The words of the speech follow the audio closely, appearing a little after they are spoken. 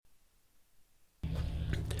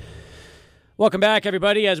Welcome back,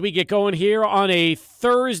 everybody, as we get going here on a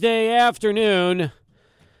Thursday afternoon.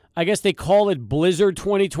 I guess they call it Blizzard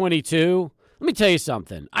 2022. Let me tell you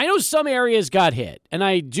something. I know some areas got hit, and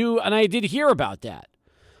I did hear about that.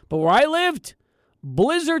 But where I lived,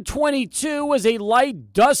 Blizzard 22 was a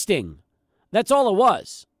light dusting. That's all it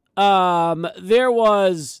was. There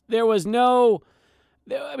was no,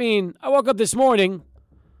 I mean, I woke up this morning,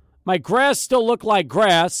 my grass still looked like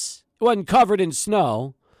grass. It wasn't covered in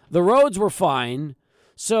snow. The roads were fine.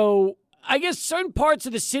 So I guess certain parts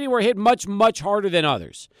of the city were hit much, much harder than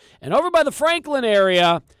others. And over by the Franklin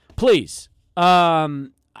area, please, I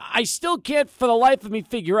still can't for the life of me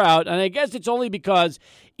figure out, and I guess it's only because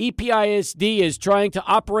EPISD is trying to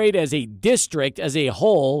operate as a district, as a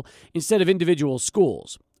whole, instead of individual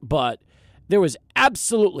schools. But there was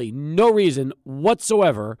absolutely no reason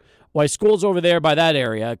whatsoever why schools over there by that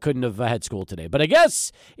area couldn't have had school today. But I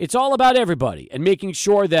guess it's all about everybody and making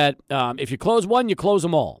sure that if you close one, you close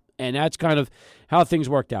them all. And that's kind of how things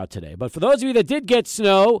worked out today. But for those of you that did get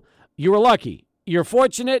snow, you were lucky. You're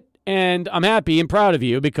fortunate, and I'm happy and proud of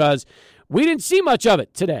you because we didn't see much of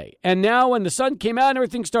it today. And now when the sun came out and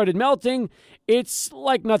everything started melting, it's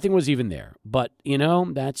like nothing was even there. But, you know,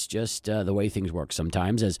 that's just the way things work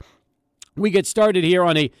sometimes as we get started here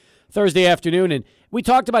on a Thursday afternoon. And we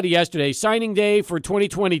talked about it yesterday, signing day for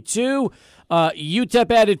 2022.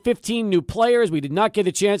 UTEP added 15 new players. We did not get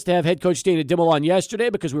a chance to have head coach Dana Dimel on yesterday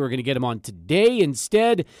because we were going to get him on today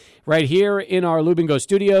instead, right here in our Lubingo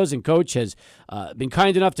studios. And Coach has been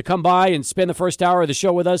kind enough to come by and spend the first hour of the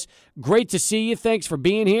show with us. Great to see you. Thanks for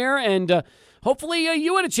being here. And hopefully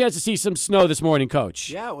you had a chance to see some snow this morning,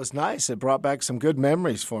 Coach. Yeah, it was nice. It brought back some good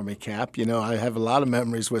memories for me, Cap. You know, I have a lot of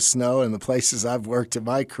memories with snow and the places I've worked in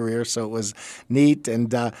my career, so it was neat.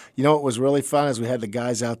 And, you know, what was really fun is we had the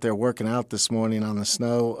guys out there working out this morning on the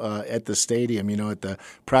snow at the stadium. You know, at the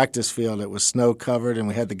practice field, it was snow-covered, and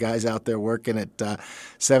we had the guys out there working at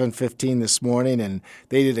 7:15 this morning, and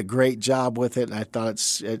they did a great job with it. And I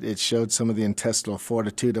thought it showed some of the intestinal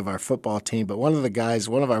fortitude of our football team. But one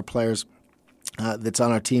of our players, that's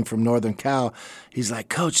on our team from Northern Cal, he's like,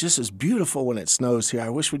 Coach, this is beautiful when it snows here. I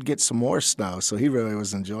wish we'd get some more snow. So he really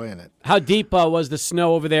was enjoying it. How deep was the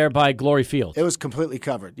snow over there by Glory Field? It was completely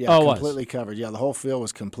covered. Yeah, completely covered. Yeah, the whole field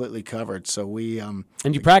was completely covered. So we and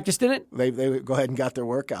you practiced in it? They go ahead and got their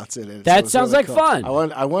workouts in it. That sounds really like fun.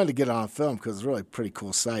 I wanted to get it on film because it's really a pretty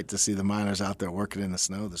cool sight to see the Miners out there working in the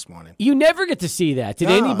snow this morning. You never get to see that. Did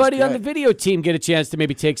anybody on the video team get a chance to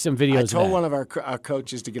maybe take some videos? I told one of our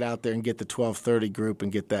coaches to get out there and get the 12:30 group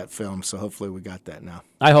and get that film. So hopefully we got that now.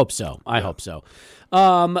 I hope so. I hope so.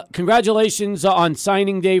 Congratulations on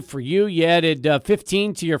signing day for you. You added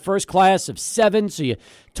 15 to your first class of 7, so you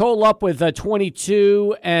total up with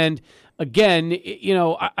 22. And again, you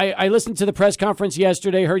know, I listened to the press conference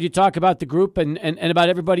yesterday, heard you talk about the group and about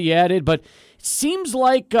everybody you added, but it seems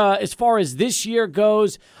like as far as this year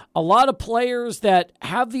goes, a lot of players that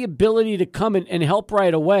have the ability to come and help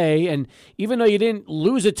right away. And even though you didn't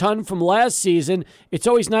lose a ton from last season, it's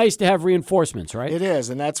always nice to have reinforcements, right? It is,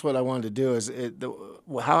 and that's what I wanted to do.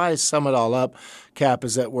 How I sum it all up, Cap,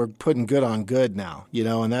 is that we're putting good on good now, you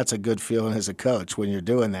know, and that's a good feeling as a coach when you're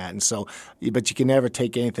doing that. And so, but you can never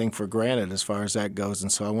take anything for granted as far as that goes.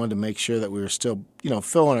 And so I wanted to make sure that we were still, you know,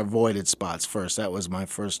 filling our voided spots first. That was my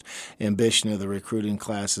first ambition of the recruiting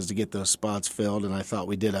class, is to get those spots filled. And I thought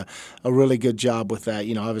we did a really good job with that.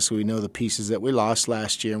 You know, obviously we know the pieces that we lost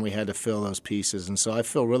last year, and we had to fill those pieces. And so I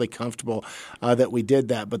feel really comfortable that we did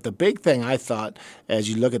that. But the big thing I thought, as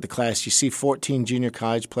you look at the class, you see 14 junior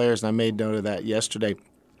college players, and I made note of that yesterday.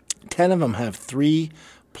 10 of them have 3+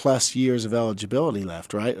 years of eligibility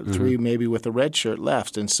left, right? Mm-hmm. 3 maybe with a red shirt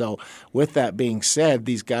left. And so with that being said,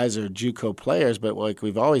 these guys are JUCO players, but like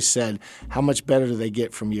we've always said, how much better do they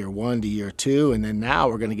get from year 1 to year 2? And then now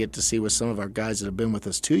we're going to get to see with some of our guys that have been with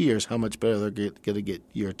us 2 years, how much better they're going to get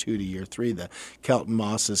year 2 to year 3. The Kelton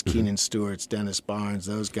Mosses, Keenan Stewarts, Dennis Barnes,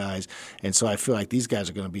 those guys. And so I feel like these guys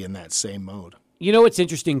are going to be in that same mode. You know what's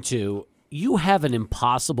interesting, too? You have an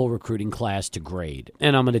impossible recruiting class to grade,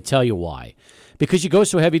 and I'm going to tell you why. Because you go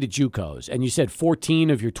so heavy to JUCOs, and you said 14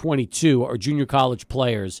 of your 22 are junior college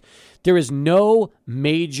players. There is no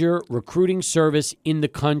major recruiting service in the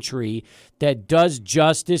country that does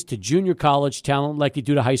justice to junior college talent like they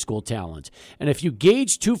do to high school talent. And if you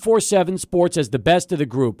gauge 247 Sports as the best of the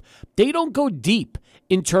group, they don't go deep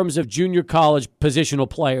in terms of junior college positional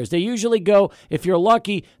players. They usually go, if you're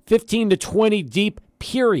lucky, 15 to 20 deep,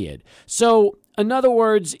 period. So, in other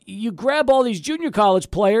words, you grab all these junior college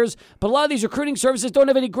players, but a lot of these recruiting services don't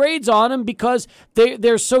have any grades on them because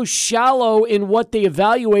they're so shallow in what they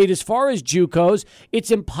evaluate as far as JUCOs, it's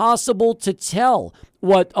impossible to tell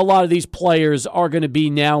what a lot of these players are going to be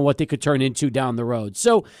now, what they could turn into down the road.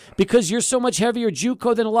 So because you're so much heavier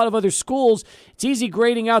JUCO than a lot of other schools, it's easy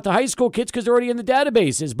grading out the high school kids because they're already in the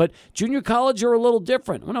databases. But junior college are a little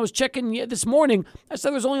different. When I was checking this morning, I said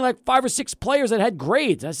there was only like 5 or 6 players that had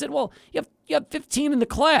grades. I said, well, you have 15 in the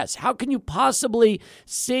class. How can you possibly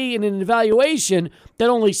say in an evaluation that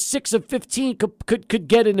only 6 of 15 could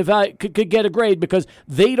get a grade because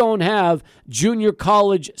they don't have junior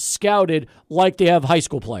college scouted like they have high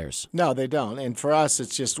school players? No, they don't. And for us,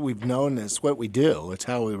 it's just we've known this, what we do. It's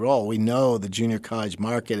how we roll. We know the junior college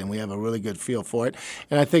market, and we have a really good feel for it.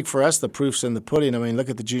 And I think for us, the proof's in the pudding. I mean, look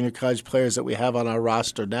at the junior college players that we have on our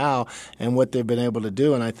roster now and what they've been able to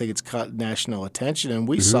do, and I think it's caught national attention. And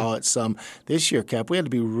we saw it some this year, Cap. We had to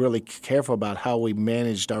be really careful about how we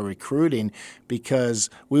managed our recruiting because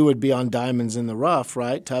we would be on diamonds in the rough,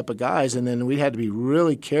 right, type of guys, and then we had to be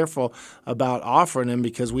really careful about offering them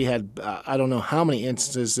because we had I don't know how many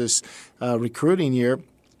instances this recruiting year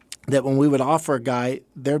that when we would offer a guy,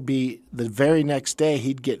 there'd be the very next day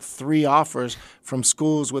he'd get 3 offers from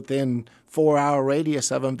schools within 4-hour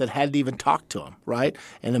radius of him that hadn't even talked to him, right?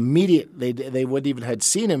 And immediately they wouldn't even had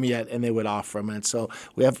seen him yet, and they would offer him. And so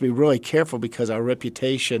we have to be really careful because our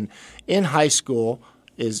reputation in high school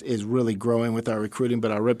is really growing with our recruiting,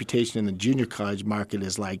 but our reputation in the junior college market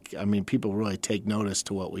is people really take notice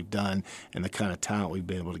to what we've done and the kind of talent we've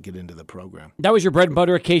been able to get into the program. That was your bread and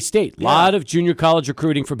butter at K-State. A lot of junior college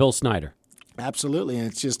recruiting for Bill Snyder. Absolutely, and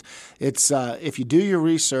it's if you do your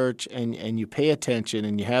research and you pay attention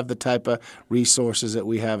and you have the type of resources that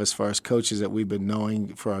we have as far as coaches that we've been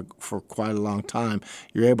knowing for quite a long time,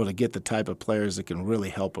 you're able to get the type of players that can really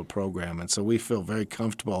help a program, and so we feel very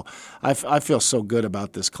comfortable. I feel so good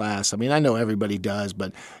about this class. I mean, I know everybody does,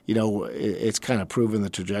 but it's kind of proven the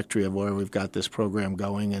trajectory of where we've got this program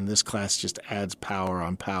going, and this class just adds power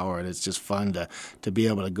on power, and it's just fun to be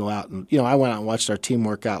able to go out and I went out and watched our team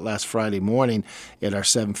work out last Friday morning at our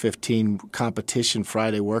 7:15 competition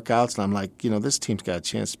Friday workouts, and I'm like, this team's got a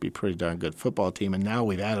chance to be a pretty darn good football team, and now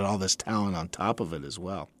we've added all this talent on top of it as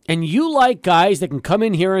well. And you like guys that can come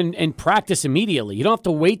in here and practice immediately. You don't have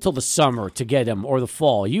to wait till the summer to get them or the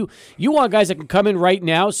fall. You want guys that can come in right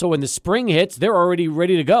now so when the spring hits, they're already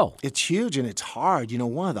ready to go. It's huge and it's hard.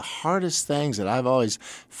 One of the hardest things that I've always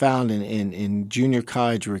found in junior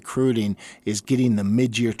college recruiting is getting the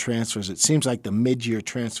mid-year transfers. It seems like the mid-year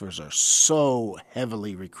transfers are so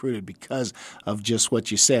heavily recruited because of just what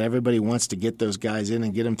you said. Everybody wants to get those guys in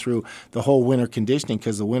and get them through the whole winter conditioning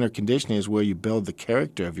because the winter conditioning is where you build the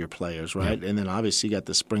character of your players, right? Yeah. And then obviously you got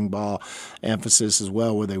the spring ball emphasis as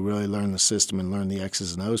well where they really learn the system and learn the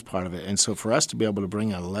X's and O's part of it. And so for us to be able to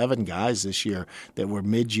bring 11 guys this year that were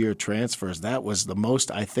mid-year transfers, that was the most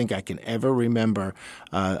I think I can ever remember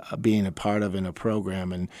being a part of in a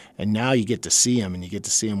program. And now you get to see them and you get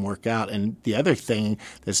to see them work out. And the other thing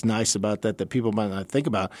that's nice about that people might not think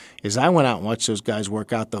about is I went out and watched those guys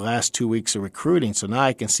work out the last 2 weeks of recruiting. So now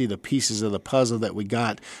I can see the pieces of the puzzle that we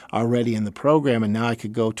got already in the program, and now I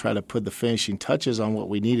could go try to put the finishing touches on what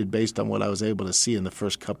we needed based on what I was able to see in the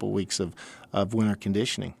first couple of weeks of winter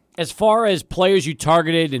conditioning. As far as players you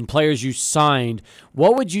targeted and players you signed,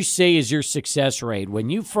 what would you say is your success rate when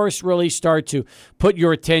you first really start to put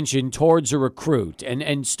your attention towards a recruit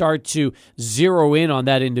and start to zero in on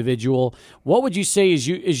that individual? What would you say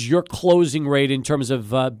is your closing rate in terms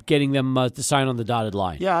of getting them to sign on the dotted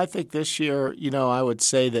line? Yeah, I think this year, I would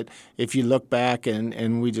say that if you look back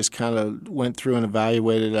and we just kind of went through and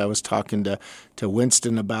evaluated, I was talking to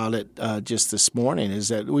Winston about it just this morning, is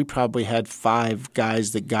that we probably had 5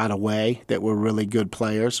 guys that got away that were really good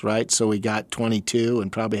players, right? So we got 22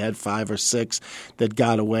 and probably had 5 or 6 that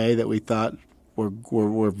got away that we thought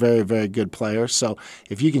were very, very good players. So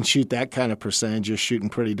if you can shoot that kind of percentage, you're shooting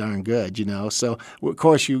pretty darn good, So, of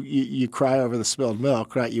course, you cry over the spilled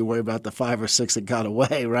milk, right? You worry about the 5 or 6 that got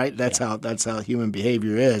away, right? That's how human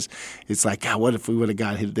behavior is. It's like, God, what if we would have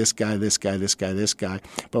got hit this guy, this guy, this guy, this guy,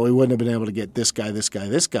 but we wouldn't have been able to get this guy, this guy,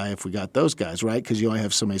 this guy if we got those guys, right? Because you only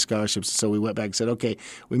have so many scholarships. So we went back and said, okay,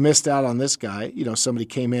 we missed out on this guy. Somebody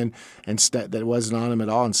came in and that wasn't on him at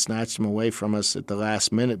all and snatched him away from us at the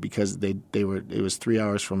last minute because it was 3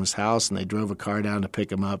 hours from his house, and they drove a car down to pick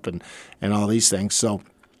him up and all these things. So,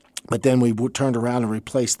 but then we turned around and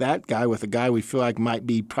replaced that guy with a guy we feel like might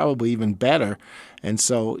be probably even better. And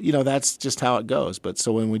so, that's just how it goes. But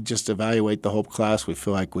so when we just evaluate the whole class, we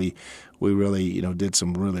feel like we really, did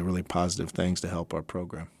some really, really positive things to help our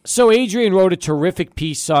program. So Adrian wrote a terrific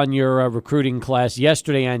piece on your recruiting class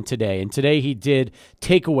yesterday and today. And today he did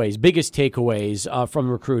biggest takeaways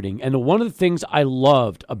from recruiting. And one of the things I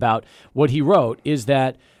loved about what he wrote is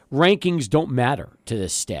that rankings don't matter to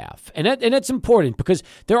this staff. And that's important because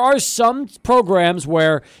there are some programs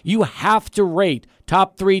where you have to rate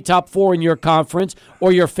top 3, top 4 in your conference,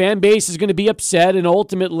 or your fan base is going to be upset, and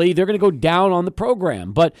ultimately they're going to go down on the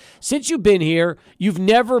program. But since you've been here, you've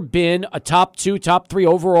never been a top 2, top 3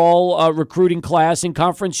 overall recruiting class in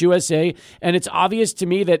Conference USA, and it's obvious to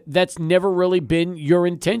me that that's never really been your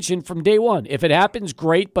intention from day one. If it happens,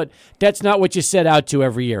 great, but that's not what you set out to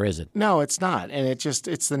every year, is it? No, it's not, and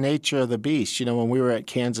it's the nature of the beast. When we were at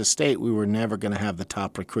Kansas State, we were never going to have the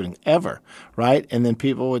top recruiting ever, right? And then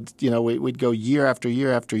people would, we'd go year after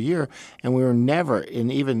year after year, and we were never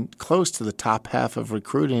in even close to the top half of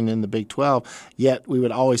recruiting in the Big 12, yet we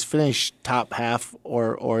would always finish top half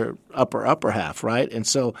or upper half, right? And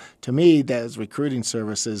so to me, those recruiting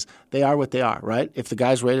services, they are what they are, right? If the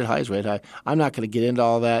guy's rated high, he's rated high. I'm not going to get into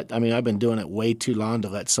all that. I mean, I've been doing it way too long to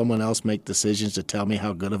let someone else make decisions to tell me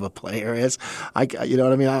how good of a player is. You know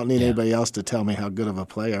what I mean? I don't need anybody else to tell me how good of a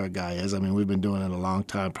player a guy is. I mean, we've been doing it a long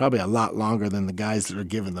time, probably a lot longer than the guys that are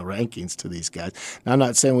giving the rankings to these guys. Now, I'm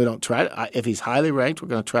not saying we don't try to. If he's highly ranked, we're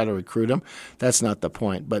going to try to recruit him. That's not the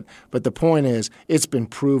point. But the point is, it's been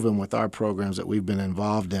proven with our programs that we've been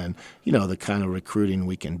involved in, the kind of recruiting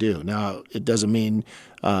we can do. Now, it doesn't mean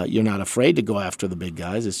you're not afraid to go after the big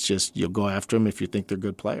guys. It's just you'll go after them if you think they're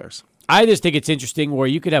good players. I just think it's interesting where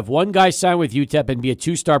you could have one guy sign with UTEP and be a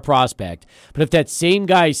 2-star prospect, but if that same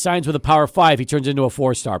guy signs with a Power 5, he turns into a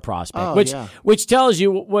 4-star prospect, which tells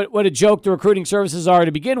you what a joke the recruiting services are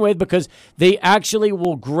to begin with, because they actually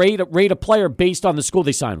will rate a player based on the school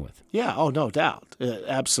they sign with. Yeah, no doubt.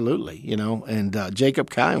 Absolutely, and Jacob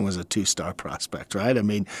Kine was a 2-star prospect, right? I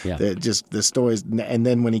mean, the stories, and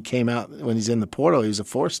then when he came out, when he's in the portal, he was a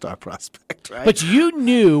 4-star prospect, right? But you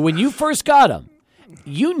knew when you first got him,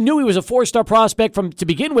 you knew he was a 4-star prospect to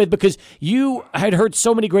begin with because you had heard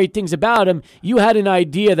so many great things about him. You had an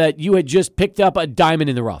idea that you had just picked up a diamond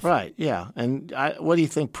in the rough. Right, yeah. And what do you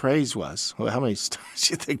think praise was? Well, how many stars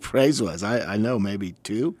do you think praise was? I know maybe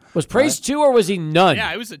 2. Was praise 2 or was he none?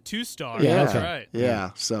 Yeah, it was a 2-star. Yeah, that's right.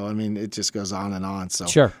 Yeah, so, I mean, it just goes on and on. So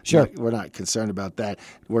Sure. We're not concerned about that.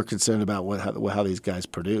 We're concerned about how these guys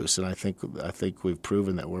produce, and I think we've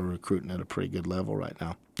proven that we're recruiting at a pretty good level right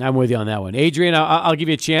now. I'm with you on that one. Adrian, I'll give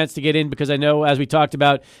you a chance to get in because I know, as we talked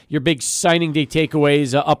about, your big signing day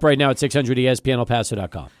takeaways up right now at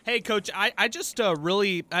 600ESPNElPaso.com. Hey, Coach, I just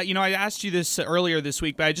really, I asked you this earlier this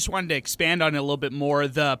week, but I just wanted to expand on it a little bit more.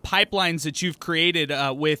 The pipelines that you've created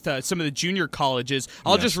with some of the junior colleges,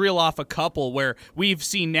 I'll just reel off a couple where we've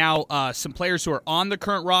seen now some players who are on the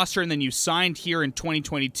current roster, and then you signed here in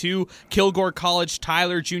 2022, Kilgore College,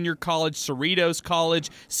 Tyler Junior College, Cerritos College,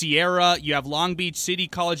 Sierra, you have Long Beach City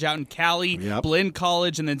College out in Cali, Blinn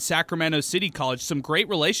College, and then Sacramento City College. Some great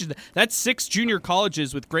relations. That's 6 junior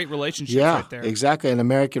colleges with great relationships right there. Yeah, exactly. And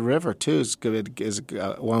American River, too, is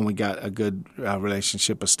one we got a good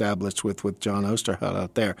relationship established with John Osterhout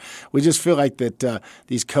out there. We just feel like that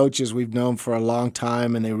these coaches we've known for a long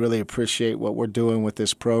time, and they really appreciate what we're doing with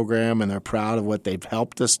this program, and they're proud of what they've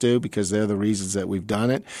helped us do because they're the reasons that we've done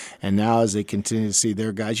it. And now as they continue to see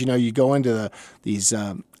their guys, you go into these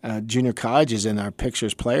junior colleges and our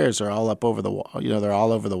pictures players are all up over the wall. They're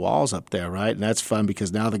all over the walls up there, right? And that's fun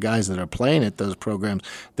because now the guys that are playing at those programs,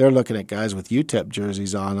 they're looking at guys with UTEP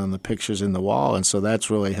jerseys on the pictures in the wall, and so that's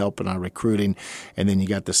really helping our recruiting. And then you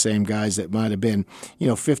got the same guys that might have been,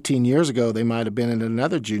 15 years ago, they might have been in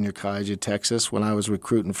another junior college in Texas when I was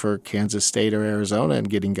recruiting for Kansas State or Arizona and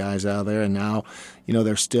getting guys out of there, and now,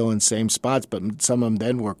 they're still in same spots, but some of them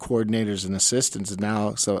then were coordinators and assistants, and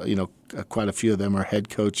now, quite a few of them are head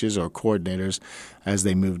coaches or coordinators as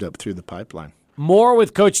they moved up through the pipeline. More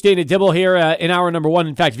with Coach Dana Dimel here in hour number 1.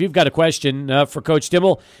 In fact, if you've got a question for Coach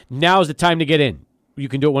Dimel, now's the time to get in. You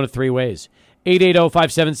can do it one of 3 ways.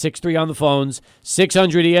 880-5763 on the phones,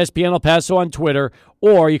 600-ESPN El Paso on Twitter,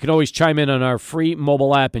 or you can always chime in on our free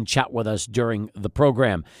mobile app and chat with us during the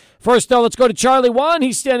program. First, though, let's go to Charlie Wan.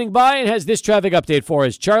 He's standing by and has this traffic update for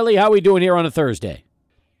us. Charlie, how are we doing here on a Thursday?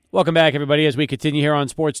 Welcome back, everybody, as we continue here on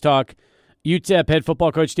Sports Talk. UTEP head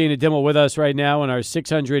football coach Dana Dimel with us right now in our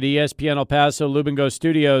 600 ESPN El Paso Lubingo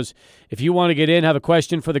studios. If you want to get in, have a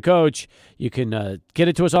question for the coach, you can get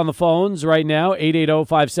it to us on the phones right now,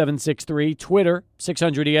 880-5763, Twitter,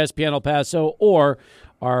 600 ESPN El Paso, or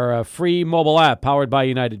our free mobile app powered by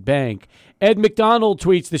United Bank. Ed McDonald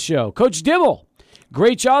tweets the show. Coach Dimel,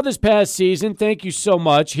 great job this past season. Thank you so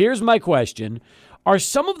much. Here's my question. Are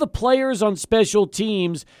some of the players on special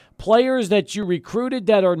teams players that you recruited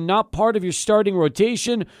that are not part of your starting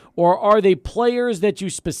rotation, or are they players that you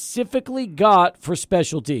specifically got for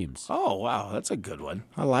special teams? Oh, wow, that's a good one.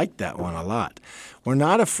 I like that one a lot. We're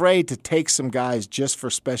not afraid to take some guys just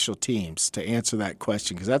for special teams to answer that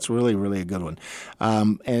question, because that's really, really a good one.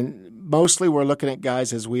 And mostly we're looking at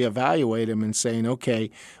guys as we evaluate them and saying,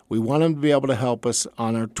 okay, we want them to be able to help us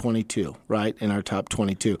on our 22, right, in our top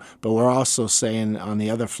 22. But we're also saying on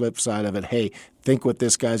the other flip side of it, hey, think what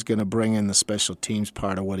this guy's going to bring in the special teams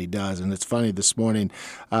part of what he does. And it's funny, this morning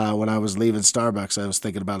when I was leaving Starbucks, I was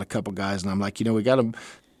thinking about a couple guys, and I'm like, we got to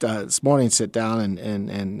this morning sit down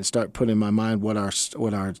and start putting in my mind what our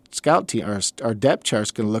scout team, our depth chart is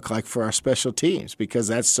going to look like for our special teams, because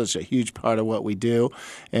that's such a huge part of what we do,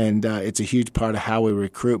 and it's a huge part of how we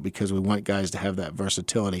recruit, because we want guys to have that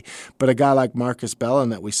versatility. But a guy like Marcus Bellin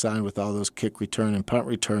that we signed with all those kick return and punt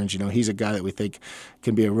returns, he's a guy that we think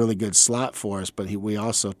can be a really good slot for us, but we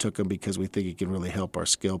also took him because we think he can really help our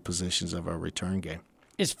skill positions of our return game.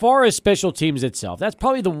 As far as special teams itself, that's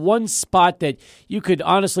probably the one spot that you could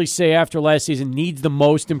honestly say after last season needs the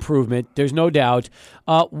most improvement. There's no doubt.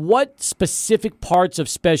 What specific parts of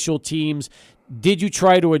special teams did you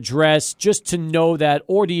try to address just to know that,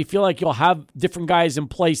 or do you feel like you'll have different guys in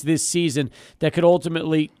place this season that could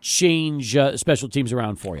ultimately change special teams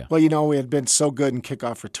around for you? Well, we had been so good in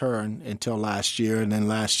kickoff return until last year, and then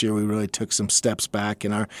last year we really took some steps back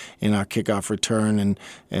in our kickoff return,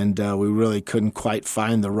 and we really couldn't quite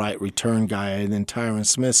find the right return guy. And then Tyron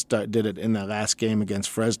Smith did it in that last game against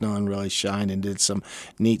Fresno and really shined and did some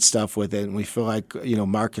neat stuff with it. And we feel like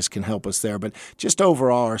Marcus can help us there. But just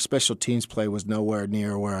overall, our special teams play was nowhere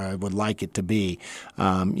near where I would like it to be.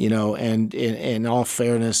 And in all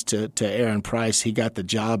fairness to Aaron Price, he got the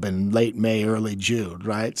job in late May, early June,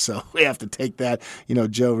 right? So we have to take that.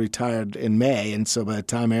 Joe retired in May, and so by the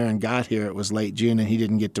time Aaron got here, it was late June, and he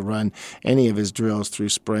didn't get to run any of his drills through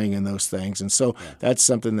spring and those things. And so that's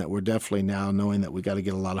something that we're definitely now knowing that we got to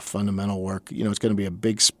get a lot of fundamental work. It's going to be a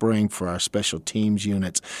big spring for our special teams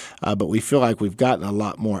units, but we feel like we've gotten a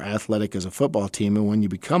lot more athletic as a football team, and when you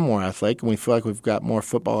become more athletic, and we feel like we've got more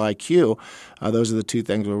football IQ, those are the two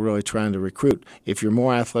things we're really trying to recruit. If you're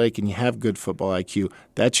more athletic and you have good football IQ,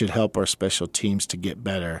 that should help our special teams to get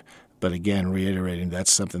better. But again, reiterating,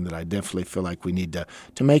 that's something that I definitely feel like we need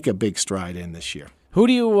to make a big stride in this year. Who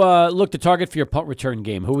do you look to target for your punt return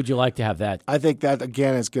game? Who would you like to have that? I think that,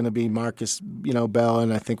 again, is going to be Marcus, Bell,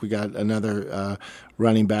 and I think we got another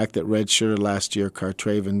running back that redshirted last year,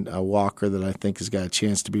 Cartraven Walker, that I think has got a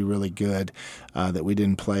chance to be really good, that we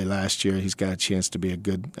didn't play last year. He's got a chance to be a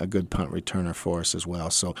good punt returner for us as well.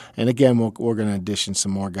 So, and again, we're going to addition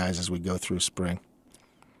some more guys as we go through spring.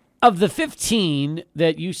 Of the 15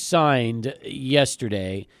 that you signed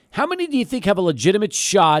yesterday, how many do you think have a legitimate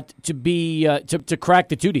shot to be to crack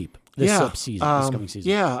the two deep this coming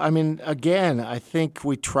season? Yeah, again, I think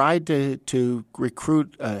we tried to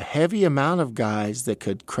recruit a heavy amount of guys that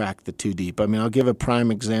could crack the two deep. I'll give a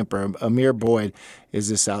prime example. Amir Boyd is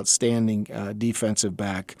this outstanding defensive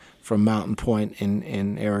back from Mountain Point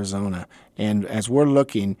in Arizona. And as we're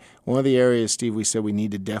looking, one of the areas, Steve, we said we need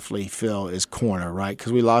to definitely fill is corner, right?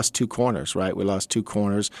 Because we lost two corners, right? We lost two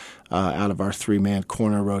corners out of our three-man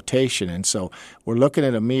corner rotation. And so we're looking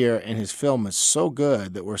at Amir, and his film is so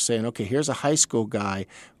good that we're saying, okay, here's a high school guy,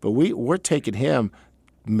 but we're taking him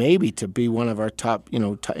maybe to be one of our top,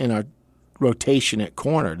 in our rotation at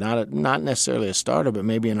corner, not necessarily a starter, but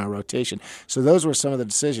maybe in our rotation. So those were some of the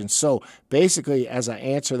decisions. So basically, as I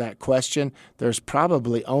answer that question, there's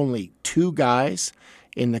probably only two guys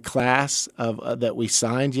in the class that we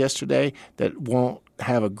signed yesterday that won't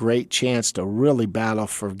have a great chance to really battle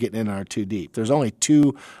for getting in our two deep. There's only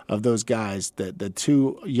two of those guys, the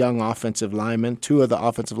two young offensive linemen, two of the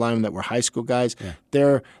offensive linemen that were high school guys. Yeah.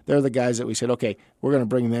 They're the guys that we said, okay, we're going to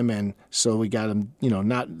bring them in. So we got them, we're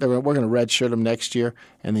going to redshirt them next year,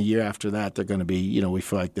 and the year after that they're going to be, we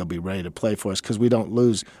feel like they'll be ready to play for us because we only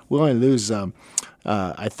lose,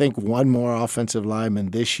 I think, one more offensive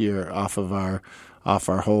lineman this year off our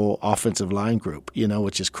whole offensive line group,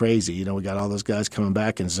 which is crazy. We got all those guys coming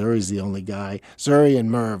back, and Zuri's the only guy. Zuri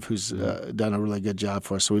and Merv, who's done a really good job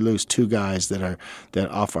for us. So we lose two guys that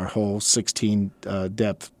off our whole 16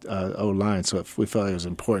 depth O-line. So we felt it was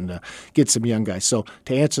important to get some young guys. So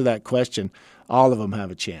to answer that question, all of them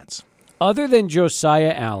have a chance. Other than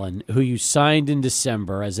Josiah Allen, who you signed in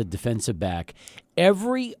December as a defensive back,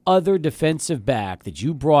 every other defensive back that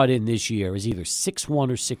you brought in this year is either 6'1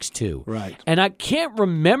 or 6'2. Right. And I can't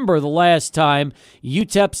remember the last time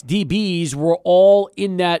UTEP's DBs were all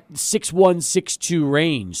in that 6'1, 6'2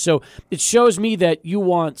 range. So it shows me that you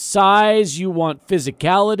want size, you want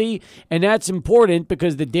physicality, and that's important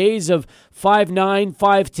because the days of 5'9",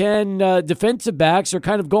 5'10 defensive backs are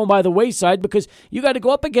kind of going by the wayside because you got to go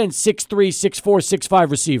up against 6'3", 6'4",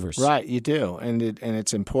 6'5 receivers. Right, you do, and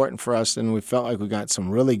it's important for us, and we felt like we got some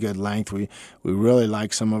really good length. We really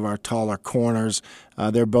like some of our taller corners.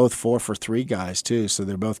 They're both 4-for-3 guys too, so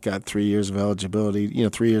they're both got 3 years of eligibility.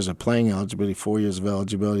 3 years of playing eligibility, 4 years of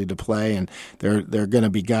eligibility to play, and they're going to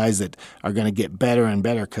be guys that are going to get better and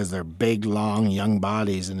better because they're big, long, young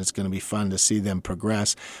bodies, and it's going to be fun to see them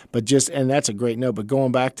progress. And that's a great note. But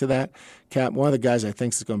going back to that, Cap, one of the guys I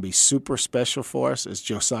think is going to be super special for us is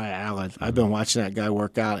Josiah Allen. I've been watching that guy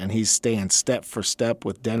work out, and he's staying step for step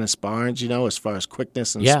with Dennis Barnes, as far as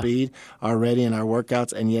quickness and speed already in our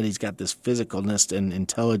workouts, and yet he's got this physicalness and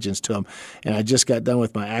intelligence to him. And I just got done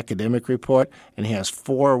with my academic report, and he has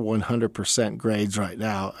 4 100% grades right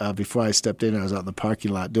now. Before I stepped in, I was out in the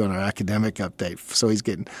parking lot doing our academic update. So he's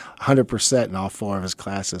getting 100% in all 4 of his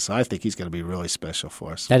classes. So I think he's going to be really special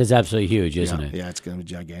for us. That is absolutely huge, isn't it? Yeah, it's going to be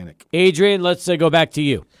gigantic. Adrian, let's go back to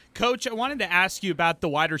you. Coach, I wanted to ask you about the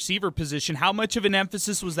wide receiver position. How much of an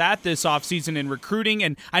emphasis was that this offseason in recruiting?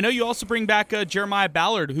 And I know you also bring back Jeremiah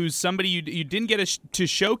Ballard, who's somebody you didn't get to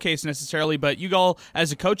showcase necessarily, but you all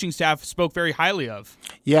as a coaching staff spoke very highly of.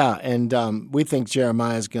 Yeah, and we think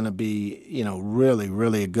Jeremiah is going to be, really,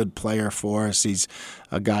 really a good player for us. He's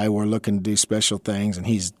a guy we're looking to do special things, and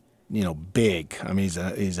he's big. I mean,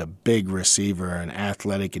 he's a big receiver and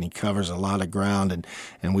athletic, and he covers a lot of ground.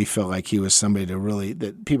 And we felt like he was somebody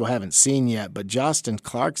that people haven't seen yet. But Justin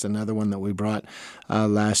Clark's another one that we brought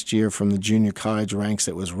last year from the junior college ranks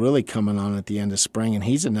that was really coming on at the end of spring, and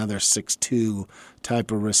he's another 6'2"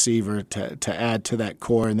 type of receiver to add to that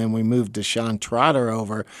core. And then we moved Deshaun Trotter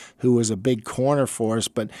over, who was a big corner for us,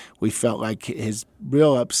 but we felt like his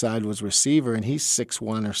real upside was receiver, and he's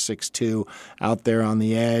 6'1 or 6'2 out there on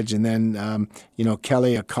the edge. And then,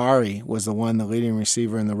 Kelly Akari was the leading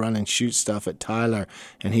receiver in the run and shoot stuff at Tyler,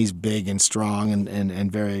 and he's big and strong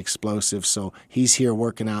and very explosive. So he's here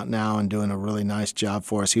working out now and doing a really nice job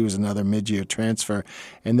for us. He was another mid-year transfer.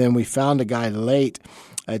 And then we found a guy late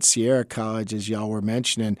at Sierra College, as y'all were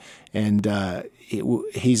mentioning, and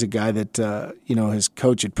he's a guy that, his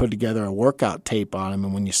coach had put together a workout tape on him,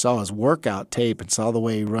 and when you saw his workout tape and saw the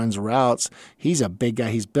way he runs routes, he's a big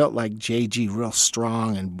guy. He's built like JG, real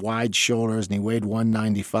strong and wide shoulders, and he weighed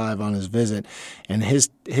 195 on his visit. And his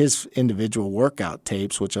individual workout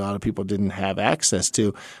tapes, which a lot of people didn't have access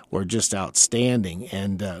to, were just outstanding,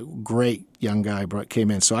 and great young guy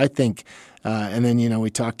came in. So I think and then, we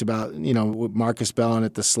talked about, Marcus Bellin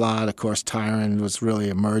at the slot. Of course, Tyron was really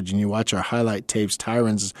emerging. You watch our highlight tapes.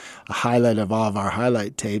 Tyron's a highlight of all of our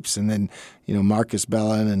highlight tapes. And then, Marcus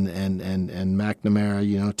Bellin and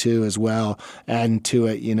McNamara, too, as well. Adding to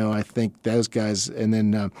it, I think those guys. And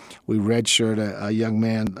then we redshirted a young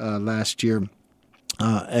man last year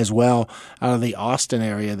as well out of the Austin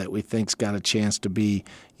area that we think's got a chance to be,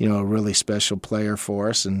 a really special player for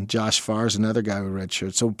us. And Josh Farr is another guy with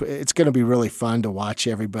redshirt. So it's going to be really fun to watch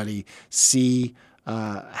everybody see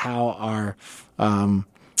how our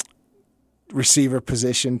receiver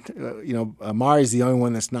position. Amari's the only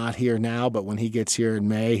one that's not here now, but when he gets here in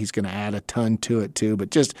May, he's going to add a ton to it too. But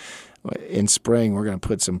just in spring, we're going to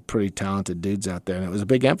put some pretty talented dudes out there, and it was a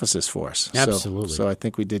big emphasis for us. Absolutely. So I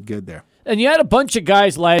think we did good there. And you had a bunch of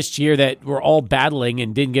guys last year that were all battling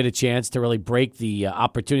and didn't get a chance to really break the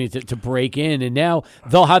opportunity to break in, and now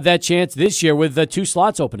they'll have that chance this year with 2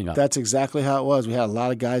 slots opening up. That's exactly how it was. We had a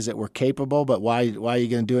lot of guys that were capable, but why are you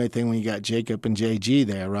going to do anything when you got Jacob and JG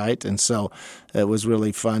there, right? And so it was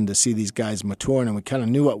really fun to see these guys maturing, and we kind of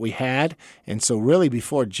knew what we had. And so really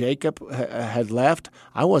before Jacob had left,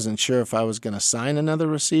 I wasn't sure if I was going to sign another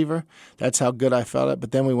receiver. That's how good I felt it.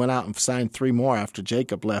 But then we went out and signed 3 more after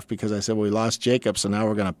Jacob left because I said, well, we lost Jacob, so now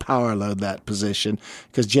we're going to power load that position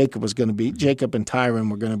because Jacob and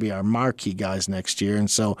Tyron were going to be our marquee guys next year.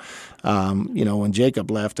 And so, when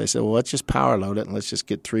Jacob left, I said, well, let's just power load it and let's just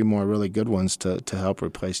get 3 more really good ones to help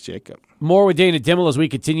replace Jacob. More with Dana Dimel as we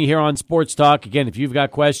continue here on Sports Talk. Again, if you've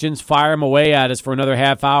got questions, fire them away at us for another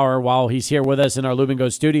half hour while he's here with us in our Lubin Go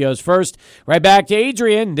studios. First, right back to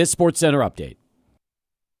Adrian, this Sports Center update.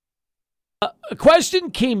 A question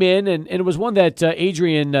came in, and it was one that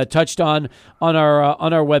Adrian touched on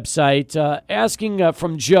our website, asking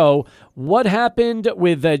from Joe, what happened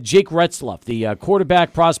with Jake Retzloff, the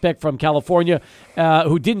quarterback prospect from California,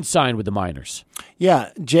 who didn't sign with the Miners?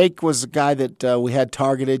 Yeah, Jake was a guy that we had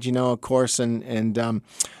targeted, of course, and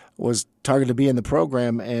was targeted to be in the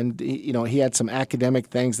program. And, he had some academic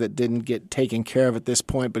things that didn't get taken care of at this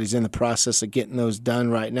point, but he's in the process of getting those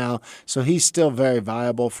done right now. So he's still very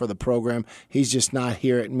viable for the program. He's just not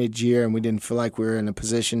here at mid-year, and we didn't feel like we were in a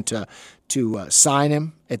position to sign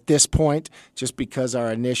him at this point, just because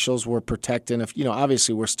our initials were protecting. If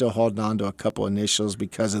obviously we're still holding on to a couple initials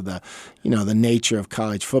because of the nature of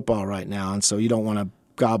college football right now, and so you don't want to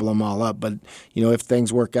gobble them all up. But if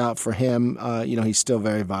things work out for him, he's still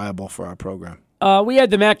very viable for our program. We had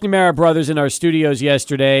the McNamara brothers in our studios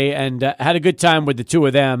yesterday and had a good time with the two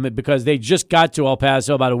of them because they just got to El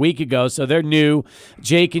Paso about a week ago, so they're new,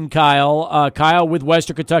 Jake and Kyle. Kyle with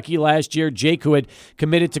Western Kentucky last year, Jake who had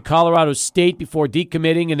committed to Colorado State before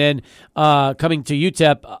decommitting and then coming to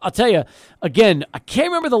UTEP. I'll tell you, again, I can't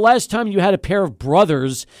remember the last time you had a pair of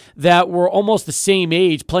brothers that were almost the same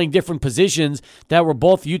age playing different positions that were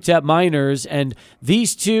both UTEP minors, and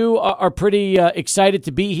these two are pretty excited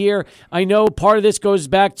to be here. I know part of this goes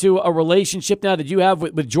back to a relationship now that you have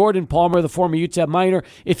with Jordan Palmer, the former UTEP minor.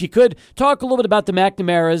 If you could talk a little bit about the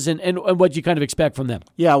McNamaras and what you kind of expect from them.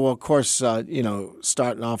 Yeah, well, of course,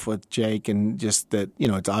 starting off with Jake, and just that,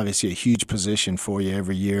 it's obviously a huge position for you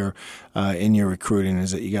every year in your recruiting,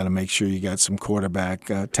 is that you got to make sure you got some quarterback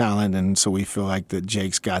talent, and so we feel like that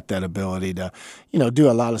Jake's got that ability to, do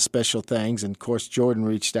a lot of special things. And of course, Jordan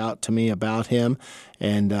reached out to me about him,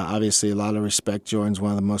 and obviously a lot of respect. Jordan's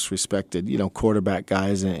one of the most respected, quarterback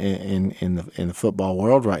guys in the football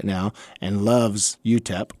world right now, and loves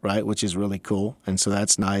UTEP, right, which is really cool. And so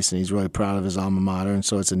that's nice, and he's really proud of his alma mater, and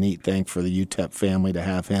so it's a neat thing for the UTEP family to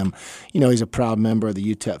have him. He's a proud member of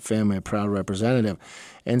the UTEP family, a proud representative.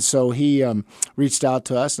 And so he reached out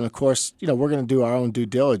to us, and of course, we're going to do our own due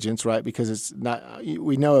diligence, right? Because it's not.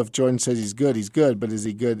 We know if Jordan says he's good, but is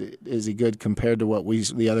he good? Is he good compared to what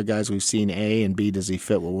the other guys we've seen? A, and B, does he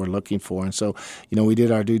fit what we're looking for? And so, we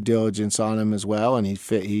did our due diligence on him as well, and he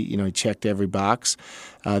fit. He checked every box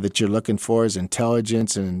that you're looking for. His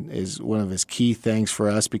intelligence and is one of his key things for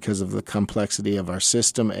us because of the complexity of our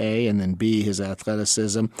system. A, and then B, his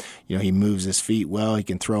athleticism. He moves his feet well. He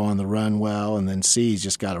can throw on the run well, and then C, he's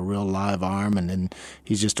just got a real live arm, and then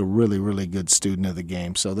he's just a really, really good student of the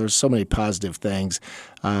game. So there's so many positive things.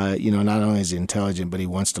 Not only is he intelligent, but he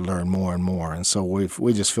wants to learn more and more. And so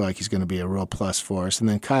we just feel like he's going to be a real plus for us. And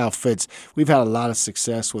then Kyle fits. We've had a lot of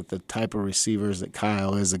success with the type of receivers that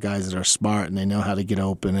Kyle is, the guys that are smart and they know how to get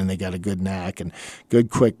open and they got a good knack and good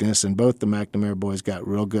quickness. And both the McNamara boys got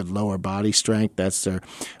real good lower body strength. That's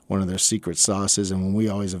one of their secret sauces. And when we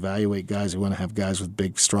always evaluate guys, we want to have guys with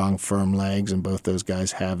big, strong, firm legs, and both those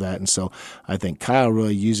guys have that. And so I think Kyle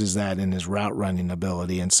really uses that in his route running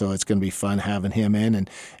ability. And so it's going to be fun having him in.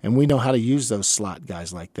 And we know how to use those slot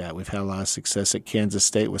guys like that. We've had a lot of success at Kansas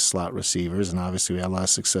State with slot receivers, and obviously we had a lot of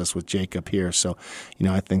success with Jacob here. So,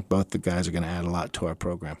 I think both the guys are going to add a lot to our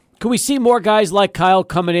program. Can we see more guys like Kyle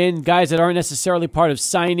coming in, guys that aren't necessarily part of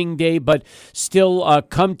signing day but still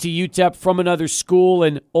come to UTEP from another school,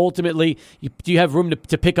 and ultimately, do you have room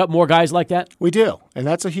to pick up more guys like that? We do, and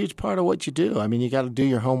that's a huge part of what you do. I mean, you got to do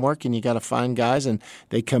your homework, and you got to find guys, and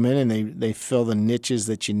they come in and they fill the niches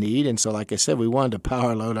that you need. And so, like I said, we wanted to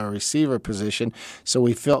power load our receiver position, so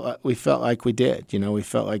we felt like we did. We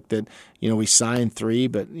felt like that. We signed 3,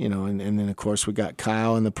 but and then of course we got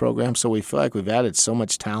Kyle in the program, so we feel like we've added so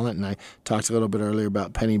much talent. And I talked a little bit earlier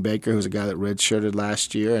about Penny Baker, who's a guy that redshirted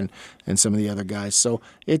last year, and some of the other guys. So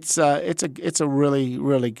it's a really,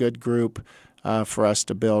 really good group for us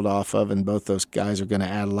to build off of, and both those guys are going to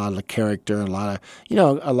add a lot of the character, a lot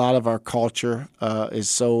of our culture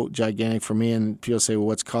is so gigantic for me. And people say, well,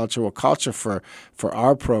 what's culture? Well, culture for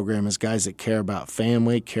our program is guys that care about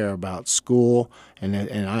family, care about school, and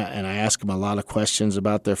I ask them a lot of questions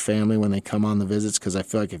about their family when they come on the visits, because I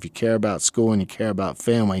feel like if you care about school and you care about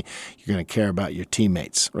family, you're going to care about your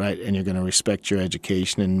teammates, right? And you're going to respect your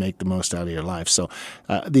education and make the most out of your life. So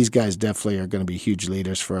these guys definitely are going to be huge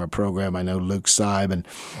leaders for our program. I know Luke Seib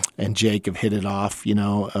and Jake have hit it off.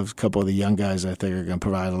 A couple of the young guys I think are going to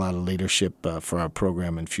provide a lot of leadership for our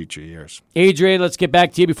program in future years. Adrian, let's get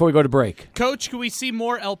back to you before we go to break. Coach, can we see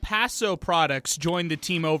more El Paso products join the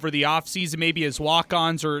team over the offseason, maybe as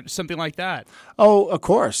walk-ons or something like that? Oh, of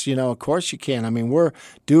course. Of course you can. I mean, we're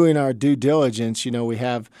doing our due diligence. We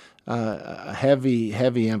have a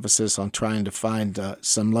heavy emphasis on trying to find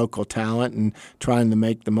some local talent and trying to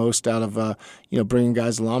make the most out of bringing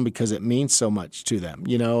guys along, because it means so much to them.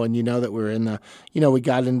 And that we're in we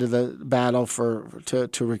got into the battle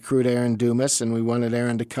to recruit Aaron Dumas, and we wanted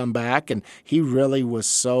Aaron to come back, and he really was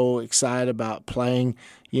so excited about playing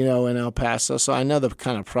in El Paso. So I know the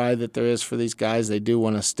kind of pride that there is for these guys. They do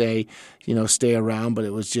want to stay around, but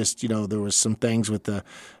it was just, there was some things with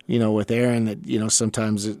with Aaron that,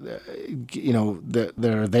 sometimes,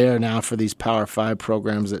 they're there now for these Power 5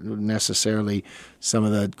 programs that necessarily some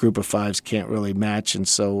of the Group of Fives can't really match. And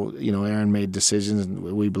so, Aaron made decisions, and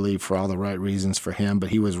we believe for all the right reasons for him. But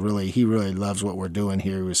he really loves what we're doing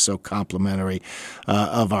here. He was so complimentary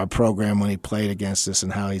of our program when he played against us,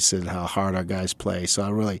 and how he said how hard our guys play. So I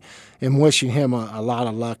really am wishing him a lot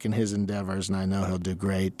of luck in his endeavors, and I know he'll do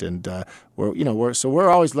great. And we're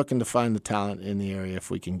always looking to find the talent in the area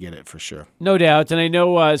if we can get it, for sure. No doubt. And I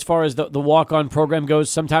know as far as the walk-on program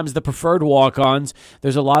goes, sometimes the preferred walk-ons,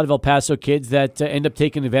 there's a lot of El Paso kids that end up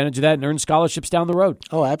taking advantage of that and earn scholarships down the road.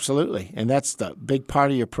 Oh, absolutely. And that's the big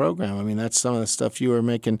part of your program. I mean, that's some of the stuff you were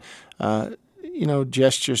making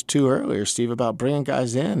gestures to earlier, Steve, about bringing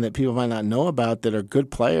guys in that people might not know about that are good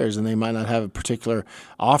players, and they might not have a particular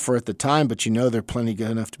offer at the time, but they're plenty good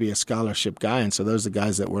enough to be a scholarship guy. And so those are the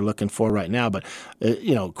guys that we're looking for right now. But,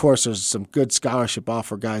 of course, there's some good scholarship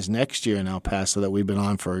offer guys next year in El Paso that we've been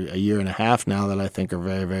on for a year and a half now that I think are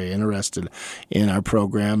very, very interested in our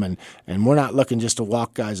program. And we're not looking just to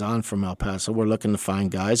walk guys on from El Paso. We're looking to find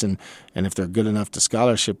guys, and if they're good enough to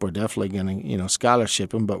scholarship, we're definitely going to,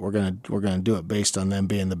 scholarship them, but we're going to do it based on them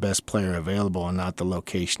being the best player available and not the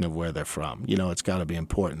location of where they're from. It's got to be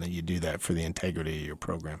important that you do that for the integrity of your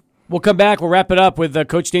program. We'll come back. We'll wrap it up with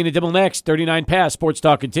Coach Dana Dimel next. 39 past. Sports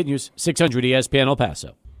Talk continues. 600 ESPN El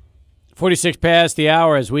Paso. 46 past the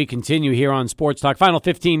hour as we continue here on Sports Talk. Final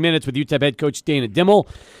 15 minutes with UTEP head coach Dana Dimel.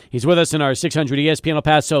 He's with us in our 600 ESPN El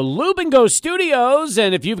Paso Lube and Go studios.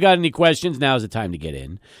 And if you've got any questions, now's the time to get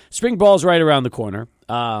in. Spring ball's right around the corner.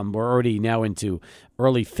 We're already now into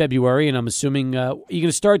early February, and I'm assuming you're going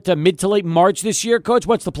to start mid to late March this year, Coach?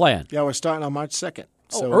 What's the plan? Yeah, we're starting on March 2nd.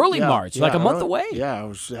 So, early March, like a month away.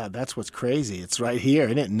 Yeah, that's what's crazy. It's right here.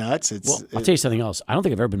 Isn't it nuts? I'll tell you something else. I don't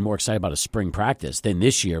think I've ever been more excited about a spring practice than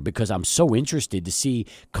this year, because I'm so interested to see,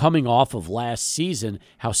 coming off of last season,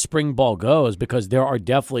 how spring ball goes, because there are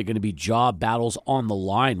definitely going to be job battles on the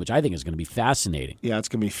line, which I think is going to be fascinating. Yeah, it's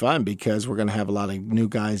going to be fun because we're going to have a lot of new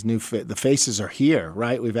guys, the faces are here,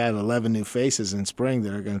 right? We've added 11 new faces in spring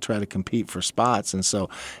that are going to try to compete for spots, and so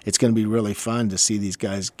it's going to be really fun to see these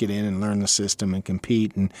guys get in and learn the system and compete.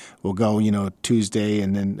 And we'll go, Tuesday,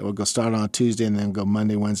 and then we'll go start on Tuesday, and then go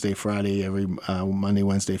Monday, Wednesday, Friday, every Monday,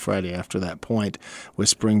 Wednesday, Friday after that point, with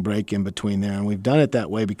spring break in between there. And we've done it that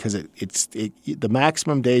way because it's the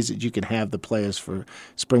maximum days that you can have the players for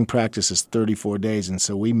spring practice is 34 days, and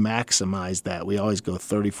so we maximize that. We always go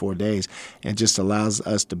 34 days, and it just allows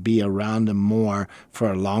us to be around them more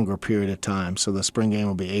for a longer period of time. So the spring game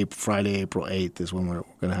will be Friday, April 8th is when we're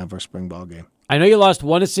going to have our spring ball game. I know you lost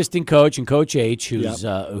one assistant coach, and Coach H,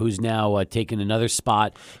 who's now taking another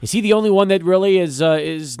spot. Is he the only one that really is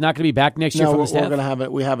not going to be back next year from the staff? No, we're going to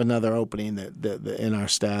have we have another opening that in our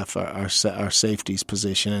staff, our safeties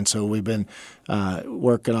position, and so we've been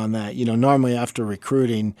working on that. Normally after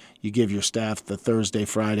recruiting, you give your staff the Thursday,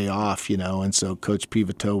 Friday off, and so Coach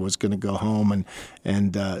Pivotal was going to go home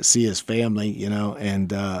and see his family,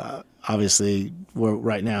 and obviously,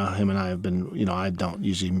 right now, him and I have been, I don't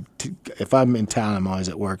usually, if I'm in town, I'm always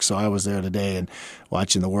at work. So I was there today and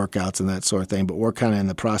watching the workouts and that sort of thing. But we're kind of in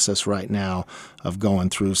the process right now of going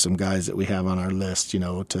through some guys that we have on our list,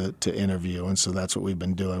 to interview. And so that's what we've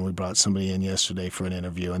been doing. We brought somebody in yesterday for an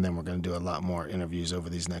interview, and then we're going to do a lot more interviews over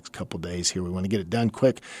these next couple of days here. We want to get it done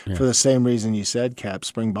quick for the same reason you said, Cap.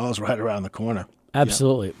 Spring ball's right around the corner.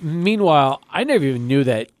 Absolutely. Yeah. Meanwhile, I never even knew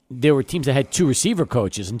that there were teams that had two receiver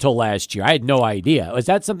coaches until last year. I had no idea. Was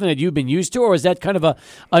that something that you've been used to, or is that kind of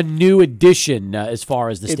a new addition as far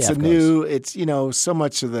as the staff goes? It's so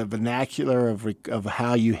much of the vernacular of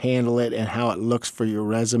how you handle it and how it looks for your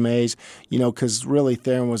resumes, because really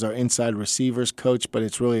Theron was our inside receivers coach, but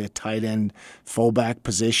it's really a tight end fullback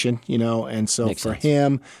position, and so Makes sense.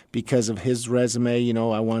 Him, because of his resume,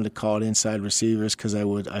 I wanted to call it inside receivers because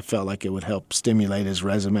I felt like it would help stimulate his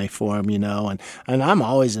resume for him, and I'm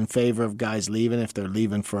always in favor of guys leaving if they're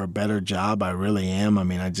leaving for a better job. I really am. I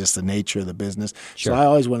mean, just the nature of the business. Sure. So I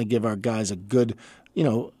always want to give our guys a good,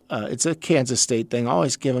 it's a Kansas State thing.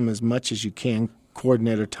 Always give them as much as you can,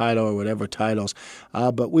 coordinator title or whatever titles.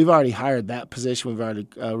 But we've already hired that position. We've already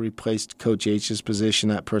replaced Coach H's position.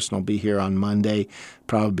 That person will be here on Monday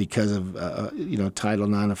probably because of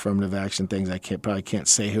Title IX affirmative action things. I probably can't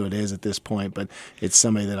say who it is at this point, but it's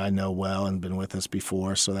somebody that I know well and been with us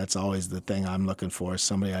before. So that's always the thing I'm looking for, is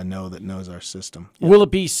somebody I know that knows our system. Yeah. Will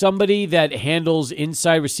it be somebody that handles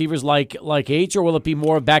inside receivers like H, or will it be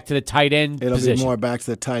more back to the tight end position? It'll be more back to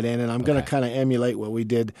the tight end, and I'm going to kind of emulate what we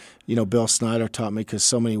did. Bill Snyder taught me, because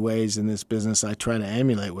so many ways in this business I try to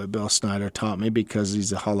emulate what Bill Snyder taught me, because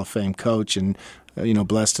he's a Hall of Fame coach and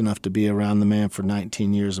blessed enough to be around the man for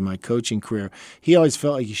 19 years of my coaching career. He always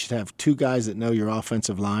felt like you should have two guys that know your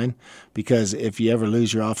offensive line, because if you ever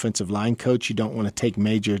lose your offensive line coach, you don't want to take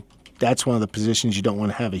major. That's one of the positions you don't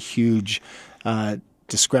want to have a huge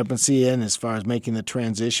discrepancy in as far as making the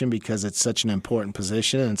transition, because it's such an important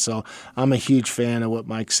position. And so I'm a huge fan of what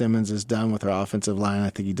Mike Simmons has done with our offensive line. I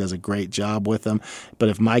think he does a great job with them. But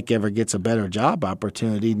if Mike ever gets a better job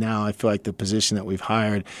opportunity, now I feel like the position that we've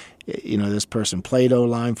hired, this person played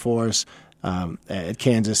O-line for us. At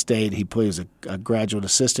Kansas State, he was a graduate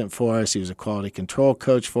assistant for us. He was a quality control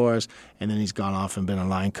coach for us, and then he's gone off and been a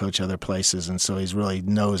line coach other places. And so he's really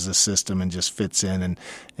knows the system and just fits in,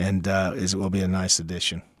 and will be a nice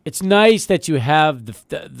addition. It's nice that you have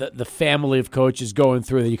the family of coaches going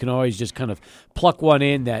through that. You can always just kind of pluck one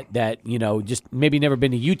in that just maybe never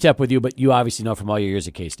been to UTEP with you, but you obviously know from all your years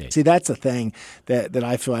at K-State. See, that's the thing that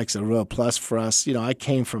I feel like is a real plus for us. I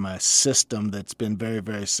came from a system that's been very,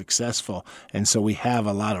 very successful, and so we have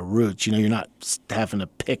a lot of roots. You're not having to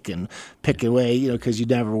pick away, because you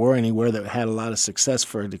never were anywhere that had a lot of success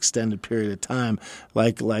for an extended period of time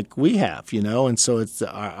like we have, and so it's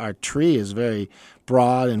our tree is very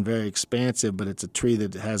broad and very expansive, but it's a tree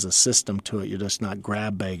that has a system to it. You're just not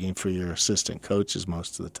grab bagging for your assistant coaches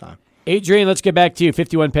most of the time. Adrian, let's get back to you.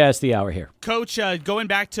 51 past the hour here. Coach, going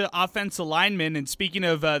back to offensive linemen, and speaking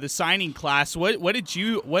of the signing class, what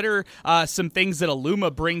are some things that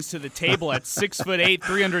Aluma brings to the table at 6'8",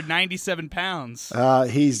 397 pounds?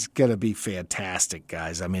 He's going to be fantastic,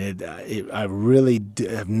 guys. I mean, I really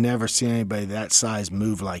have never seen anybody that size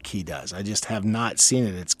move like he does. I just have not seen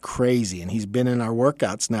it. It's crazy, and he's been in our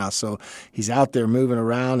workouts now, so he's out there moving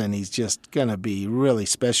around, and he's just going to be really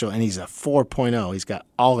special. And he's a 4.0. He's got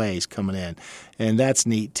all A's coming in, and that's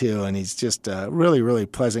neat too. And he's just a really, really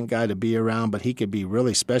pleasant guy to be around, but he could be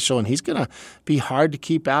really special, and he's going to be hard to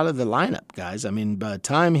keep out of the lineup, guys. I mean, by the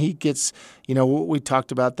time he gets, we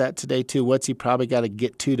talked about that today too. What's he probably got to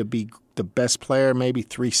get to be the best player? Maybe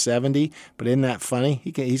 370, but isn't that funny?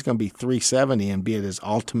 He's going to be 370 and be at his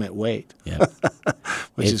ultimate weight. Yeah.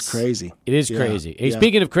 Which is crazy. It is crazy. Hey,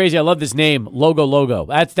 speaking of crazy, I love this name, Logo.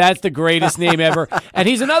 That's the greatest name ever. And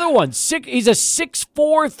he's another one. He's a 6'4",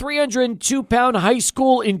 302-pound high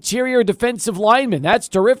school interior defensive lineman. That's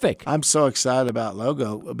terrific. I'm so excited about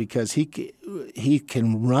Logo because he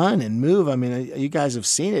can run and move. I mean, you guys have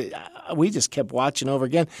seen it. We just kept watching over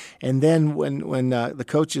again. And then when the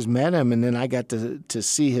coaches met him, and then I got to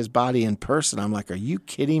see his body in person, I'm like, are you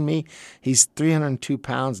kidding me? He's 302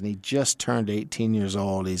 pounds, and he just turned 18 years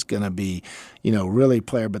old. He's going to be, really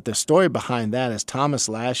player. But the story behind that is Thomas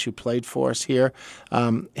Lash, who played for us here.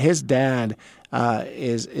 His dad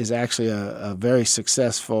is actually a very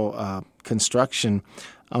successful construction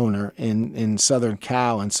owner in Southern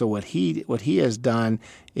Cal, and so what he has done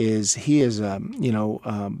is he has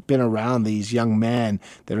been around these young men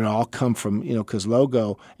that had all come from because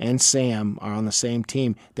Logo and Sam are on the same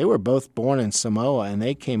team. They were both born in Samoa, and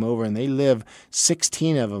they came over and they live.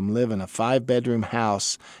 16 of them live in a 5-bedroom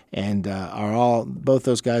house, and both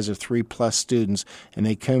those guys are 3+ students, and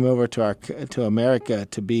they came over to America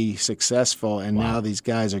to be successful, and now these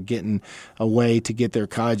guys are getting a way to get their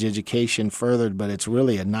college education furthered. But it's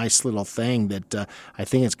really a nice little thing that I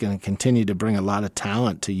think it's going to continue to bring a lot of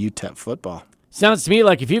talent to UTEP football. Sounds to me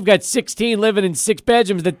like if you've got 16 living in 6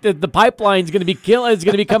 bedrooms, that the pipeline's going to be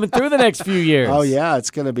coming through the next few years. Oh yeah,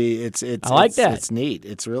 it's going to be. I like that. It's neat.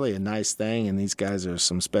 It's really a nice thing, and these guys are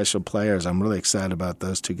some special players. I'm really excited about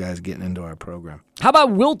those two guys getting into our program. How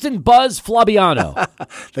about Wilton Buzz Flabiano,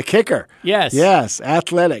 the kicker? Yes,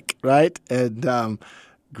 athletic, right, and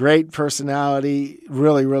great personality,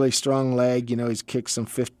 really, really strong leg. He's kicked some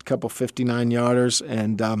couple 59-yarders,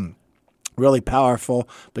 and really powerful,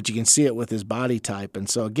 but you can see it with his body type. And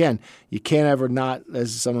so, again, you can't ever not,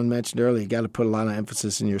 as someone mentioned earlier, you got to put a lot of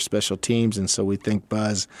emphasis in your special teams. And so we think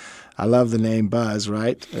Buzz, I love the name Buzz,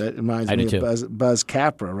 right? It reminds me of Buzz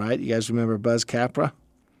Capra, right? You guys remember Buzz Capra?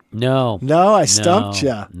 No. No, I stumped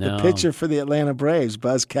you. No. The pitcher for the Atlanta Braves,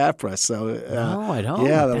 Buzz Capra. So no, I don't.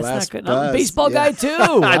 Yeah, the That's last not good. Buzz. I'm a baseball guy too. I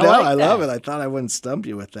know. like I that. love it. I thought I wouldn't stump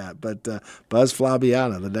you with that, but Buzz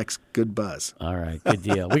Flabiano, the next good Buzz. All right, good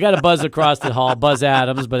deal. We got a Buzz across the hall, Buzz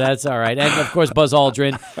Adams, but that's all right. And, of course, Buzz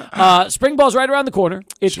Aldrin. Spring ball's right around the corner.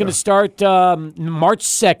 It's going to start March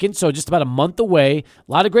 2nd, so just about a month away.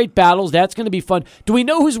 A lot of great battles. That's going to be fun. Do we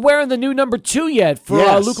know who's wearing the new number 2 yet for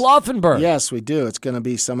Luke Laufenberg? Yes, we do. It's going to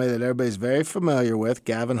be somebody that everybody's very familiar with.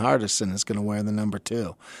 Gavin Hardison is going to wear the number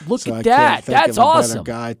 2. Look so at I that. can't think That's of a awesome. better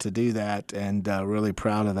guy to do that, and really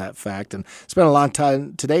proud of that fact. And spent a long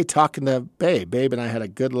time today talking to Babe. Babe and I had a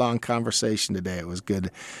good long conversation today. It was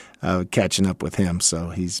good catching up with him. So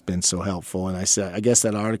he's been so helpful. And I guess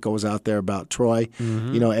that article was out there about Troy.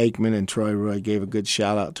 Mm-hmm. You know, Aikman and Troy Roy gave a good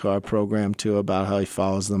shout out to our program too about how he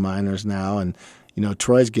follows the minors now. And you know,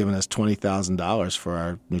 Troy's given us $20,000 for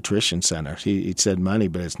our nutrition center. He said money,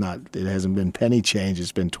 but it's not. It hasn't been penny change.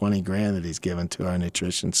 It's been $20,000 that he's given to our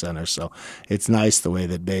nutrition center. So it's nice the way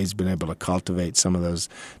that Babe's been able to cultivate some of those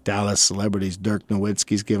Dallas celebrities. Dirk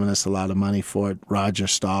Nowitzki's given us a lot of money for it. Roger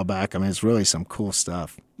Staubach. I mean, it's really some cool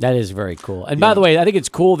stuff. That is very cool. And by the way, I think it's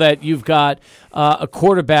cool that you've got a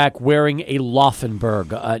quarterback wearing a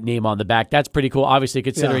Laufenberg name on the back. That's pretty cool, obviously,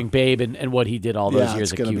 considering Babe and what he did all those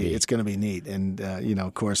years at QB. It's going to be neat. And, you know,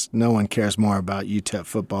 of course, no one cares more about UTEP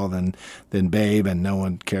football than Babe, and no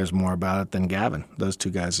one cares more about it than Gavin. Those two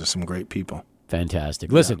guys are some great people.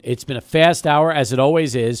 Fantastic. Listen, it's been a fast hour, as it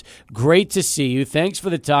always is. Great to see you. Thanks for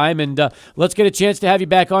the time, and let's get a chance to have you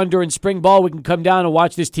back on during spring ball. We can come down and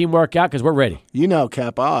watch this team work out because we're ready. You know,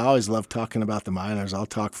 Cap, I always love talking about the minors. I'll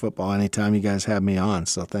talk football anytime you guys have me on,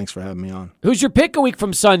 so thanks for having me on. Who's your pick a week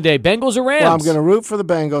from Sunday, Bengals or Rams? Well, I'm going to root for the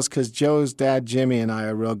Bengals because Joe's dad, Jimmy, and I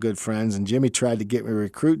are real good friends, and Jimmy tried to get me to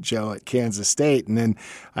recruit Joe at Kansas State, and then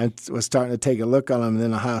I was starting to take a look on him, and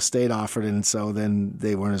then Ohio State offered it, and so then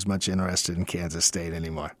they weren't as much interested in Kansas State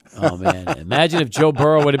anymore. Oh, man. Imagine if Joe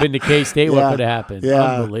Burrow would have been to K-State, what could have happened?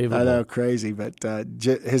 Yeah, Unbelievable. I know, crazy. But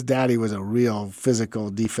his daddy was a real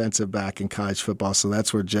physical defensive back in college football, so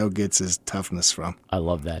that's where Joe gets his toughness from. I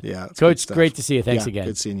love that. Yeah, Coach, great to see you. Thanks again.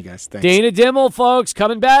 Good seeing you guys. Thanks. Dana Dimel, folks,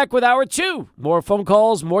 coming back with hour 2. More phone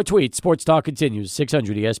calls, more tweets. Sports Talk continues.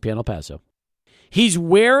 600 ESPN El Paso. He's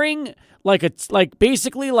wearing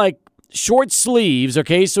basically short sleeves,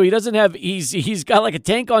 okay? So he doesn't have he's got like a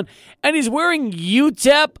tank on, and he's wearing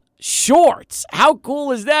UTEP shorts. How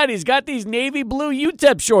cool is that? He's got these navy blue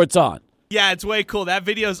UTEP shorts on. Yeah, it's way cool. That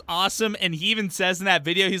video's awesome, and he even says in that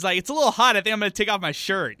video, he's like, it's a little hot. I think I'm going to take off my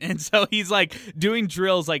shirt. And so he's like doing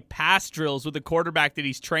drills, like pass drills with the quarterback that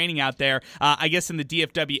he's training out there, I guess in the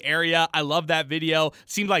DFW area. I love that video.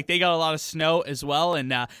 Seemed like they got a lot of snow as well.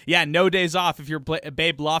 And no days off if you're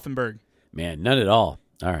Babe Laufenberg. Man, none at all.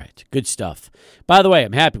 All right, good stuff. By the way,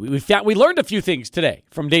 I'm happy. We learned a few things today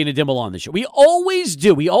from Dana Dimel on the show. We always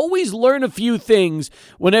do. We always learn a few things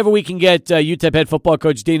whenever we can get UTEP head football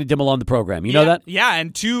coach Dana Dimel on the program. You know that? Yeah,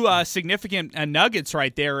 and 2 significant nuggets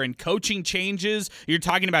right there in coaching changes. You're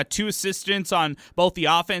talking about 2 assistants on both the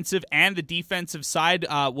offensive and the defensive side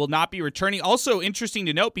will not be returning. Also interesting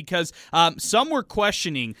to note because some were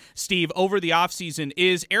questioning, Steve, over the offseason,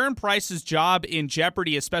 is Aaron Price's job in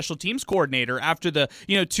jeopardy as special teams coordinator after the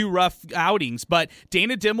 2 rough outings. But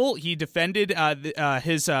Dana Dimel, he defended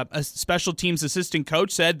his special teams assistant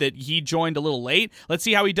coach, said that he joined a little late. Let's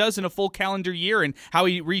see how he does in a full calendar year and how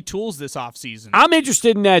he retools this offseason. I'm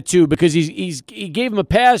interested in that too because he gave him a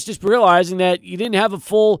pass just realizing that you didn't have a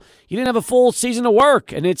full season of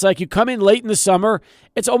work, and it's like you come in late in the summer.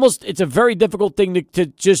 It's a very difficult thing to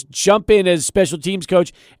just jump in as special teams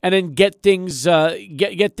coach and then get things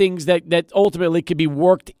get things that ultimately could be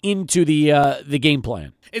worked into the game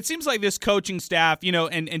plan. It seems like this coaching staff,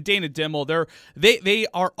 and Dana Dimel, they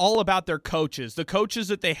are all about their coaches. The coaches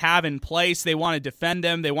that they have in place, they want to defend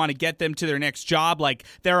them. They want to get them to their next job. Like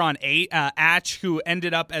they're on Atch, who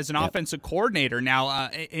ended up as an offensive coordinator now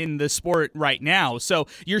in the sport right now. So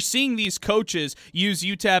you're seeing these coaches use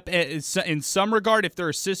UTEP in some regard, if they're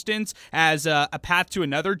assistants, as a path to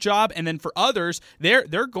another job. And then for others,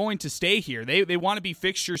 they're going to stay here. They want to be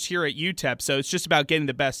fixtures here at UTEP. So it's just about getting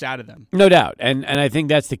the best out of them. No doubt. And I think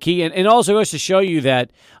that's the key. And also goes to show you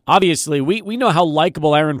that obviously we know how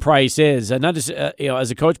likable Aaron Price is, not just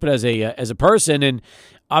as a coach, but as a person, and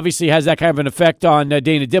obviously has that kind of an effect on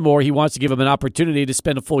Dana Dimel. He wants to give him an opportunity to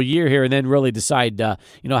spend a full year here and then really decide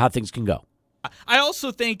how things can go. I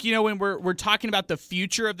also think, when we're talking about the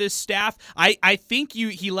future of this staff, I think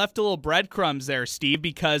he left a little breadcrumbs there, Steve,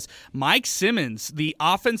 because Mike Simmons, the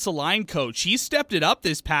offensive line coach, he stepped it up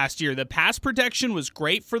this past year. The pass protection was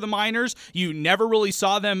great for the Miners. You never really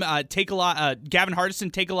saw them take a lot. Gavin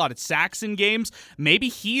Hardison take a lot of sacks in games. Maybe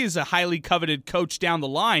he is a highly coveted coach down the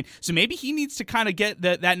line, so maybe he needs to kind of get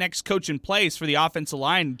that next coach in place for the offensive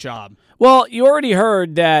line job. Well, you already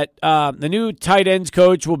heard that the new tight ends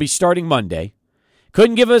coach will be starting Monday.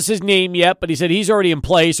 Couldn't give us his name yet, but he said he's already in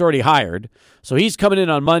place, already hired. So he's coming in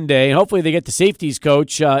on Monday, and hopefully they get the safeties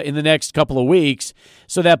coach in the next couple of weeks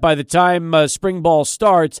so that by the time spring ball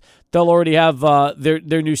starts, they'll already have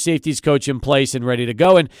their new safeties coach in place and ready to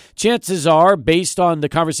go. And chances are, based on the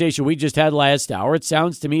conversation we just had last hour, it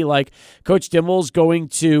sounds to me like Coach Dimel's going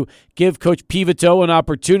to give Coach Pivito an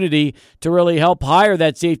opportunity to really help hire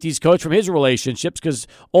that safeties coach from his relationships, because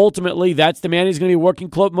ultimately that's the man he's going to be working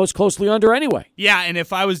most closely under anyway. Yeah, and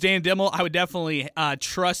if I was Dan Dimel, I would definitely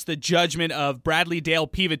trust the judgment of Bradley Dale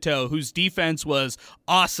Pivito, whose defense was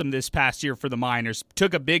awesome this past year for the Miners.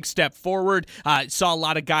 Took a big step forward, saw a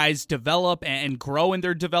lot of guys develop and grow in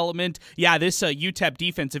their development. Yeah, this UTEP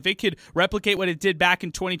defense, if it could replicate what it did back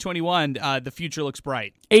in 2021, the future looks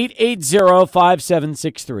bright.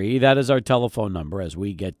 880-5763. That is our telephone number as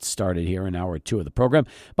we get started here in hour 2 of the program.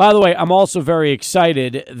 By the way, I'm also very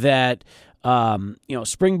excited that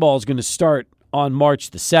spring ball is going to start on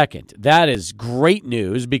March the 2nd. That is great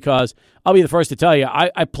news because I'll be the first to tell you,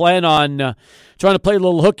 I plan on trying to play a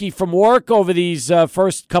little hooky from work over these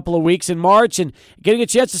first couple of weeks in March and getting a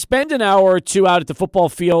chance to spend an hour or two out at the football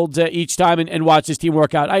field each time and watch this team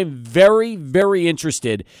work out. I am very, very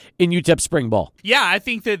interested in UTEP spring ball. Yeah, I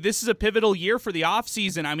think that this is a pivotal year for the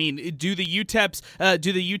offseason. I mean, do the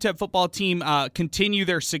UTEP football team continue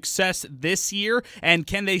their success this year, and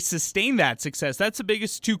can they sustain that success? That's the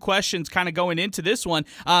biggest two questions kind of going into this one.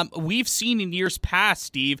 We've seen in years past,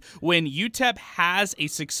 Steve, when UTEP has a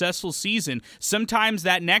successful season, sometimes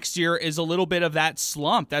that next year is a little bit of that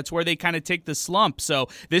slump. That's where they kind of take the slump. So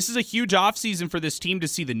this is a huge offseason for this team to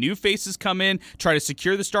see the new faces come in, try to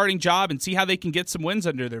secure the starting job, and see how they can get some wins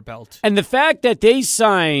under their belt. And the fact that they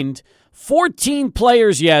signed 14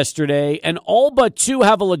 players yesterday, and all but 2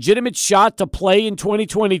 have a legitimate shot to play in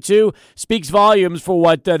 2022 speaks volumes for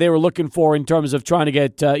what they were looking for in terms of trying to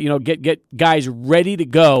get guys ready to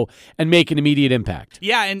go and make an immediate impact.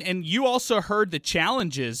 Yeah, and you also heard the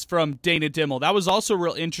challenges from Dana Dimel. That was also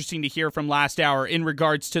real interesting to hear from last hour in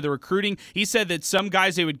regards to the recruiting. He said that some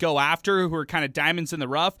guys they would go after who were kind of diamonds in the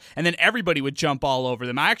rough, and then everybody would jump all over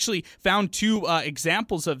them. I actually found 2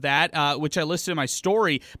 examples of that, which I listed in my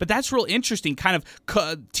story, but that's real interesting, kind of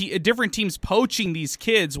different teams poaching these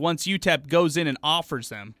kids once UTEP goes in and offers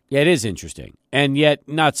them. Yeah, it is interesting, and yet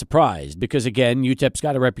not surprised because, again, UTEP's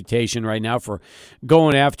got a reputation right now for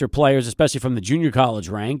going after players, especially from the junior college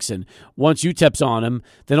ranks, and once UTEP's on them,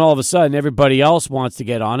 then all of a sudden everybody else wants to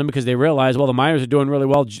get on them because they realize, well, the Miners are doing really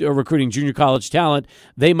well recruiting junior college talent.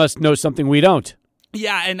 They must know something we don't.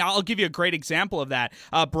 Yeah, and I'll give you a great example of that.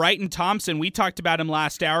 Brighton Thompson, we talked about him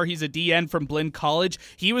last hour. He's a DN from Blinn College.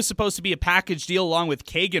 He was supposed to be a package deal along with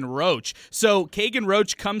Kagan Roach. So Kagan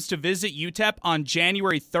Roach comes to visit UTEP on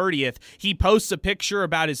January 30th. He posts a picture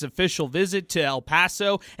about his official visit to El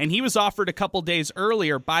Paso, and he was offered a couple days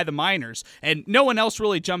earlier by the Miners, and no one else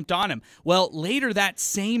really jumped on him. Well, later that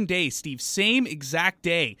same day, Steve, same exact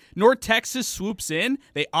day, North Texas swoops in,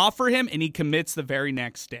 they offer him, and he commits the very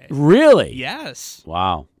next day. Really? Yes.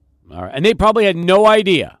 Wow. All right. And they probably had no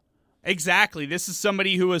idea. Exactly. This is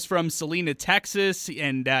somebody who was from Salina, Texas,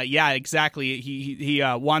 and exactly. He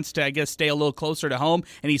wants to, I guess, stay a little closer to home,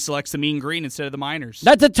 and he selects the Mean Green instead of the Miners.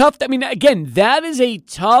 That's a tough. I mean, again, that is a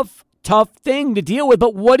tough thing to deal with.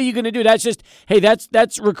 But what are you going to do? That's just, hey,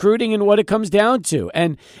 that's recruiting and what it comes down to.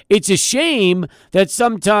 And it's a shame that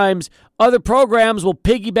sometimes other programs will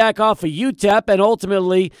piggyback off of UTEP, and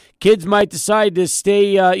ultimately kids might decide to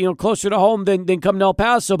stay closer to home than come to El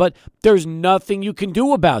Paso, but there's nothing you can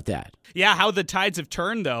do about that. Yeah, how the tides have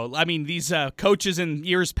turned, though. I mean, these coaches in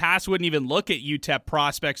years past wouldn't even look at UTEP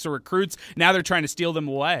prospects or recruits. Now they're trying to steal them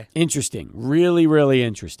away. Interesting. Really, really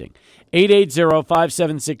interesting.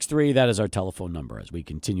 880-5763, that is our telephone number as we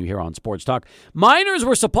continue here on Sports Talk. Miners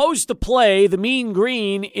were supposed to play the Mean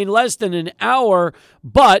Green in less than an hour,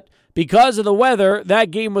 but because of the weather,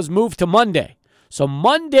 that game was moved to Monday. So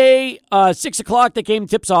Monday, 6 o'clock, the game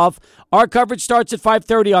tips off. Our coverage starts at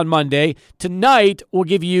 5:30 on Monday. Tonight, we'll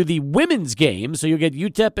give you the women's game. So you'll get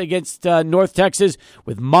UTEP against North Texas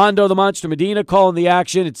with Mondo the Monster Medina calling the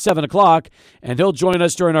action at 7 o'clock. And he'll join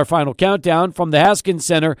us during our final countdown from the Haskins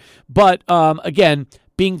Center. But, again,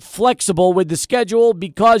 being flexible with the schedule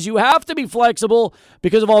because you have to be flexible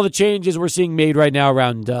because of all the changes we're seeing made right now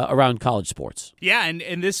around college sports. Yeah,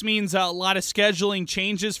 and this means a lot of scheduling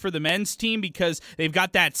changes for the men's team because they've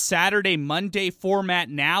got that Saturday, Monday format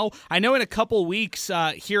now. I know in a couple weeks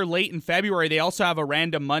here late in February, they also have a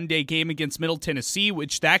random Monday game against Middle Tennessee,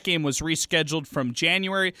 which that game was rescheduled from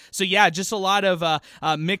January. So yeah, just a lot of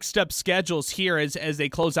mixed up schedules here as they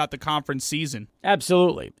close out the conference season.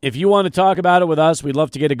 Absolutely. If you want to talk about it with us, we'd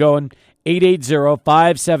love to get it going.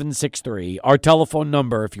 880-5763, our telephone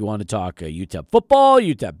number if you want to talk UTEP football,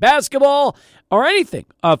 UTEP basketball, or anything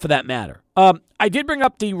for that matter. I did bring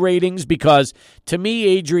up the ratings because, to me,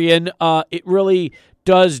 Adrian, it really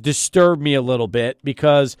does disturb me a little bit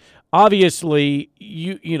because, obviously,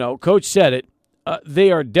 you know, Coach said it,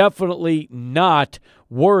 they are definitely not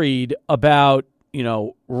worried about, you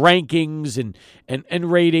know, rankings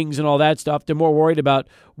and ratings and all that stuff. They're more worried about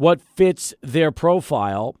what fits their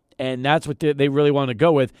profile, and that's what they really want to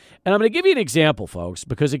go with. And I'm going to give you an example, folks,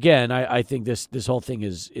 because, again, I think this whole thing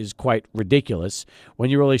is quite ridiculous when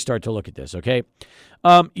you really start to look at this, okay?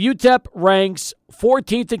 UTEP ranks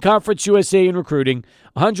 14th in Conference USA in recruiting,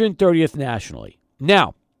 130th nationally.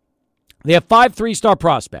 Now, they have 5 3-star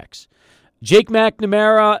prospects. Jake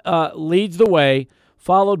McNamara leads the way,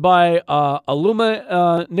 followed by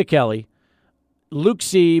Aluma Nikeli, Luke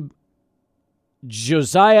Sieb,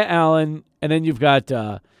 Josiah Allen, and then you've got,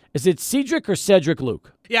 is it Cedric or Cedric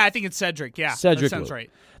Luke? Yeah, I think it's Cedric. Yeah, Cedric that sounds Luke.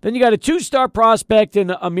 right. Then you got a 2-star prospect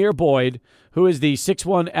in Amir Boyd, who is the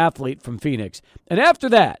 6'1" athlete from Phoenix. And after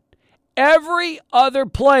that, every other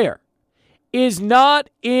player is not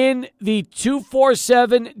in the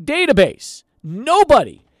 247 database.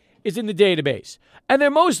 Nobody is in the database. And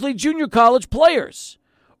they're mostly junior college players,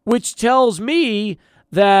 which tells me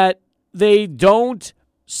that they don't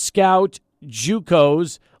scout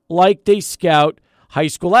JUCOs like they scout high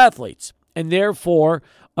school athletes. And therefore,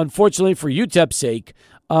 unfortunately for UTEP's sake,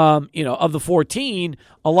 of the 14,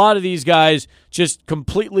 a lot of these guys just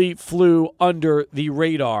completely flew under the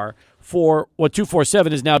radar for what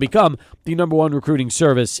 247 has now become the number one recruiting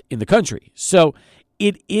service in the country. So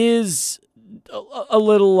it is a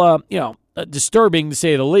little, disturbing to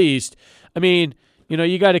say the least. I mean,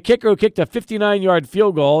 you got a kicker who kicked a 59-yard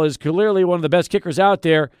field goal, is clearly one of the best kickers out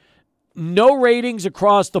there. No ratings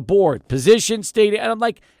across the board, position, state, and I'm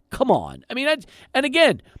like, come on. I mean, and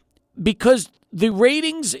again, because the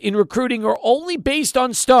ratings in recruiting are only based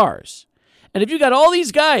on stars. And if you got all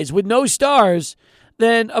these guys with no stars,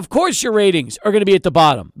 then of course your ratings are going to be at the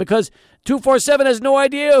bottom because 247 has no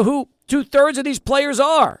idea who 2/3 of these players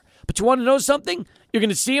are. But you want to know something? You're going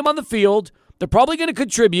to see them on the field. They're probably going to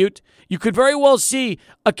contribute. You could very well see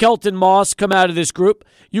a Kelton Moss come out of this group.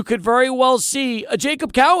 You could very well see a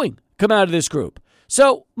Jacob Cowing come out of this group.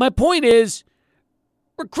 So my point is,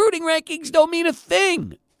 recruiting rankings don't mean a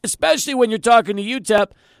thing, especially when you're talking to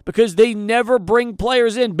UTEP, because they never bring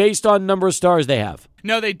players in based on number of stars they have.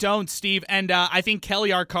 No, they don't, Steve. And I think Kelly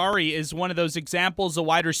Arcari is one of those examples, a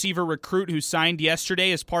wide receiver recruit who signed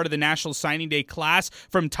yesterday as part of the National Signing Day class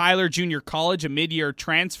from Tyler Junior College, a mid-year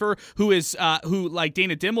transfer, who, like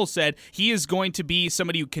Dana Dimel said, he is going to be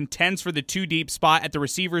somebody who contends for the 2-deep spot at the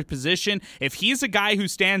receiver position. If he's a guy who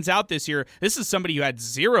stands out this year, this is somebody who had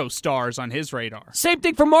 0 stars on his radar. Same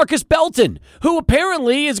thing for Marcus Belton, who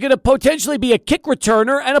apparently is going to potentially be a kick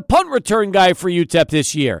returner and a punt return guy for UTEP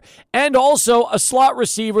this year, and also a slot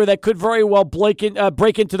receiver that could very well break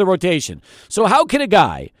into the rotation. So how can a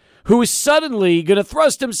guy who is suddenly going to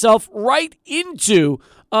thrust himself right into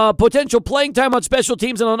potential playing time on special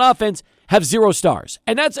teams and on offense have 0 stars?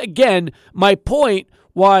 And that's, again, my point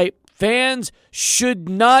why fans should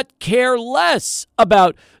not care less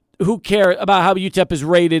about how UTEP is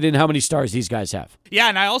rated and how many stars these guys have. Yeah,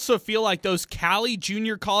 and I also feel like those Cali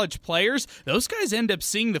junior college players, those guys end up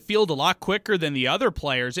seeing the field a lot quicker than the other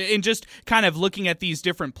players. And just kind of looking at these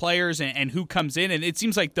different players and who comes in, and it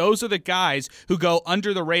seems like those are the guys who go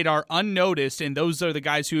under the radar unnoticed, and those are the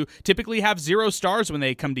guys who typically have 0 stars when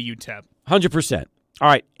they come to UTEP. 100%. All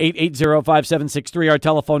right, 880-5763, our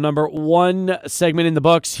telephone number. One segment in the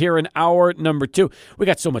books here in hour number 2. We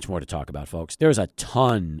got so much more to talk about, folks. There's a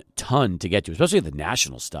ton to get to, especially the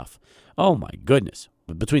national stuff. Oh, my goodness.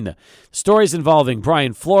 Between the stories involving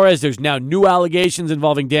Brian Flores, there's now new allegations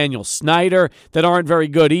involving Daniel Snyder that aren't very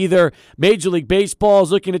good either. Major League Baseball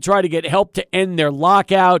is looking to try to get help to end their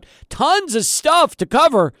lockout. Tons of stuff to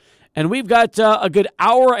cover, and we've got a good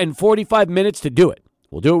hour and 45 minutes to do it.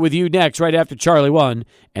 We'll do it with you next, right after Charlie 1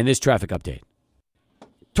 and this traffic update.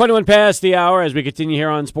 21 past the hour as we continue here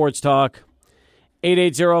on Sports Talk.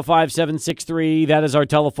 880-5763, that is our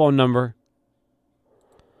telephone number.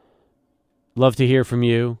 Love to hear from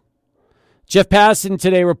you. Jeff Passan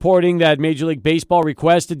today reporting that Major League Baseball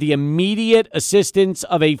requested the immediate assistance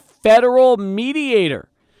of a federal mediator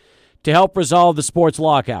to help resolve the sports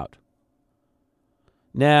lockout.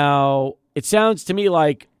 Now, it sounds to me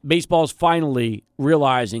like baseball's finally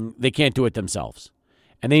realizing they can't do it themselves,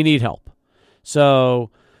 and they need help. So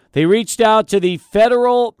they reached out to the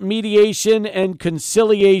Federal Mediation and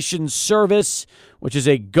Conciliation Service, which is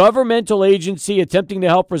a governmental agency attempting to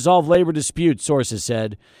help resolve labor disputes, sources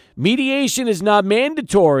said. Mediation is not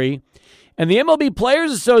mandatory, and the MLB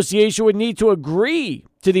Players Association would need to agree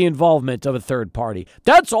to the involvement of a third party.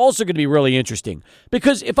 That's also going to be really interesting,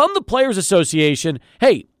 because if I'm the Players Association,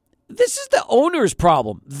 hey, this is the owner's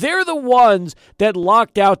problem. They're the ones that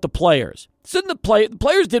locked out the players. The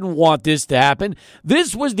players didn't want this to happen.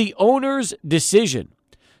 This was the owner's decision.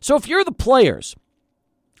 So if you're the players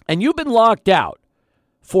and you've been locked out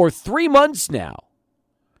for 3 months now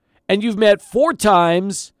and you've met 4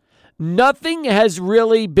 times, nothing has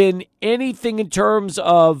really been anything in terms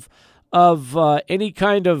of any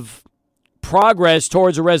kind of progress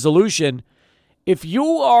towards a resolution. If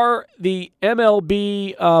you are the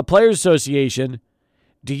MLB Players Association,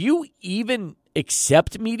 do you even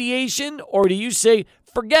accept mediation, or do you say,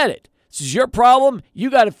 forget it? This is your problem. You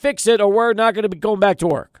got to fix it, or we're not going to be going back to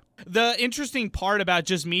work? The interesting part about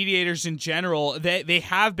just mediators in general, they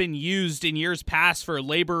have been used in years past for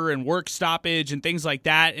labor and work stoppage and things like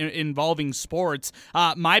that involving sports.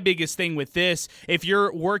 My biggest thing with this, if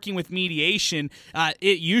you're working with mediation,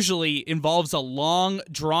 it usually involves a long,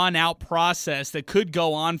 drawn-out process that could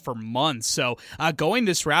go on for months. So going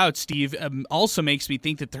this route, Steve, also makes me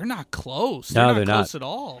think that they're not close. They're not close at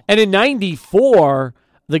all. And in 94,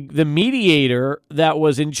 the mediator that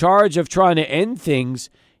was in charge of trying to end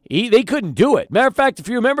things, they couldn't do it. Matter of fact, if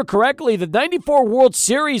you remember correctly, the 94 World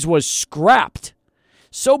Series was scrapped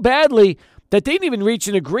so badly that they didn't even reach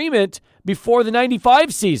an agreement before the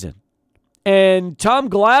 95 season. And Tom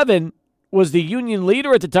Glavine was the union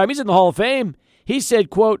leader at the time. He's in the Hall of Fame. He said,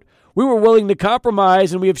 quote, "We were willing to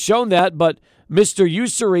compromise, and we have shown that, but Mr.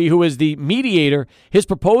 Ussery, who is the mediator, his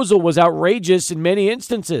proposal was outrageous in many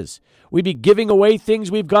instances. We'd be giving away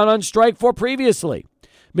things we've gone on strike for previously.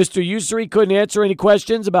 Mr. Ussery couldn't answer any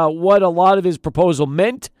questions about what a lot of his proposal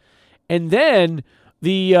meant." And then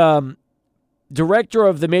the director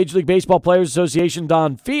of the Major League Baseball Players Association,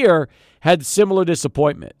 Don Fear, had similar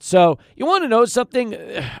disappointment. So you want to know something?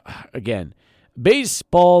 Again,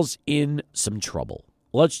 baseball's in some trouble.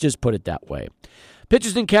 Let's just put it that way.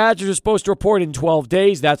 Pitchers and catchers are supposed to report in 12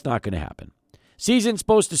 days. That's not going to happen. Season's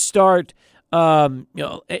supposed to start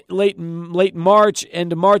late March,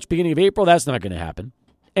 end of March, beginning of April. That's not going to happen.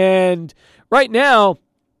 And right now,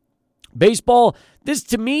 baseball, this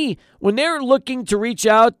to me, when they're looking to reach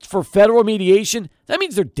out for federal mediation, that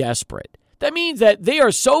means they're desperate. That means that they are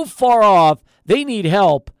so far off, they need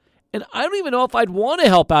help. And I don't even know if I'd want to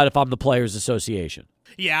help out if I'm the Players Association.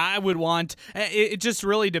 Yeah, I would want. It just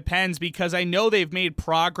really depends, because I know they've made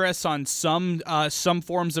progress on some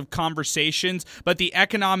forms of conversations, but the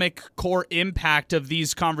economic core impact of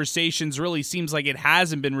these conversations really seems like it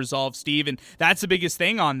hasn't been resolved, Steve, and that's the biggest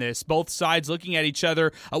thing on this. Both sides looking at each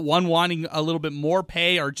other, one wanting a little bit more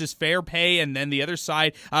pay or just fair pay, and then the other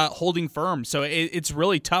side holding firm. So it's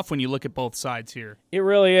really tough when you look at both sides here. It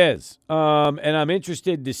really is, and I'm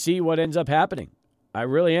interested to see what ends up happening. I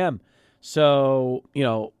really am. So,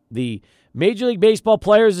 the Major League Baseball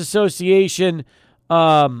Players Association, you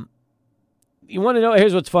want to know,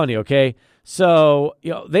 here's what's funny, okay? So,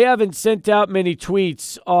 they haven't sent out many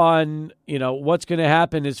tweets on, what's going to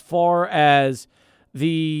happen as far as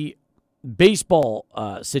the baseball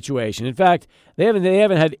situation. In fact, they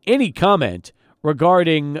haven't had any comment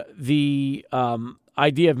regarding the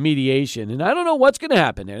idea of mediation. And I don't know what's going to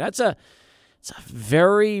happen there. It's a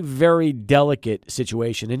very, very delicate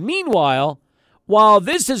situation. And meanwhile, while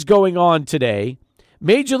this is going on today,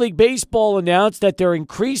 Major League Baseball announced that they're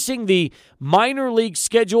increasing the minor league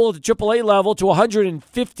schedule at the AAA level to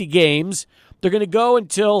 150 games. They're going to go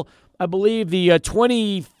until, I believe, the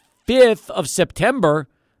 25th of September,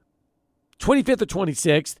 25th or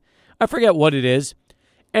 26th. I forget what it is.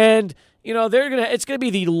 And, it's going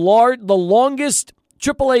to be the longest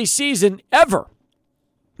AAA season ever.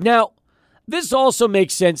 Now, this also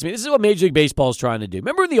makes sense to me. This is what Major League Baseball is trying to do.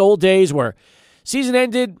 Remember in the old days where season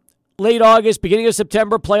ended late August, beginning of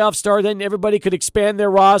September, playoffs started, then everybody could expand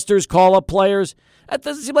their rosters, call up players? That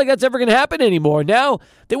doesn't seem like that's ever going to happen anymore. Now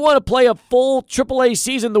they want to play a full AAA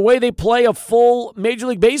season the way they play a full Major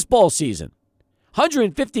League Baseball season.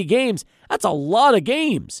 150 games, that's a lot of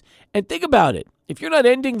games. And think about it. If you're not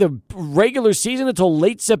ending the regular season until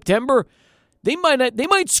late September, They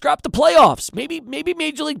might scrap the playoffs. Maybe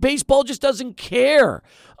Major League Baseball just doesn't care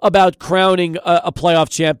about crowning a playoff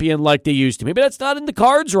champion like they used to. Maybe that's not in the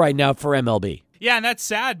cards right now for MLB. Yeah, and that's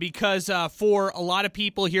sad because for a lot of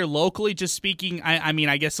people here locally, just speaking, I mean,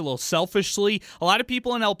 I guess a little selfishly, a lot of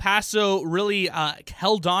people in El Paso really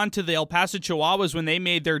held on to the El Paso Chihuahuas when they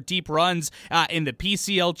made their deep runs in the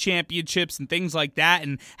PCL championships and things like that.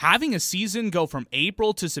 And having a season go from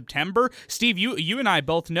April to September, Steve, you and I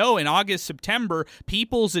both know in August, September,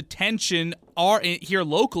 people's attention are here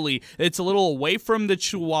locally. It's a little away from the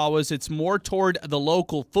Chihuahuas. It's more toward the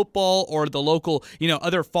local football or the local,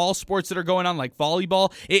 other fall sports that are going on like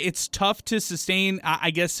volleyball. It's tough to sustain,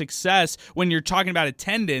 I guess, success when you're talking about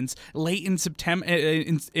attendance late in September,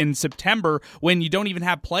 in September when you don't even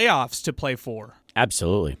have playoffs to play for.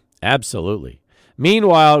 Absolutely.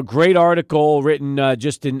 Meanwhile, great article written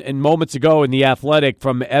just in moments ago in The Athletic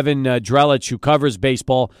from Evan Drelich, who covers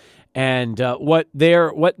baseball. And what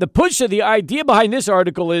the push of the idea behind this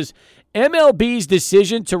article is MLB's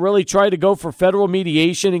decision to really try to go for federal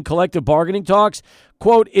mediation and collective bargaining talks,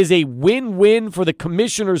 quote, is a win-win for the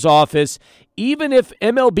commissioner's office, even if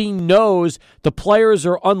MLB knows the players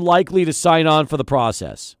are unlikely to sign on for the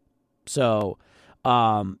process. So,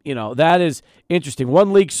 that is interesting.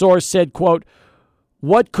 One league source said, quote,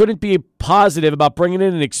 what couldn't be positive about bringing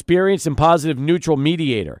in an experienced and positive neutral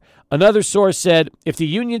mediator? Another source said, if the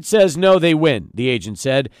union says no, they win, the agent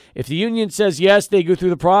said. If the union says yes, they go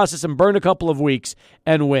through the process and burn a couple of weeks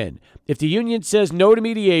and win. If the union says no to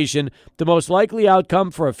mediation, the most likely outcome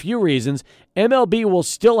for a few reasons, MLB will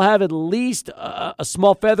still have at least a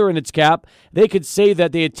small feather in its cap. They could say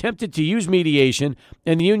that they attempted to use mediation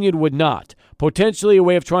and the union would not. Potentially a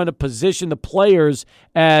way of trying to position the players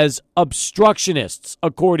as obstructionists,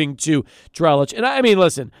 according to Drelich. And I mean,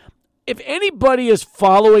 listen, if anybody is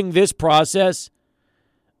following this process,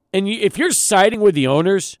 and if you're siding with the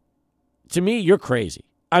owners, to me, you're crazy.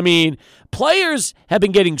 I mean, players have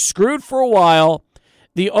been getting screwed for a while.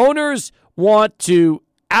 The owners want to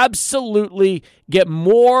absolutely get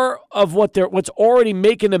more of what's already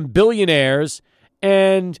making them billionaires,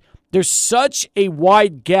 and there's such a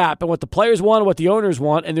wide gap in what the players want and what the owners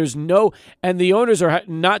want, and the owners are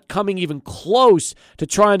not coming even close to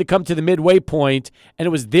trying to come to the midway point, and it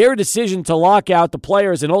was their decision to lock out the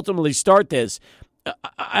players and ultimately start this.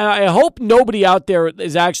 I hope nobody out there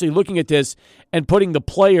is actually looking at this and putting the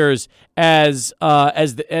players as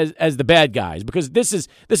the bad guys, because this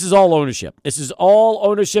is all ownership. This is all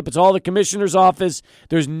ownership. It's all the commissioner's office.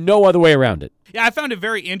 There's no other way around it. Yeah, I found it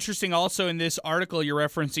very interesting also in this article you're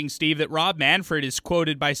referencing, Steve, that Rob Manfred is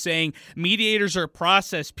quoted by saying, mediators are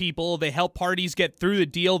process people. They help parties get through the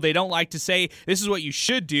deal. They don't like to say, this is what you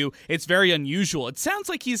should do. It's very unusual. It sounds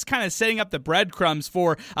like he's kind of setting up the breadcrumbs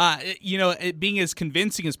for, it being as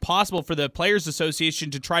convincing as possible for the Players Association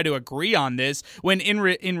to try to agree on this, when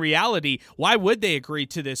in reality, why would they agree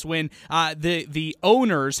to this when the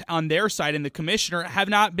owners on their side and the commissioner have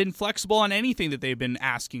not been flexible on anything that they've been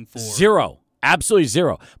asking for? Zero. Absolutely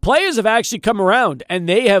zero. Players have actually come around, and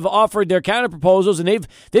they have offered their counter proposals, and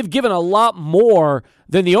they've given a lot more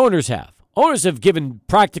than the owners have. Owners have given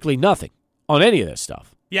practically nothing on any of this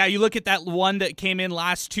stuff. Yeah, you look at that one that came in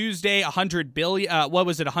last Tuesday,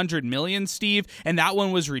 $100 million, Steve, and that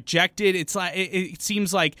one was rejected. It's like it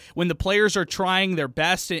seems like when the players are trying their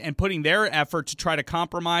best and putting their effort to try to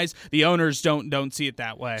compromise, the owners don't see it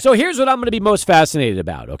that way. So here's what I'm going to be most fascinated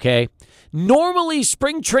about, okay? Normally,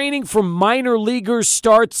 spring training for minor leaguers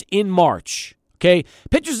starts in March. Okay,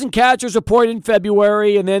 pitchers and catchers report in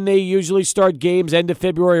February, and then they usually start games end of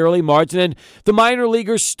February, early March, and then the minor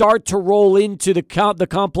leaguers start to roll into the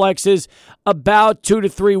complexes about 2 to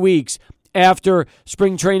 3 weeks after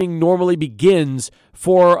spring training normally begins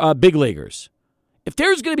for big leaguers. If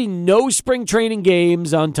there's going to be no spring training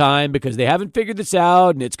games on time because they haven't figured this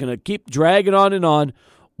out and it's going to keep dragging on and on,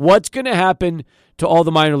 what's going to happen to all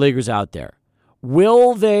the minor leaguers out there?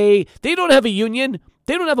 Will they don't have a union.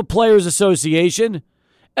 They don't have a players association.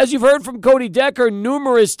 As you've heard from Cody Decker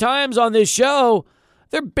numerous times on this show,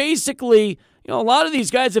 they're basically, a lot of these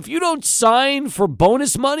guys, if you don't sign for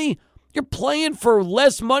bonus money, you're playing for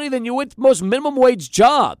less money than you would most minimum wage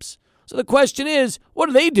jobs. So the question is, what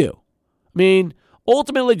do they do? I mean,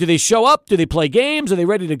 ultimately, do they show up? Do they play games? Are they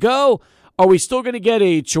ready to go? Are we still going to get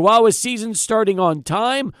a Chihuahua season starting on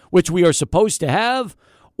time, which we are supposed to have?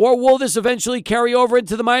 Or will this eventually carry over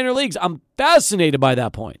into the minor leagues? I'm fascinated by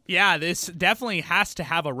that point. Yeah, this definitely has to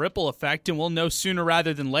have a ripple effect, and we'll know sooner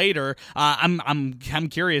rather than later. I'm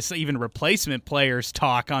curious, even replacement players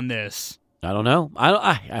talk on this. I don't know.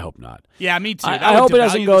 I hope not. Yeah, me too. I hope it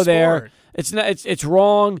doesn't go there. It's not. It's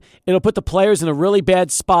wrong. It'll put the players in a really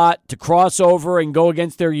bad spot to cross over and go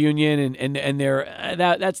against their union, and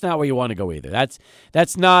that's not where you want to go either.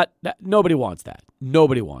 That's not. Nobody wants that.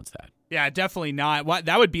 Nobody wants that. Yeah, definitely not.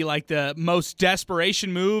 That would be like the most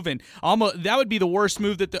desperation move, and almost that would be the worst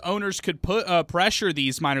move that the owners could put pressure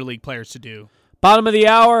these minor league players to do. Bottom of the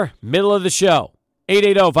hour, middle of the show.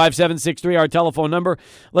 880-5763, our telephone number.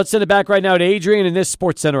 Let's send it back right now to Adrian in this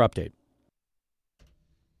Sports Center update.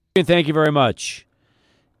 Thank you very much.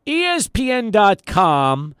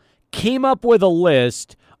 ESPN.com came up with a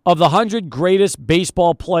list of the 100 greatest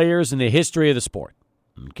baseball players in the history of the sport.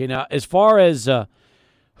 Okay, now as far as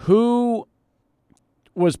who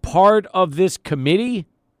was part of this committee,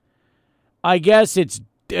 I guess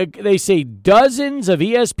they say dozens of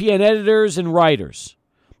ESPN editors and writers.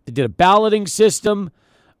 They did a balloting system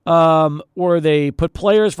where they put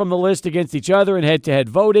players from the list against each other in head-to-head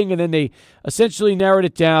voting, and then they essentially narrowed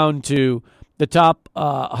it down to the top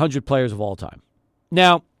 100 players of all time.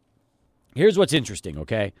 Now, here's what's interesting,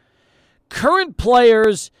 okay? Current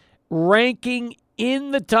players ranking in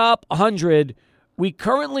the top 100, we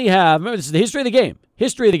currently have, remember, this is the history of the game.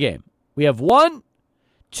 History of the game. We have 1,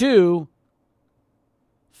 2,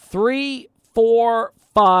 3, 4,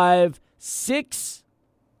 5, 6,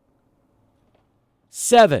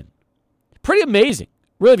 7. Pretty amazing,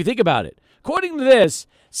 really, if you think about it. According to this,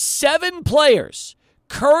 7 players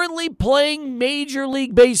currently playing Major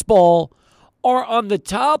League Baseball are on the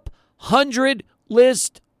top 100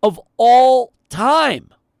 list of all time.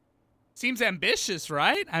 Seems ambitious,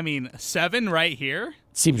 right? I mean, 7 right here.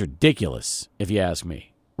 Seems ridiculous, if you ask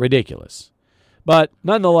me. Ridiculous. But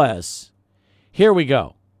nonetheless, here we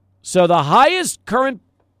go. So the highest current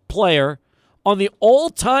player on the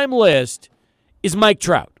all-time list is Mike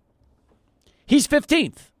Trout. He's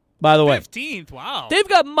 15th, by the way. 15th, wow. They've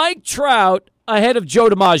got Mike Trout ahead of Joe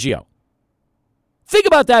DiMaggio. Think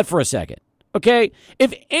about that for a second, okay?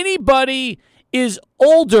 If anybody is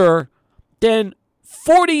older than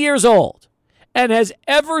 40 years old and has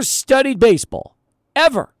ever studied baseball,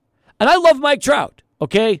 ever, and I love Mike Trout,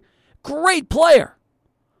 okay? Great player.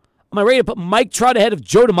 Am I ready to put Mike Trout ahead of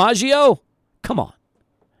Joe DiMaggio? Come on.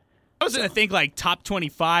 I was going to think like top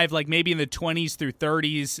 25, like maybe in the 20s through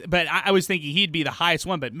 30s, but I was thinking he'd be the highest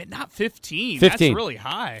one, but not 15. 15. That's really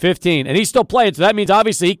high. 15, and he's still playing, so that means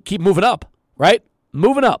obviously he keep moving up, right?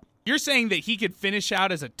 Moving up. You're saying that he could finish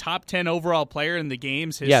out as a top 10 overall player in the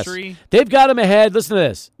game's history? Yes. They've got him ahead. Listen to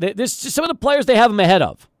this. This some of the players they have him ahead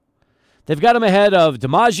of. They've got him ahead of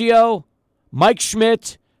DiMaggio, Mike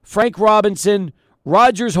Schmidt, Frank Robinson,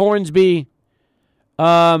 Rogers Hornsby,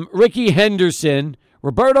 Ricky Henderson,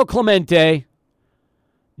 Roberto Clemente,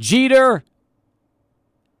 Jeter,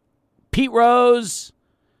 Pete Rose,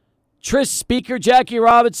 Tris Speaker, Jackie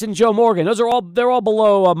Robinson, Joe Morgan. They're all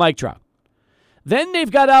below Mike Trout. Then they've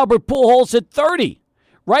got Albert Pujols at 30,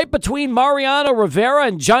 right between Mariano Rivera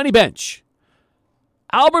and Johnny Bench.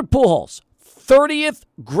 Albert Pujols, 30th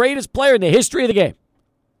greatest player in the history of the game.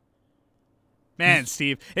 Man,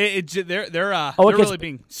 Steve, they're really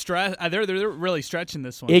being stressed. They're really stretching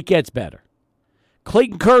this one. It gets better.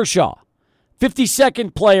 Clayton Kershaw,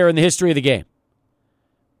 52nd player in the history of the game.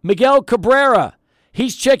 Miguel Cabrera,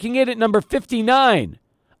 he's checking in at number 59,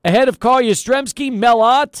 ahead of Carl Yastrzemski, Mel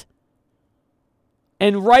Ott,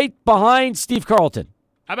 and right behind Steve Carlton.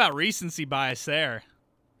 How about recency bias there?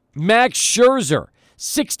 Max Scherzer,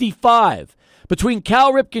 65, between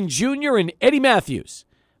Cal Ripken Jr. and Eddie Matthews.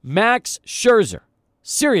 Max Scherzer.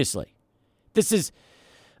 Seriously. This is,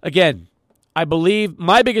 again, I believe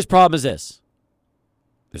my biggest problem is this.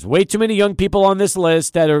 There's way too many young people on this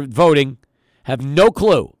list that are voting, have no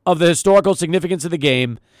clue of the historical significance of the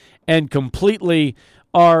game, and completely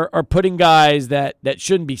are putting guys that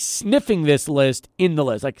shouldn't be sniffing this list in the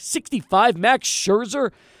list. Like 65, Max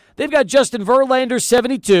Scherzer. They've got Justin Verlander,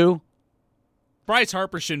 72. Bryce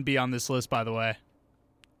Harper shouldn't be on this list, by the way.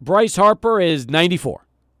 Bryce Harper is 94.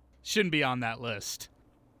 Shouldn't be on that list.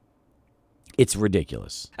 It's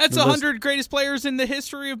ridiculous. That's 100 greatest players in the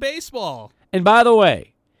history of baseball. And by the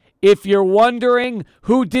way, if you're wondering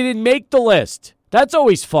who didn't make the list, that's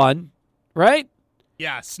always fun, right?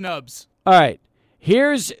 Yeah, snubs. All right.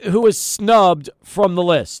 Here's who was snubbed from the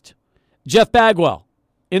list. Jeff Bagwell,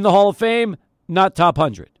 in the Hall of Fame, not top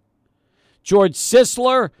 100. George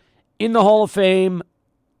Sisler, in the Hall of Fame,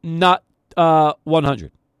 not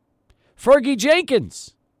 100. Fergie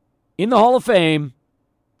Jenkins, in the Hall of Fame,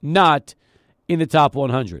 not in the top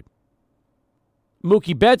 100.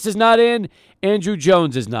 Mookie Betts is not in. Andrew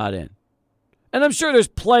Jones is not in. And I'm sure there's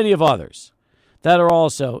plenty of others that are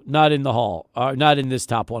also not in the Hall, not in this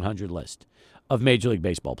top 100 list of Major League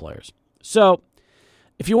Baseball players. So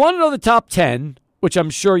If you want to know the top 10, which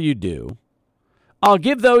I'm sure you do, I'll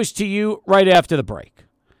give those to you right after the break,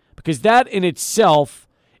 because that in itself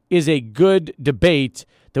is a good debate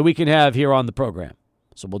that we can have here on the program.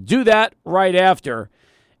 So we'll do that right after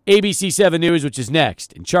ABC 7 News, which is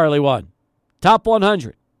next in Charlie 1. Top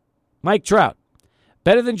 100. Mike Trout.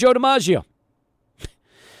 Better than Joe DiMaggio.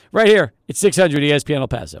 Right here at 600 ESPN El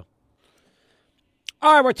Paso.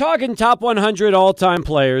 All right, we're talking top 100 all-time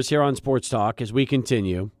players here on Sports Talk as we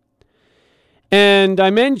continue. And I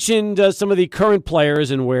mentioned some of the current players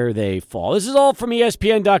and where they fall. This is all from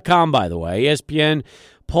ESPN.com, by the way. ESPN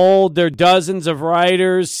polled their dozens of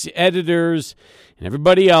writers, editors, and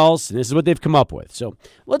everybody else, and this is what they've come up with. So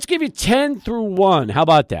let's give you 10 through 1. How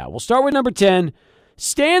about that? We'll start with number 10,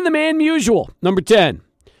 Stan the Man Musial, number 10.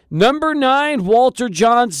 Number 9, Walter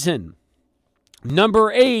Johnson.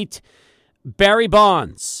 Number 8, Barry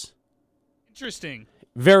Bonds. Interesting.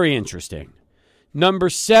 Very interesting. Number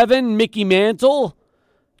 7, Mickey Mantle.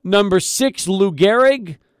 Number 6, Lou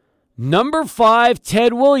Gehrig. Number 5,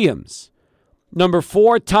 Ted Williams. Number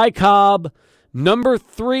 4, Ty Cobb. Number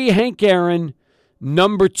 3, Hank Aaron.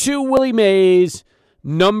 Number 2, Willie Mays.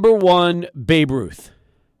 Number 1, Babe Ruth.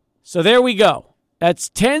 So there we go. That's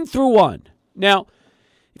 10 through 1. Now,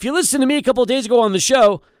 if you listened to me a couple of days ago on the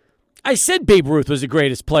show, I said Babe Ruth was the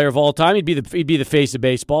greatest player of all time. He'd be the face of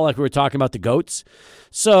baseball, like we were talking about the GOATs.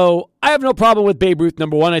 So I have no problem with Babe Ruth,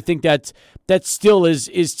 number 1. I think that still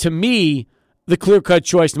is to me the clear-cut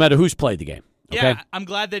choice no matter who's played the game. Okay? Yeah, I'm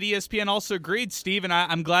glad that ESPN also agreed, Steve, and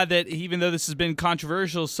I'm glad that even though this has been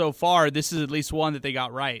controversial so far, this is at least one that they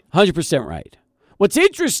got right. 100% right. What's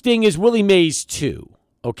interesting is Willie Mays, too.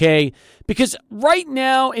 Okay? Because right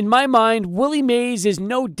now, in my mind, Willie Mays is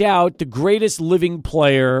no doubt the greatest living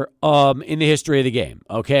player in the history of the game.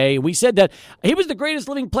 Okay? We said that he was the greatest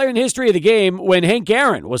living player in the history of the game when Hank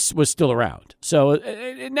Aaron was still around. So,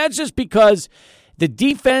 and that's just because the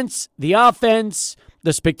defense, the offense,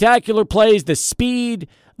 the spectacular plays, the speed,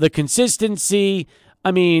 the consistency.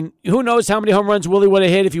 I mean, who knows how many home runs Willie would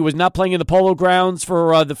have hit if he was not playing in the Polo Grounds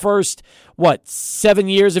for the first, 7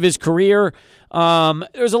 years of his career.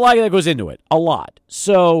 There's a lot that goes into it, a lot.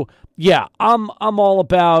 So yeah, I'm all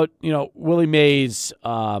about Willie Mays,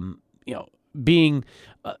 being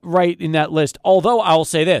right in that list. Although I will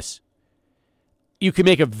say this, you can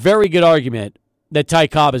make a very good argument that Ty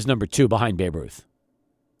Cobb is number 2 behind Babe Ruth.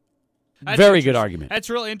 Very good argument.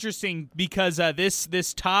 That's real interesting because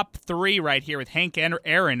this top 3 right here with Hank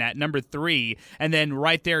Aaron at number 3, and then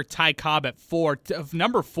right there Ty Cobb at 4.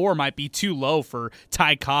 Number 4 might be too low for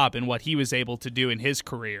Ty Cobb and what he was able to do in his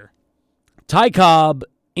career. Ty Cobb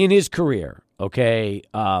in his career, okay,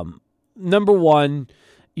 number 1,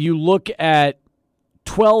 you look at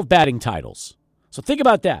 12 batting titles. So think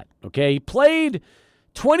about that, okay? He played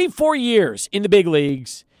 24 years in the big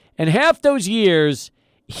leagues, and half those years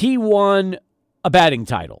he won a batting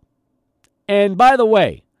title. And by the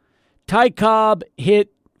way, Ty Cobb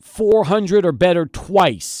hit 400 or better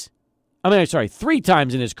twice. 3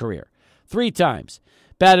 times in his career. 3 times.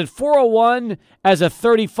 Batted 401 as a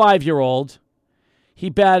 35-year-old. He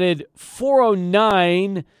batted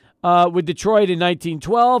 409 with Detroit in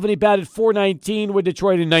 1912, and he batted 419 with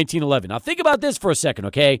Detroit in 1911. Now think about this for a second,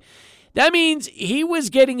 okay? That means he was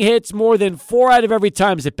getting hits more than 4 out of every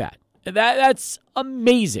time's at bat. That's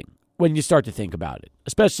amazing when you start to think about it,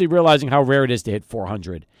 especially realizing how rare it is to hit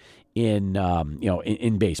 400 in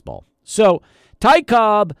baseball. So Ty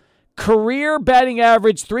Cobb, career batting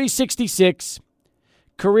average 366,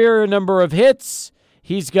 career number of hits,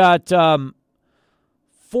 he's got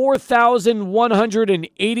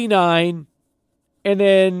 4,189, and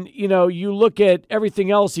then you look at everything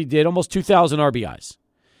else he did, almost 2,000 RBIs.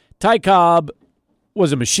 Ty Cobb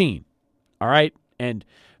was a machine, all right, and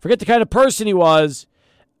forget the kind of person he was.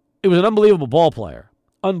 It was an unbelievable ball player.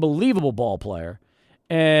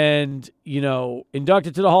 And,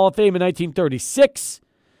 inducted to the Hall of Fame in 1936.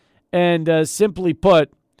 And simply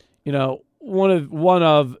put, one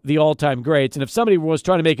of the all-time greats. And if somebody was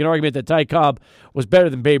trying to make an argument that Ty Cobb was better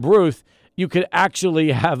than Babe Ruth, you could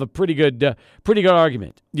actually have a pretty good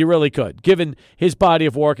argument. You really could, given his body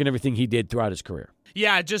of work and everything he did throughout his career.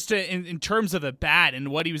 Yeah, just in terms of the bat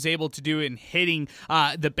and what he was able to do in hitting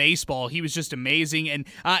the baseball, he was just amazing. And,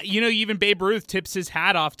 even Babe Ruth tips his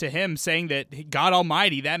hat off to him, saying that, God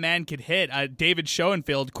almighty, that man could hit. David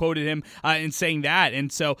Schoenfeld quoted him in saying that.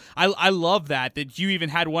 And so I love that you even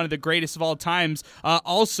had one of the greatest of all times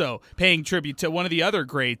also paying tribute to one of the other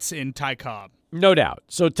greats in Ty Cobb. No doubt.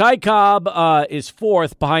 So Ty Cobb is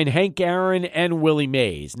 4th behind Hank Aaron and Willie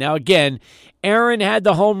Mays. Now, again, Aaron had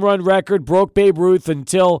the home run record, broke Babe Ruth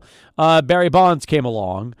until Barry Bonds came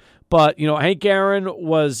along. But, Hank Aaron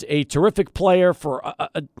was a terrific player for,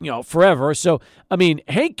 forever. So,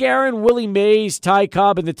 Hank Aaron, Willie Mays, Ty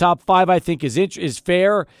Cobb in the top 5, I think is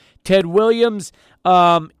fair. Ted Williams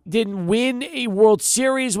didn't win a World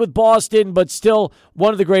Series with Boston, but still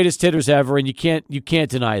one of the greatest hitters ever, and you can't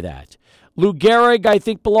deny that. Lou Gehrig, I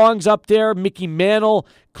think, belongs up there. Mickey Mantle,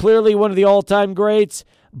 clearly one of the all-time greats.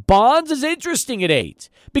 Bonds is interesting at 8,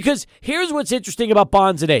 because here's what's interesting about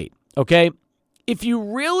Bonds at 8, okay? If you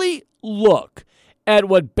really look at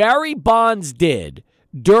what Barry Bonds did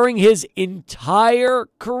during his entire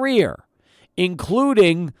career,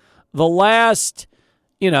 including the last,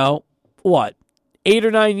 8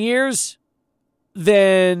 or 9 years,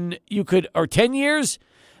 then you could, or 10 years,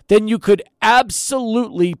 then you could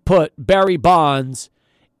absolutely put Barry Bonds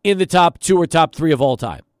in the top 2 or top 3 of all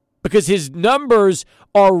time, because his numbers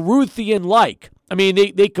are Ruthian-like.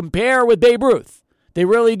 They compare with Babe Ruth. They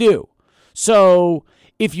really do. So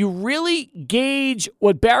if you really gauge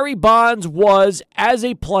what Barry Bonds was as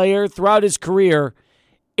a player throughout his career,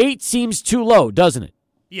 8 seems too low, doesn't it?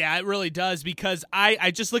 Yeah, it really does, because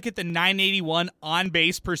I just look at the 981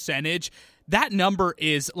 on-base percentage. That number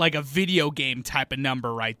is like a video game type of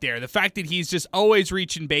number right there. The fact that he's just always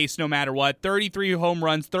reaching base no matter what. 33 home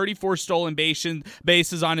runs, 34 stolen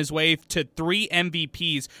bases on his way to 3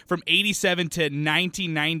 MVPs from 87 to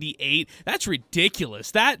 1998. That's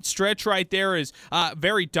ridiculous. That stretch right there is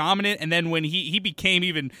very dominant. And then when he became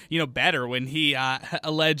even better, when he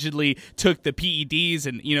allegedly took the PEDs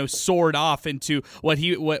and soared off into what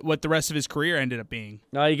the rest of his career ended up being.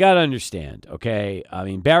 Now you got to understand, okay?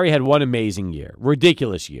 Barry had one amazing year,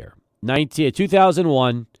 ridiculous year.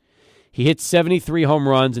 2001, he hit 73 home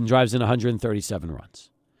runs and drives in 137 runs.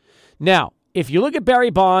 Now, if you look at Barry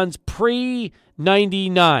Bonds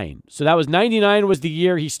pre-99, so that was 99 was the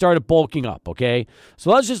year he started bulking up, okay? So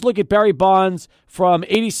let's just look at Barry Bonds from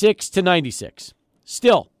 86 to 96.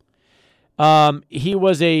 Still, he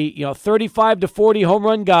was a 35 to 40 home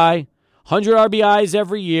run guy, 100 RBIs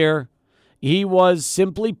every year. He was,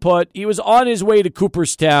 simply put, he was on his way to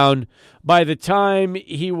Cooperstown by the time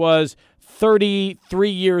he was 33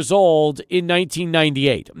 years old in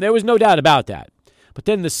 1998. There was no doubt about that. But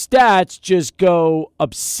then the stats just go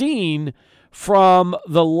obscene from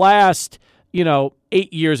the last, 8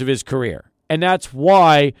 years of his career. And that's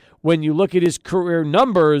why when you look at his career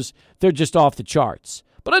numbers, they're just off the charts.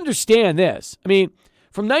 But understand this.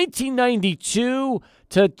 From 1992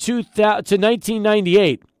 to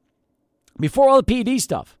 1998, before all the PED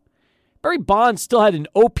stuff, Barry Bonds still had an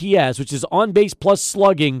OPS, which is on-base plus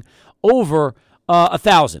slugging, over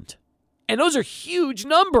 1,000. And those are huge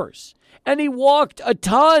numbers. And he walked a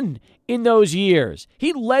ton in those years.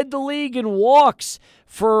 He led the league in walks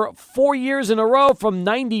for 4 years in a row from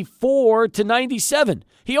 94 to 97.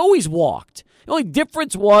 He always walked. The only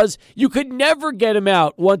difference was you could never get him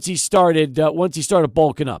out once he started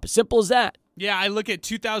bulking up. As simple as that. Yeah, I look at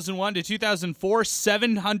 2001 to 2004,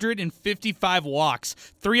 755 walks,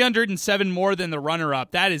 307 more than the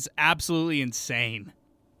runner-up. That is absolutely insane.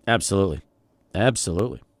 Absolutely.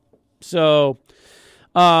 So,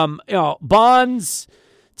 Bonds,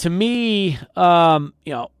 to me,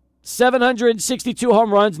 762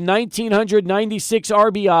 home runs, 1,996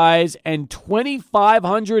 RBIs, and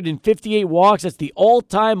 2,558 walks. That's the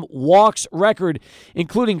all-time walks record,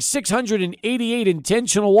 including 688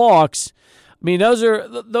 intentional walks.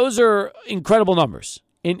 Those are incredible numbers.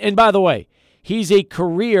 And by the way, he's a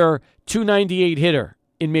career 298 hitter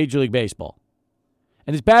in Major League Baseball.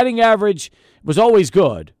 And his batting average was always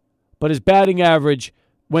good, but his batting average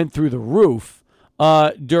went through the roof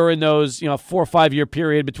during those 4 or 5 year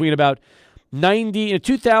period between about 90 and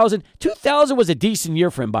 2000. 2000 was a decent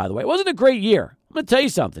year for him, by the way. It wasn't a great year. I'm going to tell you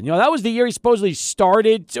something. That was the year he supposedly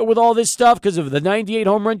started with all this stuff because of the 98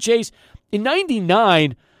 home run chase. In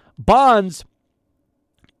 99, Bonds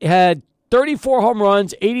had 34 home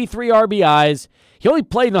runs, 83 RBIs. He only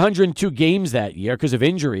played in 102 games that year because of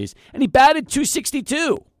injuries, and he batted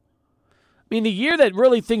 .262. The year that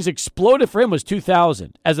really things exploded for him was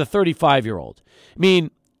 2000 as a 35-year-old.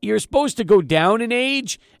 You're supposed to go down in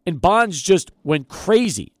age, and Bonds just went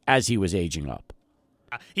crazy as he was aging up.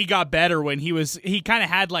 He got better when he kind of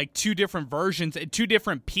had like 2 different versions, 2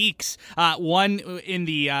 different peaks. One in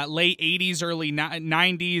the late 80s, early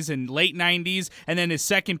 90s, and late 90s. And then his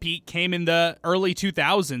second peak came in the early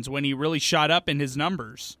 2000s when he really shot up in his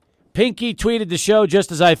numbers. Pinky tweeted the show,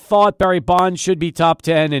 just as I thought, Barry Bonds should be top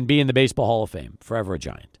 10 and be in the Baseball Hall of Fame. Forever a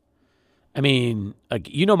Giant.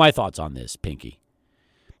 My thoughts on this, Pinky.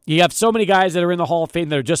 You have so many guys that are in the Hall of Fame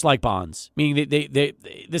that are just like Bonds. Meaning this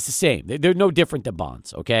is the same. They're no different than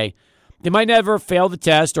Bonds, okay? They might never fail the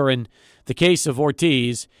test, or in the case of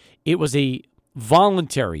Ortiz, It was a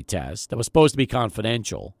voluntary test that was supposed to be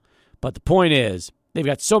confidential. But the point is, they've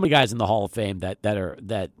got so many guys in the Hall of Fame that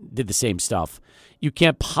did the same stuff. You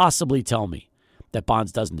can't possibly tell me that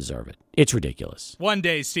Bonds doesn't deserve it. It's ridiculous. One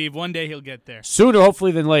day, Steve. One day he'll get there. Sooner,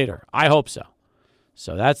 hopefully, than later. I hope so.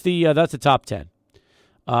 So that's the top 10.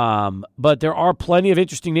 But there are plenty of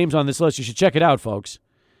interesting names on this list. You should check it out, folks.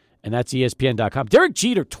 And that's ESPN.com. Derek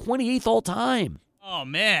Jeter, 28th all time. Oh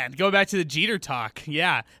man, go back to the Jeter talk.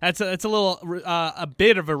 Yeah, that's a little a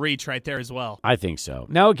bit of a reach right there as well. I think so.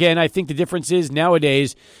 Now again, I think the difference is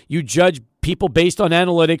nowadays you judge people based on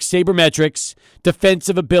analytics, sabermetrics,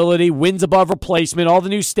 defensive ability, wins above replacement, all the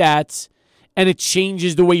new stats, and it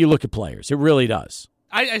changes the way you look at players. It really does.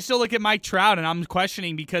 I still look at Mike Trout, and I'm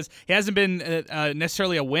questioning because he hasn't been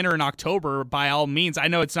necessarily a winner in October by all means. I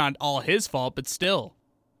know it's not all his fault, but still.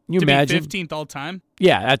 You to imagine? be 15th all time?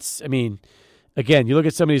 Yeah, again, you look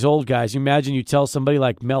at some of these old guys. You imagine you tell somebody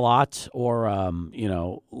like Mel Ott or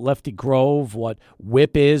Lefty Grove what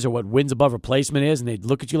WHIP is or what wins above replacement is, and they'd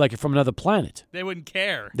look at you like you're from another planet. They wouldn't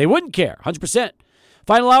care. They wouldn't care, 100%.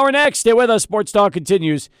 Final hour next. Stay with us. Sports Talk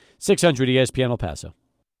continues. 600 ESPN El Paso.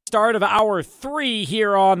 Start of hour 3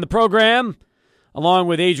 here on the program. Along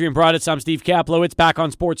with Adrian Broditz, I'm Steve Kaplow. It's back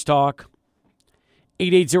on Sports Talk.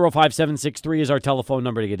 880-5763 is our telephone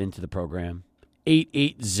number to get into the program.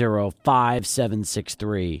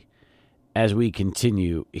 880-5763 as we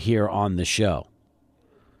continue here on the show.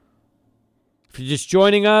 If you're just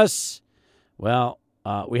joining us, well,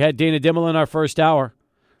 we had Dana Dimel in our first hour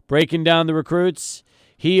breaking down the recruits.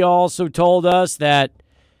 He also told us that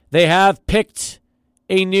they have picked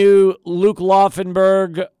a new Luke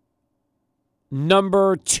Laufenberg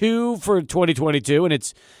number 2 for 2022, and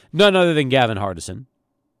it's none other than Gavin Hardison,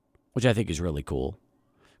 which I think is really cool.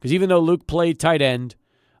 Because even though Luke played tight end,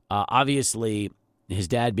 obviously his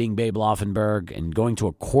dad being Babe Laufenberg and going to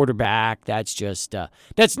a quarterback, that's just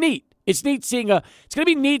that's neat. It's neat seeing it's going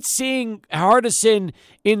to be neat seeing Hardison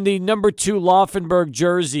in the number 2 Laufenberg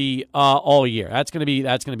jersey all year. That's going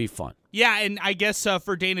to be fun. Yeah, and I guess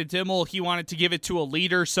for Dana Dimel, he wanted to give it to a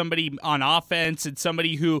leader, somebody on offense, and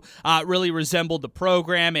somebody who really resembled the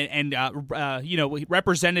program and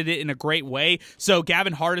represented it in a great way. So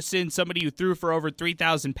Gavin Hardison, somebody who threw for over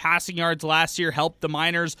 3,000 passing yards last year, helped the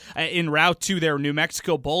Miners en route to their New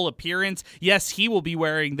Mexico Bowl appearance. Yes, he will be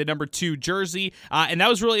wearing the number 2 jersey, and that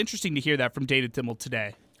was really interesting to hear that from Dana Dimel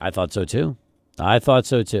today. I thought so too.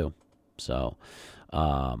 So.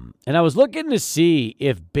 And I was looking to see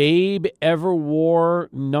if Babe ever wore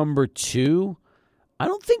number 2. I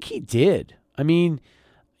don't think he did. I mean,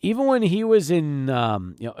 even when he was when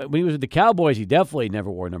he was with the Cowboys, he definitely never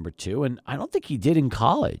wore number 2, and I don't think he did in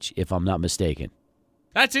college, if I'm not mistaken.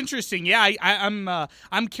 That's interesting. Yeah,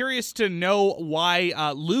 I'm curious to know why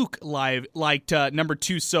Luke liked number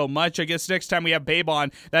 2 so much. I guess next time we have Babe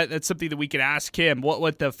on, that's something that we could ask him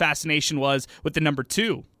what the fascination was with the number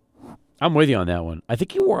 2. I'm with you on that one. I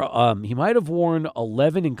think he wore. He might have worn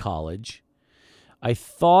 11 in college. I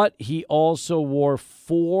thought he also wore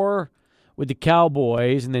 4 with the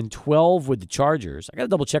Cowboys and then 12 with the Chargers. I got to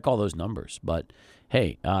double check all those numbers, but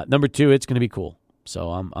hey, number 2, it's going to be cool.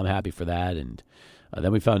 So I'm happy for that. And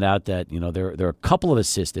then we found out that there are a couple of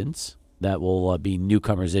assistants that will be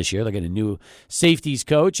newcomers this year. They'll get a new safeties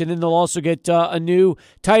coach, and then they'll also get a new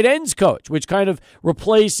tight ends coach, which kind of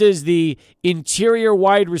replaces the interior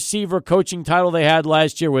wide receiver coaching title they had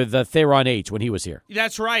last year with Theron H. when he was here.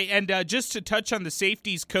 That's right. And just to touch on the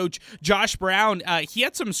safeties coach, Josh Brown, he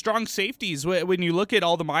had some strong safeties. When you look at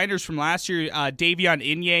all the Miners from last year, Davion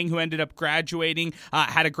Inyang, who ended up graduating,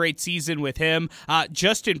 had a great season with him.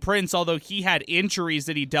 Justin Prince, although he had injuries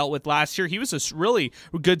that he dealt with last year, he was a really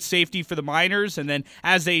good safety for the Miners. And then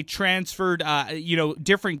as they transferred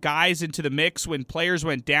different guys into the mix when players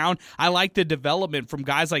went down, I like the development from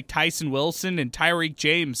guys like Tyson Wilson and Tyreek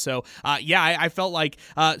James. So I felt like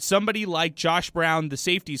somebody like Josh Brown, the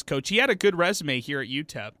safeties coach, he had a good resume here at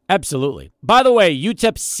UTEP. Absolutely. By the way,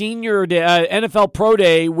 UTEP Senior NFL Pro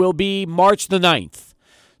Day will be March the 9th.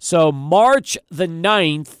 So March the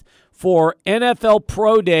 9th for NFL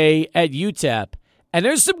Pro Day at UTEP. And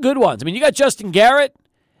there's some good ones. I mean, you got Justin Garrett.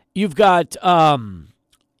 You've got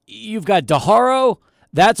DeHaro.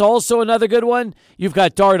 That's also another good one. You've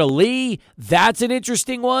got Darda Lee. That's an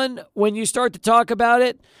interesting one when you start to talk about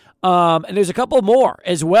it. And there's a couple more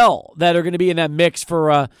as well that are going to be in that mix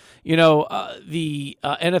for, the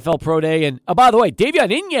NFL Pro Day. And by the way,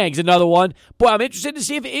 Davion Inyang's another one. Boy, I'm interested to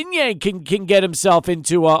see if Inyang can get himself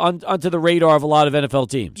into onto the radar of a lot of NFL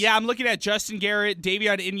teams. Yeah, I'm looking at Justin Garrett,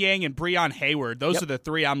 Davion Inyang, and Breon Hayward. Those are the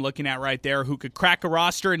three I'm looking at right there who could crack a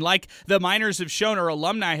roster. And like the Miners have shown, or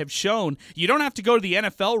alumni have shown, you don't have to go to the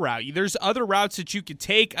NFL route. There's other routes that you could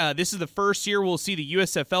take. This is the first year we'll see the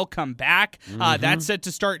USFL come back. That's set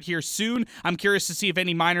to start here soon. I'm curious to see if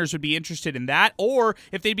any Miners would be interested in that, or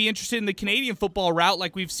if they'd be interested in the Canadian football route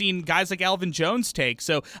like we've seen guys like Alvin Jones take.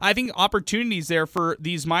 So I think opportunities there for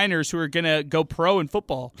these Miners who are going to go pro in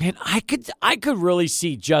football. Man, I could really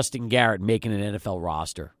see Justin Garrett making an NFL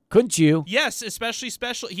roster. Couldn't you? Yes, especially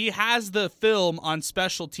special. He has the film on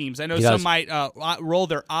special teams. I know some might roll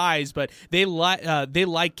their eyes, but they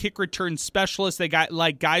like kick return specialists. They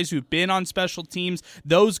like guys who've been on special teams.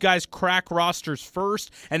 Those guys crack rosters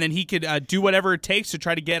first, and then he could do whatever it takes to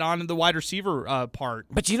try to get on the wide receiver part.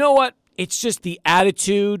 But you know what? It's just the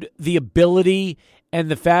attitude, the ability. And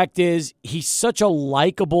the fact is, he's such a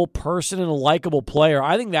likable person and a likable player.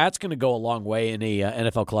 I think that's going to go a long way in a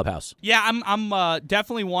NFL clubhouse. Yeah, I'm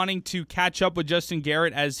definitely wanting to catch up with Justin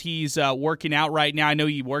Garrett as he's working out right now. I know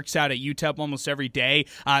he works out at UTEP almost every day,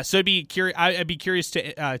 so I'd be curious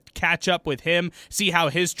to catch up with him, see how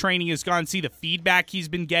his training has gone, see the feedback he's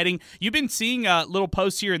been getting. You've been seeing little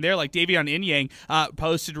posts here and there, like Davion Inyang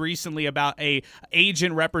posted recently about a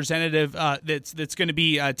agent representative that's going to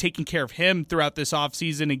be taking care of him throughout this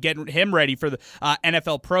offseason and getting him ready for the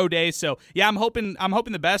NFL Pro Day. So, yeah, I'm hoping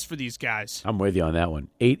the best for these guys. I'm with you on that one.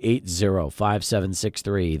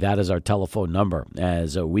 880-5763. That is our telephone number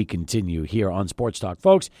as we continue here on Sports Talk.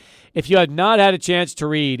 Folks, if you had not had a chance to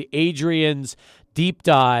read Adrian's deep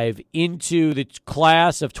dive into the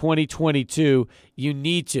class of 2022, you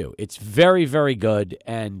need to. It's very, very good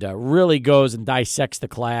and really goes and dissects the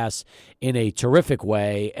class in a terrific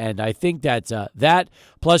way. And I think that that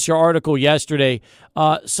plus your article yesterday,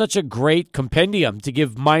 such a great compendium to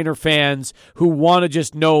give Miner fans who want to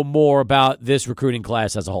just know more about this recruiting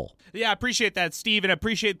class as a whole. Yeah, I appreciate that, Steve, and I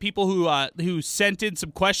appreciate people who sent in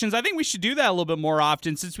some questions. I think we should do that a little bit more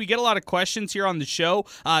often since we get a lot of questions here on the show.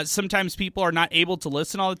 Sometimes people are not able to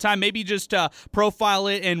listen all the time. Maybe just profile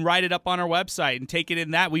it and write it up on our website and take it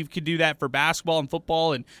in that. We could do that for basketball and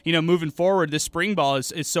football, and moving forward, this spring ball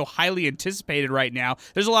is so highly anticipated right now.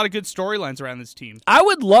 There's a lot of good storylines around this team. I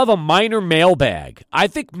would love a Miner mailbag. I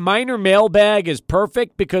think Miner mailbag is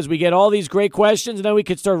perfect because we get all these great questions, and then we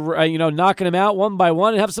could start knocking them out one by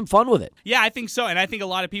one and have some fun with it. Yeah, I think so, and I think a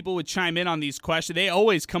lot of people would chime in on these questions. They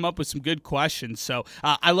always come up with some good questions, so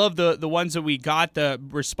I love the ones that we got, the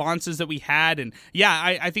responses that we had, and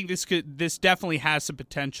yeah, I think this definitely has some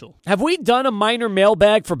potential. Have we done a Miner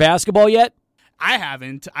mailbag for basketball yet? I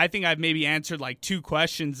haven't. I think I've maybe answered like 2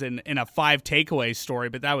 questions in a 5 takeaway story,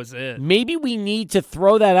 but that was it. Maybe we need to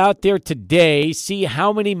throw that out there today, see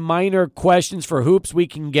how many Miner questions for hoops we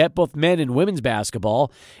can get, both men and women's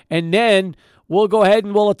basketball, and then we'll go ahead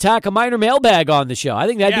and we'll attack a Miner mailbag on the show. I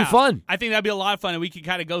think that'd be fun. I think that'd be a lot of fun, and we could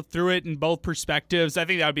kind of go through it in both perspectives. I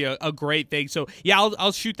think that would be a great thing. So, yeah,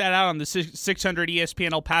 I'll shoot that out on the 600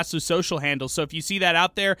 ESPN El Paso social handle. So if you see that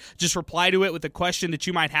out there, just reply to it with a question that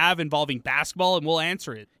you might have involving basketball, and we'll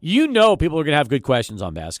answer it. People are going to have good questions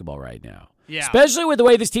on basketball right now. Yeah. Especially with the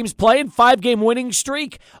way this team's playing, 5-game winning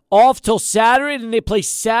streak, off till Saturday, and they play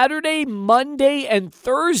Saturday, Monday, and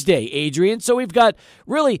Thursday, Adrian. So we've got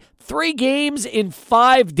really 3 games in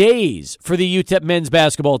 5 days for the UTEP men's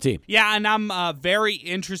basketball team. Yeah, and I'm very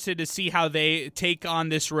interested to see how they take on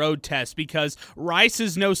this road test because Rice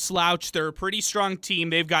is no slouch. They're a pretty strong team.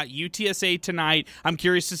 They've got UTSA tonight. I'm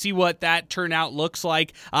curious to see what that turnout looks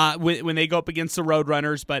like when they go up against the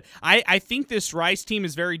Roadrunners. But I think this Rice team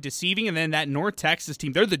is very deceiving, and then that North Texas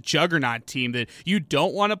team, they're the juggernaut team that you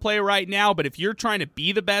don't want to play right now. But if you're trying to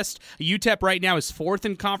be the best, UTEP right now is 4th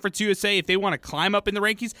in Conference USA. If they want to climb up in the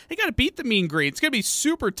rankings, they got to beat the Mean Green. It's going to be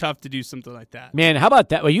super tough to do something like that. Man, how about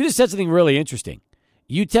that? Well, you just said something really interesting.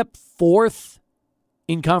 UTEP 4th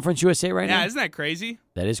in Conference USA right now? Yeah, isn't that crazy?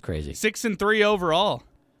 That is crazy. 6-3 overall.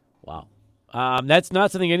 Wow. That's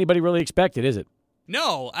not something anybody really expected, is it?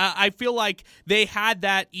 No, I feel like they had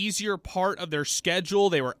that easier part of their schedule.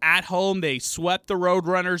 They were at home. They swept the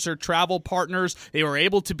Roadrunners, their travel partners. They were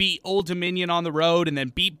able to beat Old Dominion on the road and then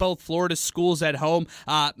beat both Florida schools at home.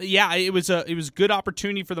 It was a good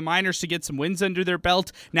opportunity for the Miners to get some wins under their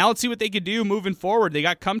belt. Now let's see what they could do moving forward. They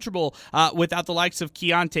got comfortable without the likes of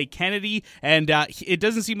Keontae Kennedy, and it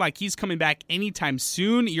doesn't seem like he's coming back anytime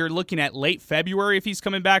soon. You're looking at late February if he's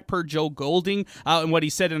coming back, per Joe Golding and what he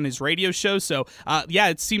said on his radio show. So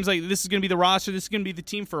it seems like this is going to be the roster. This is going to be the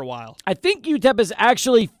team for a while. I think UTEP is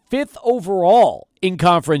actually 5th overall in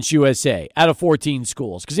Conference USA out of 14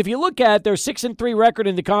 schools. Because if you look at their 6-3 record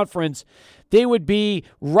in the conference, they would be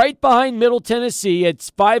right behind Middle Tennessee at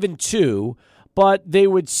 5-2, but they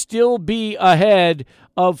would still be ahead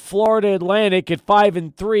of Florida Atlantic at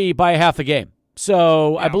 5-3 by half a game.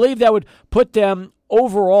 So I believe that would put them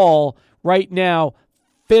overall right now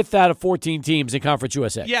 5th out of 14 teams in Conference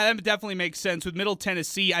USA. Yeah, that definitely makes sense. With Middle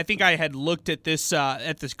Tennessee, I think I had looked at this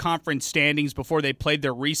conference standings before they played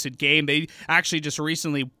their recent game. They actually just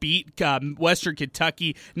recently beat Western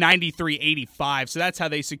Kentucky 93-85. So that's how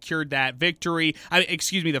they secured that victory.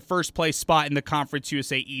 The first place spot in the Conference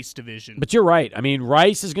USA East Division. But you're right. I mean,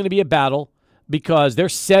 Rice is going to be a battle because they're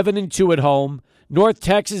 7-2 at home. North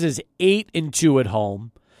Texas is 8-2 at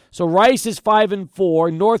home. So Rice is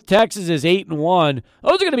 5-4. North Texas is 8-1.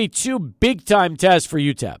 Those are going to be two big-time tests for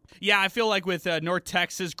UTEP. Yeah, I feel like with North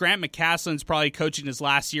Texas, Grant McCaslin's probably coaching his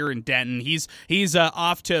last year in Denton. He's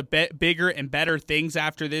off to bigger and better things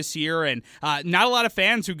after this year, and not a lot of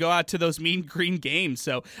fans who go out to those Mean Green games.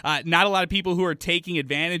 So not a lot of people who are taking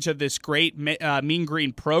advantage of this great Mean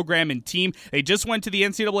Green program and team. They just went to the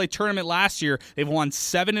NCAA tournament last year. They've won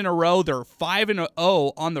 7 in a row. They're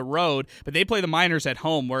 5-0 on the road, but they play the Miners at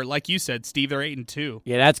home, where, like you said, Steve, they're 8-2.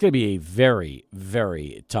 Yeah, that's going to be a very,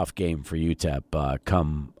 very tough game for UTEP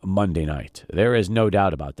come Monday night. There is no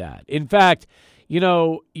doubt about that. In fact, you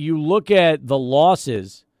look at the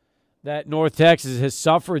losses that North Texas has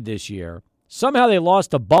suffered this year. Somehow they lost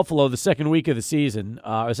to Buffalo the second week of the season,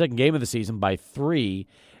 or second game of the season by 3,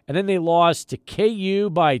 and then they lost to KU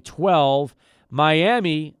by 12,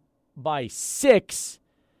 Miami by 6,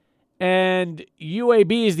 and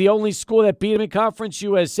UAB is the only school that beat them in Conference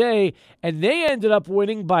USA, and they ended up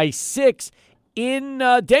winning by 6 in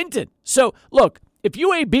Denton. So, look, if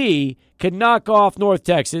UAB can knock off North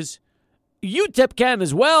Texas, UTEP can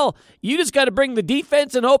as well. You just got to bring the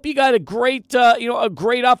defense and hope you got a great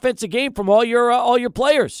offensive game from all your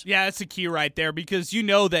players. Yeah, that's the key right there, because you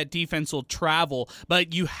know that defense will travel,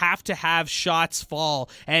 but you have to have shots fall.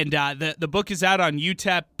 And the book is out on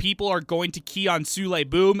UTEP. People are going to key on Sule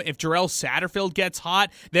Boom. If Jarrell Satterfield gets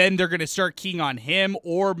hot, then they're going to start keying on him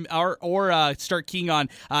or start keying on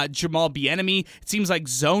Jamal Bieniemy. It seems like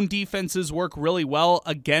zone defenses work really well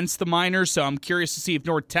against the Miners, so I'm curious to see if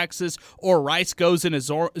North Texas or Rice goes in a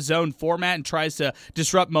zone format and tries to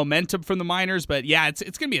disrupt momentum from the Miners. But yeah, it's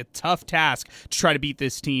going to be a tough task to try to beat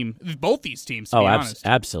this team, both these teams, to be honest.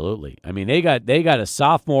 Absolutely. I mean, they got a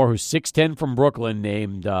sophomore who's 6'10" from Brooklyn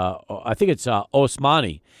named, I think it's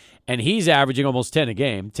Osmani, and he's averaging almost 10 a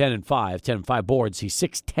game, 10 and 5 boards. He's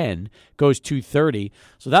 6'10", goes 230.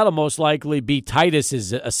 So that'll most likely be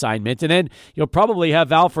Titus's assignment. And then you'll probably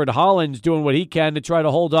have Alfred Hollins doing what he can to try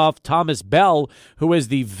to hold off Thomas Bell, who is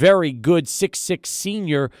the very good 6'6"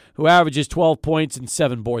 senior who averages 12 points and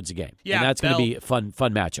 7 boards a game. Yeah, and that's going to be a fun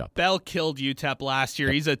matchup. Bell killed UTEP last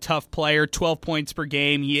year. He's a tough player, 12 points per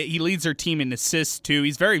game. He leads their team in assists, too.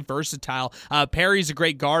 He's very versatile. Perry's a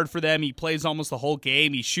great guard for them. He plays almost the whole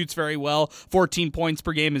game. He shoots very well, 14 points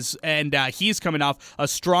per game, and he's coming off a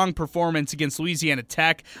strong performance against Louisiana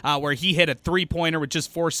Tech, where he hit a three-pointer with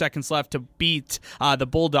just 4 seconds left to beat the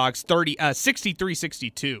Bulldogs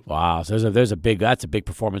 63-62. Wow, so that's a big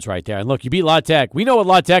performance right there. And look, you beat La Tech. We know what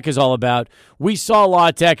La Tech is all about. We saw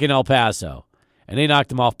La Tech in El Paso, and they knocked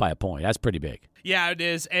them off by a point. That's pretty big. Yeah, it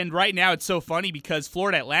is. And right now it's so funny because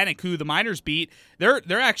Florida Atlantic, who the Miners beat, they're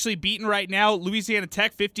actually beating right now Louisiana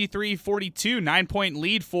Tech 53-42, 9-point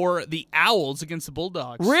lead for the Owls against the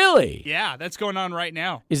Bulldogs. Really? Yeah, that's going on right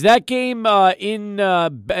now. Is that game in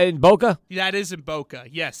Boca? That is in Boca.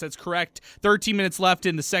 Yes, that's correct. 13 minutes left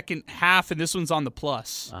in the second half, and this one's on the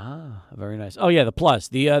Plus. Ah, very nice. Oh, yeah, the Plus.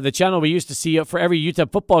 The channel we used to see for every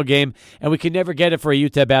UTEP football game, and we could never get it for a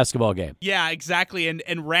UTEP basketball game. Yeah, exactly.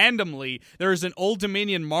 And randomly, there's an Old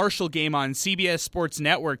Dominion Marshall game on CBS Sports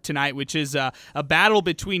Network tonight, which is a battle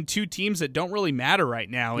between two teams that don't really matter right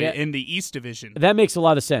now in the East Division. That makes a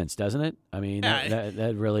lot of sense, doesn't it? I mean,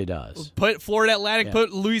 that really does. Put Florida Atlantic,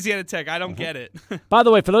 put Louisiana Tech. I don't get it. By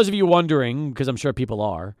the way, for those of you wondering, because I'm sure people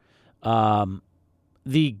are,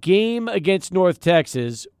 the game against North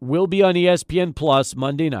Texas will be on ESPN Plus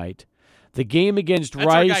Monday night. The game against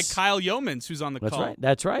Rice. That's our guy Kyle Yeomans who's on the call.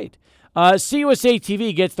 That's right. CUSA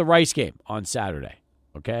TV gets the Rice game on Saturday,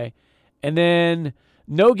 okay? And then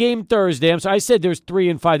no game Thursday. I said there's 3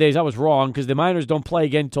 and 5 days. I was wrong because the Miners don't play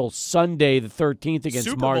again until Sunday the 13th against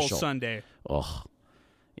Super Marshall. Bowl Sunday. Oh,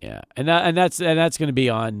 yeah. And that's going to be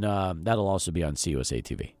on that'll also be on CUSA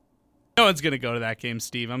TV. No one's going to go to that game,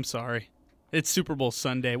 Steve. I'm sorry. It's Super Bowl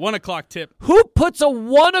Sunday. 1 o'clock tip. Who puts a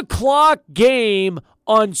 1 o'clock game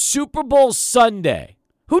on Super Bowl Sunday?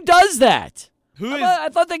 Who does that? I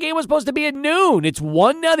thought the game was supposed to be at noon. It's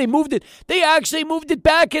 1 now. They moved it. They actually moved it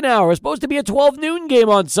back an hour. It's supposed to be a 12 noon game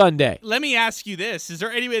on Sunday. Let me ask you this. Is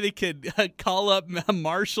there any way they could call up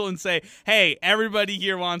Marshall and say, hey, everybody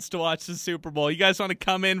here wants to watch the Super Bowl. You guys want to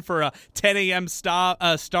come in for a 10 a.m. start,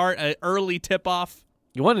 an early tip-off?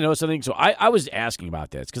 You want to know something? So I was asking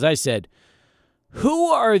about this because I said, who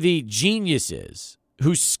are the geniuses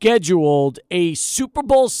who scheduled a Super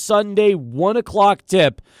Bowl Sunday 1 o'clock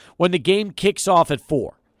tip when the game kicks off at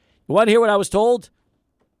 4? You want to hear what I was told?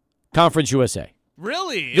 Conference USA.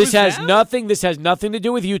 Really? This has nothing to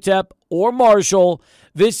do with UTEP or Marshall.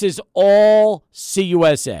 This is all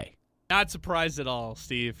CUSA. Not surprised at all,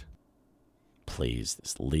 Steve. Please,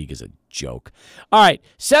 this league is a joke. All right,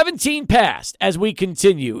 17 past as we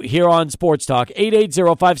continue here on Sports Talk.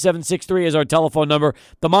 880-5763 is our telephone number.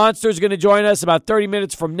 The Monster's going to join us about 30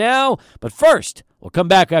 minutes from now. But first, we'll come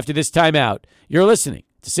back after this timeout. You're listening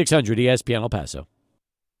to 600 ESPN El Paso.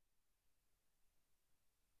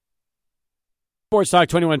 Sports Talk,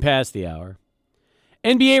 21 past the hour.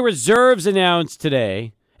 NBA reserves announced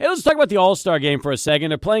today. Hey, let's talk about the All-Star game for a second.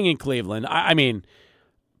 They're playing in Cleveland. I mean,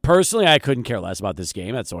 personally, I couldn't care less about this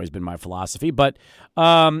game. That's always been my philosophy. But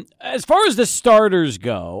as far as the starters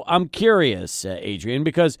go, I'm curious, Adrian,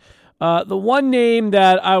 because the one name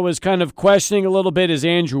that I was kind of questioning a little bit is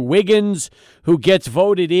Andrew Wiggins, who gets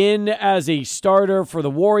voted in as a starter for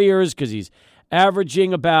the Warriors because he's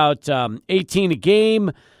averaging about 18 a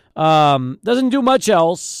game. Doesn't do much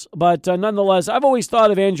else, but nonetheless, I've always thought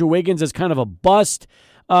of Andrew Wiggins as kind of a bust.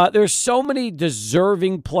 There's so many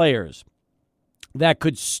deserving players that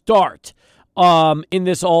could start in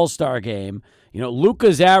this All-Star game. You know,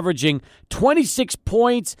 Luka's averaging 26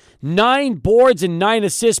 points, 9 boards, and 9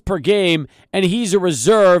 assists per game, and he's a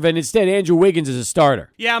reserve, and instead Andrew Wiggins is a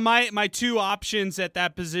starter. Yeah, my two options at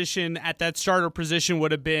that position, at that starter position,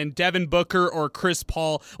 would have been Devin Booker or Chris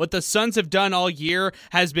Paul. What the Suns have done all year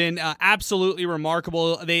has been absolutely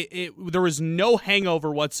remarkable. There was no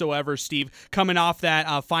hangover whatsoever, Steve, coming off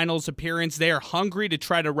that finals appearance. They are hungry to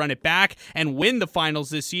try to run it back and win the finals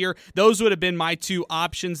this year. Those would have been my two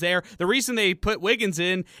options there. The reason they put Wiggins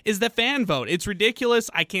in is the fan vote. It's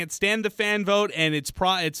ridiculous. I can't stand the fan vote, and it's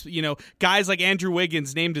guys like Andrew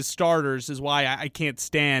Wiggins named as starters is why I can't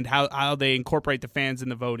stand how they incorporate the fans in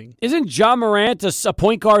the voting. Isn't Ja Morant a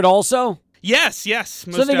point guard also? Yes,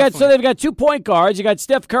 most so they've got 2 point guards. You got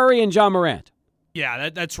Steph Curry and Ja Morant. Yeah,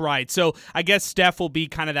 that's right. So I guess Steph will be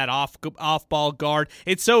kind of that off-ball guard.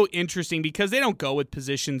 It's so interesting because they don't go with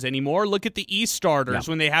positions anymore. Look at the East starters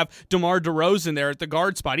when they have DeMar DeRozan there at the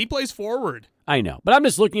guard spot. He plays forward. I know, but I'm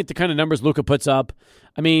just looking at the kind of numbers Luka puts up.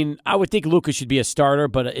 I mean, I would think Luka should be a starter,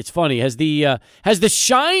 but it's funny. Has the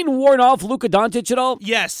shine worn off Luka Doncic at all?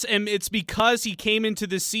 Yes, and it's because he came into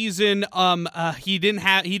the season. He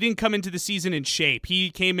didn't come into the season in shape.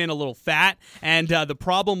 He came in a little fat, and the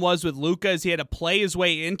problem was with Luka is he had to play his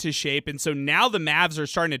way into shape, and so now the Mavs are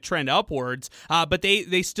starting to trend upwards. But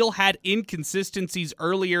they still had inconsistencies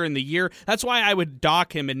earlier in the year. That's why I would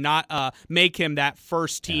dock him and not make him that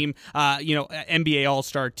first team. NBA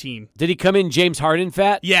All-Star team. Did he come in James Harden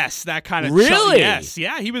fat? Yes, that kind of really. Yes,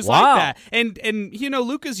 yeah, he was like that. And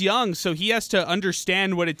Luka's young, so he has to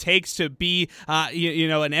understand what it takes to be an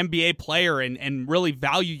NBA player and really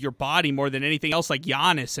value your body more than anything else, like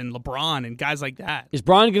Giannis and LeBron and guys like that. Is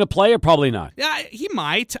Bron going to play or probably not? Yeah, he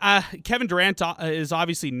might. Kevin Durant is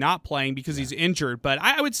obviously not playing because he's injured, but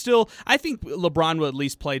I think LeBron will at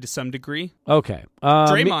least play to some degree. Okay,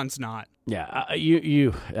 Draymond's not. Yeah,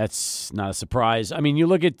 that's not a surprise. I mean, you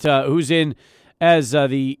look at who's in as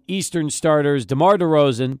the Eastern starters. DeMar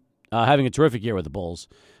DeRozan having a terrific year with the Bulls.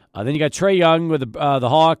 Then you got Trae Young with the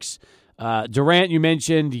Hawks. Durant, you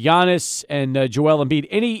mentioned, Giannis, and Joel Embiid.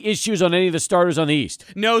 Any issues on any of the starters on the East?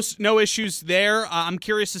 No issues there. I'm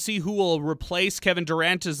curious to see who will replace Kevin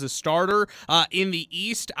Durant as the starter in the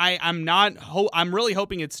East. I'm really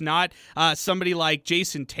hoping it's not somebody like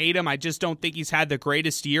Jason Tatum. I just don't think he's had the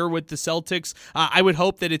greatest year with the Celtics. I would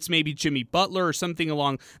hope that it's maybe Jimmy Butler or something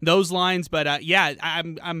along those lines. But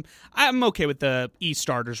I'm okay with the East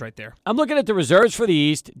starters right there. I'm looking at the reserves for the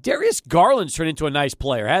East. Darius Garland's turned into a nice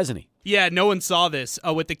player, hasn't he? Yeah, no one saw this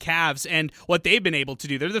with the Cavs and what they've been able to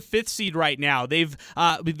do. They're the 5th seed right now. They've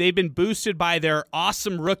been boosted by their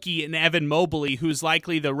awesome rookie in Evan Mobley, who's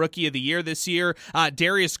likely the rookie of the year this year.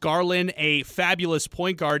 Darius Garland, a fabulous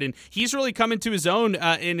point guard, and he's really come into his own.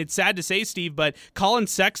 And it's sad to say, Steve, but Colin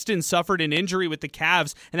Sexton suffered an injury with the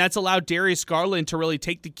Cavs, and that's allowed Darius Garland to really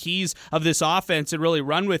take the keys of this offense and really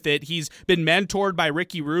run with it. He's been mentored by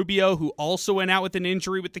Ricky Rubio, who also went out with an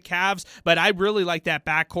injury with the Cavs, but I really like that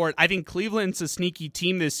backcourt. I think Cleveland's a sneaky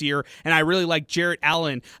team this year, and I really like Jarrett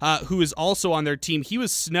Allen, who is also on their team. He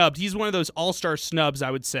was snubbed. He's one of those all-star snubs,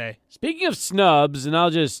 I would say. Speaking of snubs, and I'll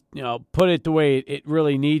just put it the way it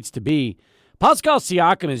really needs to be, Pascal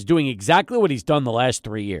Siakam is doing exactly what he's done the last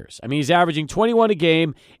 3 years. I mean, he's averaging 21 a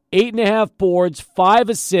game, 8.5 boards, 5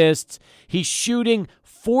 assists. He's shooting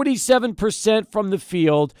 47% from the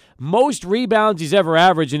field. Most rebounds he's ever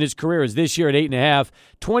averaged in his career is this year at 8.5.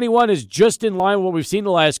 21 is just in line with what we've seen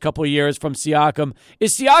the last couple of years from Siakam.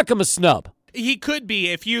 Is Siakam a snub? He could be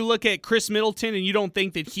if you look at Chris Middleton and you don't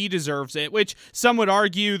think that he deserves it, which some would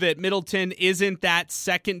argue that Middleton isn't that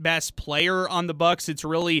second best player on the Bucks. It's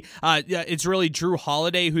really Drew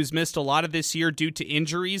Holiday, who's missed a lot of this year due to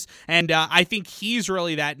injuries, and I think he's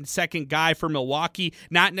really that second guy for Milwaukee,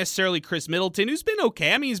 not necessarily Chris Middleton, who's been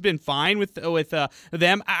okay. I mean, he's been fine with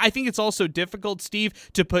them. I think it's also difficult,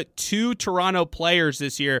 Steve, to put 2 Toronto players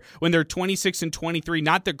this year when they're 26 and 23.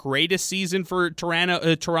 Not the greatest season for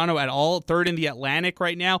Toronto at all. Third in the Atlantic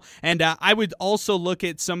right now, and I would also look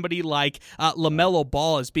at somebody like LaMelo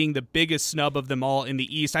Ball as being the biggest snub of them all in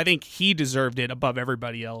the East. I think he deserved it above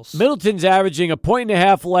everybody else. Middleton's averaging 1.5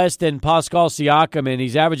 points less than Pascal Siakam, and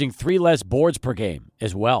he's averaging 3 less boards per game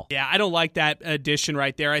as well. Yeah, I don't like that addition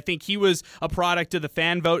right there. I think he was a product of the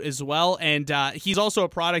fan vote as well, and he's also a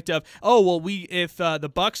product of, if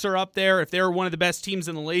the Bucks are up there, if they're one of the best teams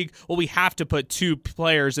in the league, we have to put 2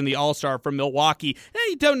 players in the All-Star from Milwaukee.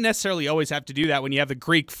 You don't necessarily always have to do that when you have the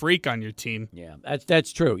Greek Freak on your team. Yeah,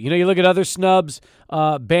 that's true. You look at other snubs.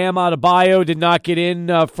 Bam Adebayo did not get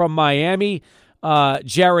in from Miami.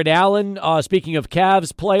 Jarrett Allen, speaking of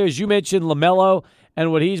Cavs players, you mentioned LaMelo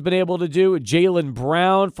and what he's been able to do. Jaylen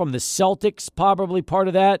Brown from the Celtics, probably part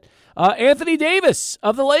of that. Anthony Davis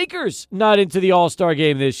of the Lakers, not into the All-Star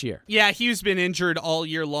game this year. Yeah, he's been injured all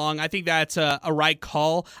year long. I think that's a right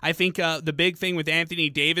call. I think the big thing with Anthony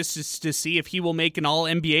Davis is to see if he will make an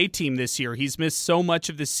All-NBA team this year. He's missed so much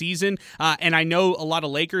of the season, and I know a lot of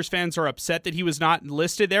Lakers fans are upset that he was not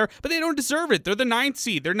listed there, but they don't deserve it. They're the 9th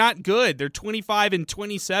seed. They're not good. They're 25 and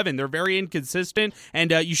 27. They're very inconsistent, and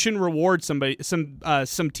you shouldn't reward some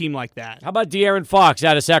team like that. How about De'Aaron Fox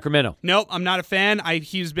out of Sacramento? Nope, I'm not a fan.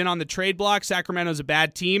 He's been on the trade block. Sacramento's a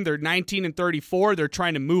bad team. They're 19 and 34. They're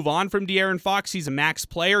trying to move on from De'Aaron Fox. He's a max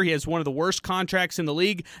player. He has one of the worst contracts in the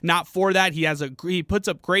league. Not for that. He puts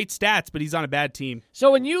up great stats, but he's on a bad team.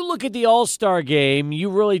 So when you look at the All-Star game, you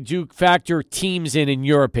really do factor teams in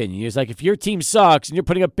your opinion. It's like if your team sucks and you're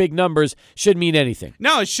putting up big numbers, shouldn't mean anything.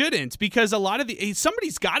 No, it shouldn't, because a lot of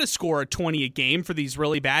somebody's got to score a 20 a game for these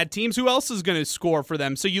really bad teams. Who else is going to score for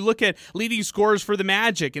them? So you look at leading scorers for the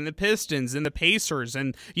Magic and the Pistons and the Pacers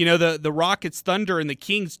and the Rockets, Thunder, and the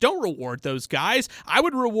Kings. Don't reward those guys. I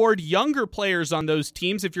would reward younger players on those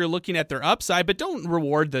teams if you're looking at their upside, but don't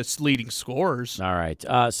reward the leading scorers. All right.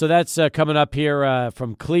 So that's coming up here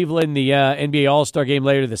from Cleveland, the NBA All-Star game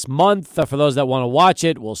later this month. For those that want to watch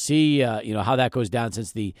it, we'll see how that goes down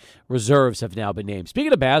since the reserves have now been named.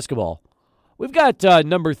 Speaking of basketball, we've got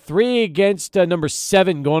number 3 against number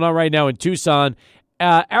 7 going on right now in Tucson.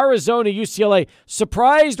 Arizona, UCLA.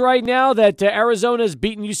 Surprised right now that Arizona's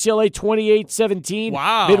beaten UCLA 28-17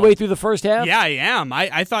 Wow. midway through the first half? Yeah, I am.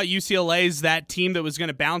 I thought UCLA's that team that was going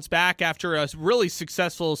to bounce back after a really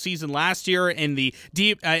successful season last year in the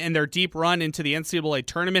their deep run into the NCAA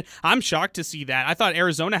tournament. I'm shocked to see that. I thought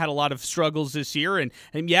Arizona had a lot of struggles this year, and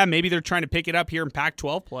yeah, maybe they're trying to pick it up here in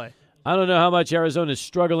Pac-12 play. I don't know how much Arizona's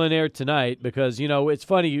struggling there tonight because, it's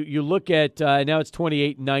funny. You look at, now it's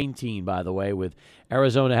 28-19, by the way, with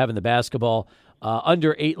Arizona having the basketball.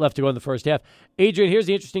 Under 8 left to go in the first half. Adrian, here's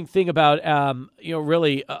the interesting thing about,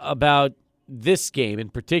 really about this game in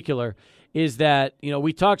particular is that,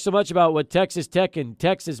 we talk so much about what Texas Tech and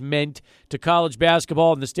Texas meant to college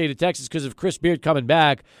basketball in the state of Texas because of Chris Beard coming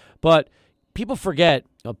back, but people forget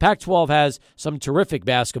Pac-12 has some terrific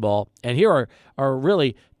basketball, and here are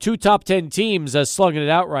really 2 top 10 teams slugging it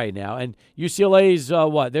out right now. And UCLA's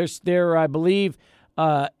they're I believe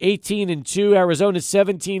 18-2. Arizona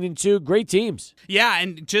 17-2. Great teams. Yeah,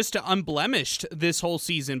 and just unblemished this whole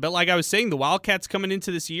season. But like I was saying, the Wildcats coming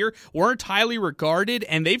into this year weren't highly regarded,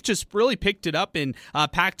 and they've just really picked it up in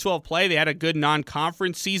Pac-12 play. They had a good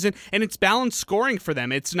non-conference season, and it's balanced scoring for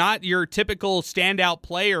them. It's not your typical standout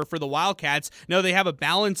player for the Wildcats. No, they have a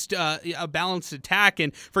balanced attack,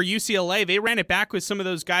 and for UCLA, they ran it back with some of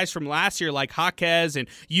those guys from last year, like Jaquez and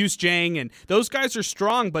Yus Jang, and those guys are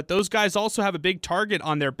strong, but those guys also have a big target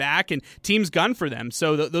on their back, and teams gun for them.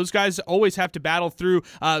 So those guys always have to battle through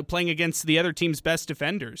playing against the other team's best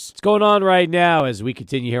defenders. What's going on right now as we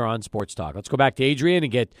continue here on Sports Talk? Let's go back to Adrian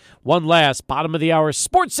and get one last bottom of the hour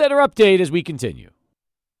Sports Center update as we continue.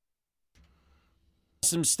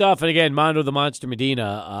 Some stuff, and again, Mondo the Monster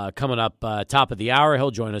Medina coming up top of the hour. He'll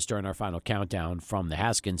join us during our final countdown from the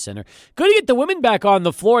Haskins Center. Good to get the women back on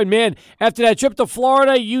the floor, and man, after that trip to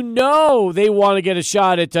Florida, you know they want to get a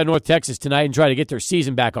shot at North Texas tonight and try to get their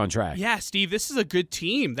season back on track. Yeah, Steve, this is a good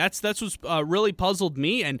team. That's what's really puzzled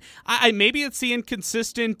me, and I maybe it's the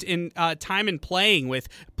inconsistent in time in playing with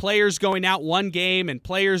players going out one game and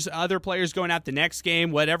other players going out the next game,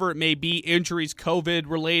 whatever it may be, injuries, COVID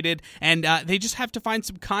related, and they just have to find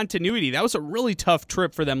some continuity. That was a really tough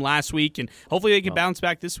trip for them last week, and hopefully they can bounce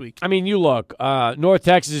back this week. I mean, you look, North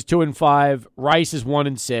Texas is 2-5, Rice is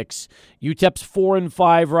 1-6, UTEP's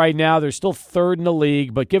 4-5 right now. They're still third in the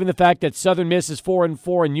league, but given the fact that Southern Miss is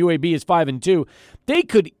 4-4 and UAB is 5-2, they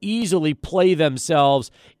could easily play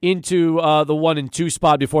themselves into the 1-2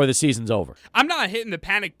 spot before the season's over. I'm not hitting the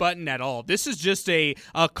panic button at all. This is just a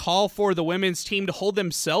call for the women's team to hold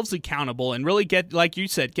themselves accountable and really get, like you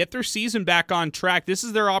said, get their season back on track. This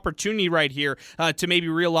is their opportunity right here to maybe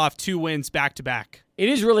reel off 2 wins back-to-back. It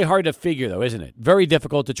is really hard to figure, though, isn't it? Very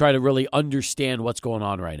difficult to try to really understand what's going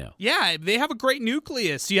on right now. Yeah, they have a great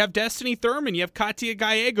nucleus. You have Destiny Thurman, you have Katia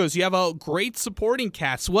Gallegos, you have a great supporting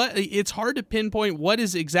cast. It's hard to pinpoint what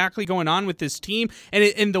is exactly going on with this team. And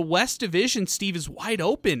in the West Division, Steve, is wide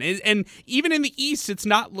open. And even in the East, it's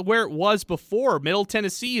not where it was before. Middle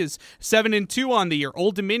Tennessee is 7-2 on the year.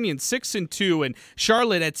 Old Dominion 6-2, and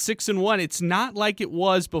Charlotte at 6-1. It's not like it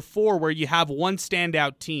was before, where you have one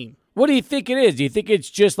standout team. What do you think it is? Do you think it's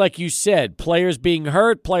just like you said, players being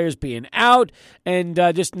hurt, players being out, and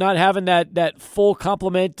just not having that full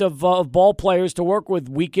complement of ball players to work with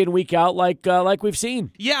week in, week out like we've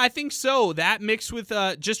seen? Yeah, I think so. That mixed with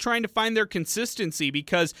just trying to find their consistency,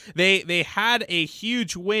 because they had a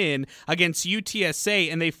huge win against UTSA,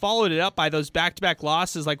 and they followed it up by those back-to-back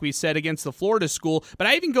losses, like we said, against the Florida school. But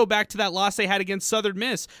I even go back to that loss they had against Southern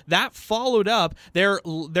Miss. That followed up their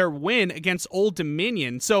win against Old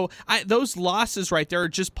Dominion. So those losses right there are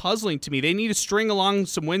just puzzling to me. They need to string along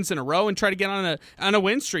some wins in a row and try to get on a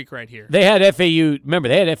win streak right here. They had FAU. Remember,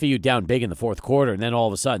 they had FAU down big in the fourth quarter, and then all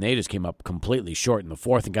of a sudden they just came up completely short in the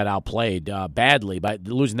fourth and got outplayed badly by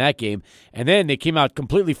losing that game. And then they came out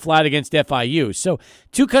completely flat against FIU. So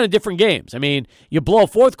 2 kind of different games. I mean, you blow a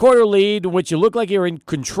fourth quarter lead, in which you look like you're in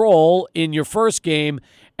control in your first game,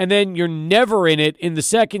 and then you're never in it in the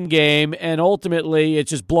second game, and ultimately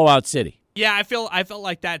it's just blowout city. Yeah, I felt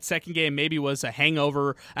like that second game maybe was a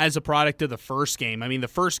hangover as a product of the first game. I mean, the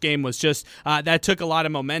first game was just that took a lot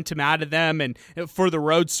of momentum out of them, and for the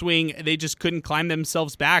road swing, they just couldn't climb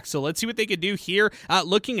themselves back. So let's see what they could do here.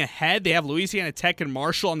 Looking ahead, they have Louisiana Tech and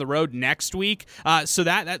Marshall on the road next week. So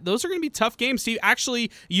those are going to be tough games. See,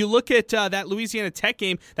 actually, you look at that Louisiana Tech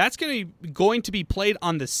game, that's going to be played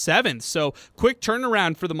on the 7th. So quick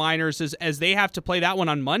turnaround for the Miners as they have to play that one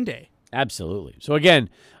on Monday. Absolutely. So again,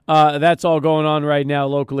 that's all going on right now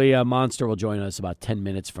locally. Monster will join us about 10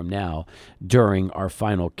 minutes from now during our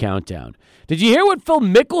final countdown. Did you hear what Phil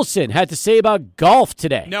Mickelson had to say about golf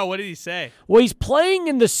today? No, what did he say? Well, he's playing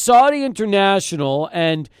in the Saudi International,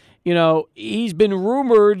 and he's been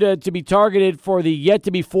rumored to be targeted for the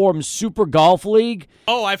yet-to-be-formed Super Golf League.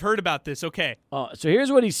 Oh, I've heard about this. Okay. So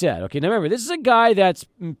here's what he said. Okay, now remember, this is a guy that's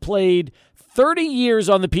played 30 years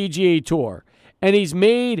on the PGA Tour, and he's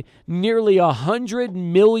made nearly $100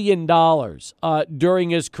 million during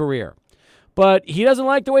his career. But he doesn't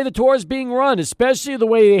like the way the tour is being run, especially the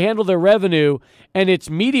way they handle their revenue and its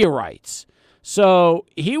media rights. So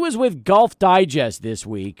he was with Golf Digest this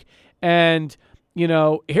week, and,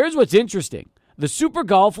 here's what's interesting. The Super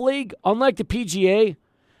Golf League, unlike the PGA,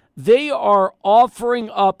 they are offering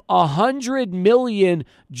up $100 million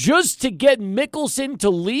just to get Mickelson to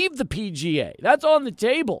leave the PGA. That's on the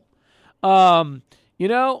table.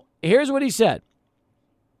 Here's what he said.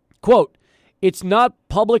 Quote, "It's not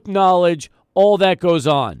public knowledge all that goes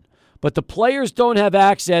on, but the players don't have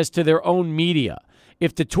access to their own media.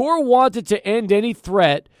 If the tour wanted to end any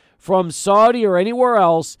threat from Saudi or anywhere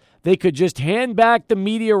else, they could just hand back the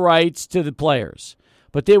media rights to the players.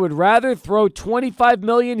 But they would rather throw $25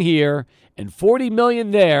 million here and $40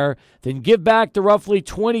 million there than give back the roughly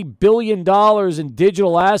 $20 billion in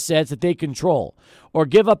digital assets that they control, or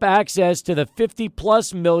give up access to the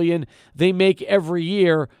 $50+ million they make every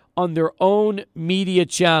year on their own media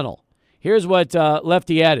channel. Here's what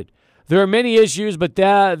Lefty added. There are many issues, but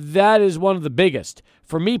that is one of the biggest.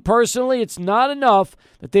 For me personally, it's not enough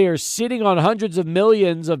that they are sitting on hundreds of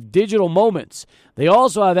millions of digital moments. They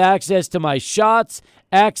also have access to my shots,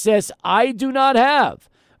 access I do not have.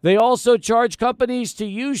 They also charge companies to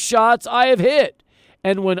use shots I have hit.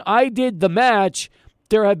 And when I did the match,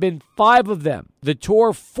 there have been 5 of them. The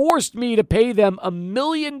tour forced me to pay them $1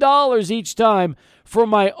 million each time for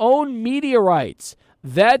my own media rights.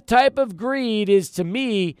 That type of greed is, to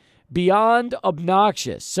me, beyond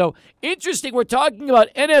obnoxious. So interesting, we're talking about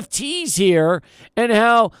NFTs here and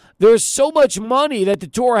how there's so much money that the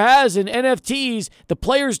tour has in NFTs the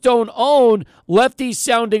players don't own. Lefties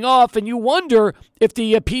sounding off, and you wonder if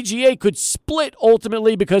the PGA could split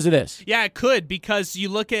ultimately because of this. Yeah, it could, because you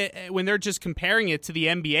look at when they're just comparing it to the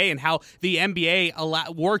NBA and how the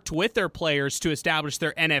NBA worked with their players to establish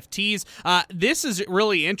their NFTs. This is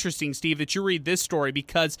really interesting, Steve, that you read this story,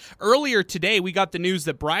 because earlier today we got the news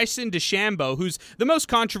that Bryson DeChambeau, who's the most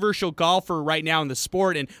controversial golfer right now in the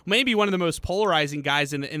sport and maybe one of the most polarizing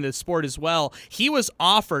guys in the sport as well, he was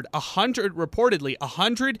offered reportedly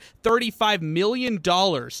 $135 million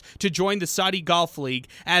to join the Saudi Golf League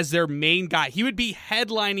as their main guy. He would be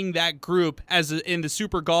headlining that group in the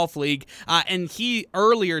Super Golf League, and he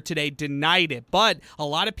earlier today denied it. But a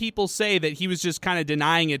lot of people say that he was just kind of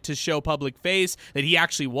denying it to show public face, that he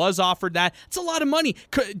actually was offered that. It's a lot of money.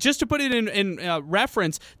 Just to put it in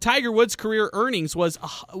reference, Tiger Woods' career earnings was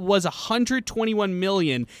 $121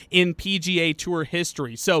 million in PGA Tour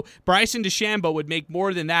history. So Bryson DeChambeau would make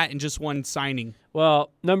more than that in just one signing.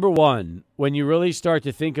 Well, number one, when you really start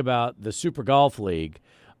to think about the Super Golf League,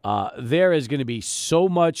 there is going to be so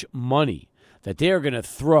much money that they are going to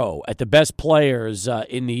throw at the best players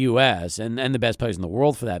in the U.S. and the best players in the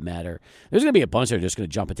world, for that matter. There's going to be a bunch that are just going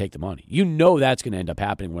to jump and take the money. You know that's going to end up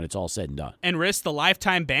happening when it's all said and done. And risk the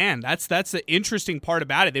lifetime ban. That's the interesting part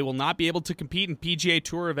about it. They will not be able to compete in PGA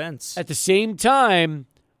Tour events. At the same time,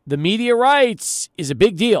 the media rights is a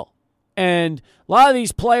big deal. And a lot of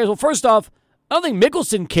these players, well, first off, I don't think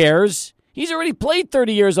Mickelson cares. He's already played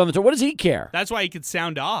 30 years on the tour. What does he care? That's why he could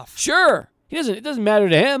sound off. Sure. It doesn't matter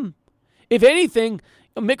to him. If anything,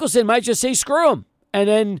 Mickelson might just say screw him. And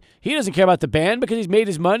then he doesn't care about the ban because he's made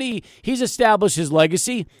his money. He's established his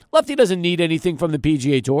legacy. Lefty doesn't need anything from the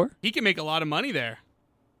PGA Tour. He can make a lot of money there.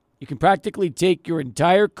 You can practically take your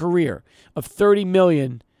entire career of 30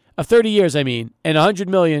 years, and $100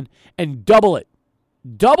 million and double it.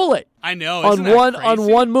 Double it. I know. On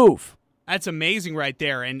one move. That's amazing right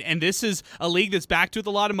there. And this is a league that's backed with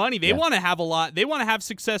a lot of money. They want to have They want to have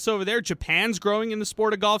success over there. Japan's growing in the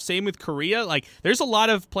sport of golf. Same with Korea. There's a lot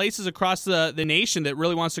of places across the nation that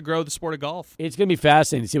really wants to grow the sport of golf. It's going to be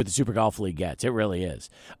fascinating to see what the Super Golf League gets. It really is.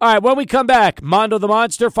 All right, when we come back, Mondo the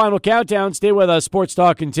Monster, final countdown. Stay with us. Sports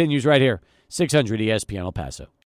Talk continues right here. 600 ESPN El Paso.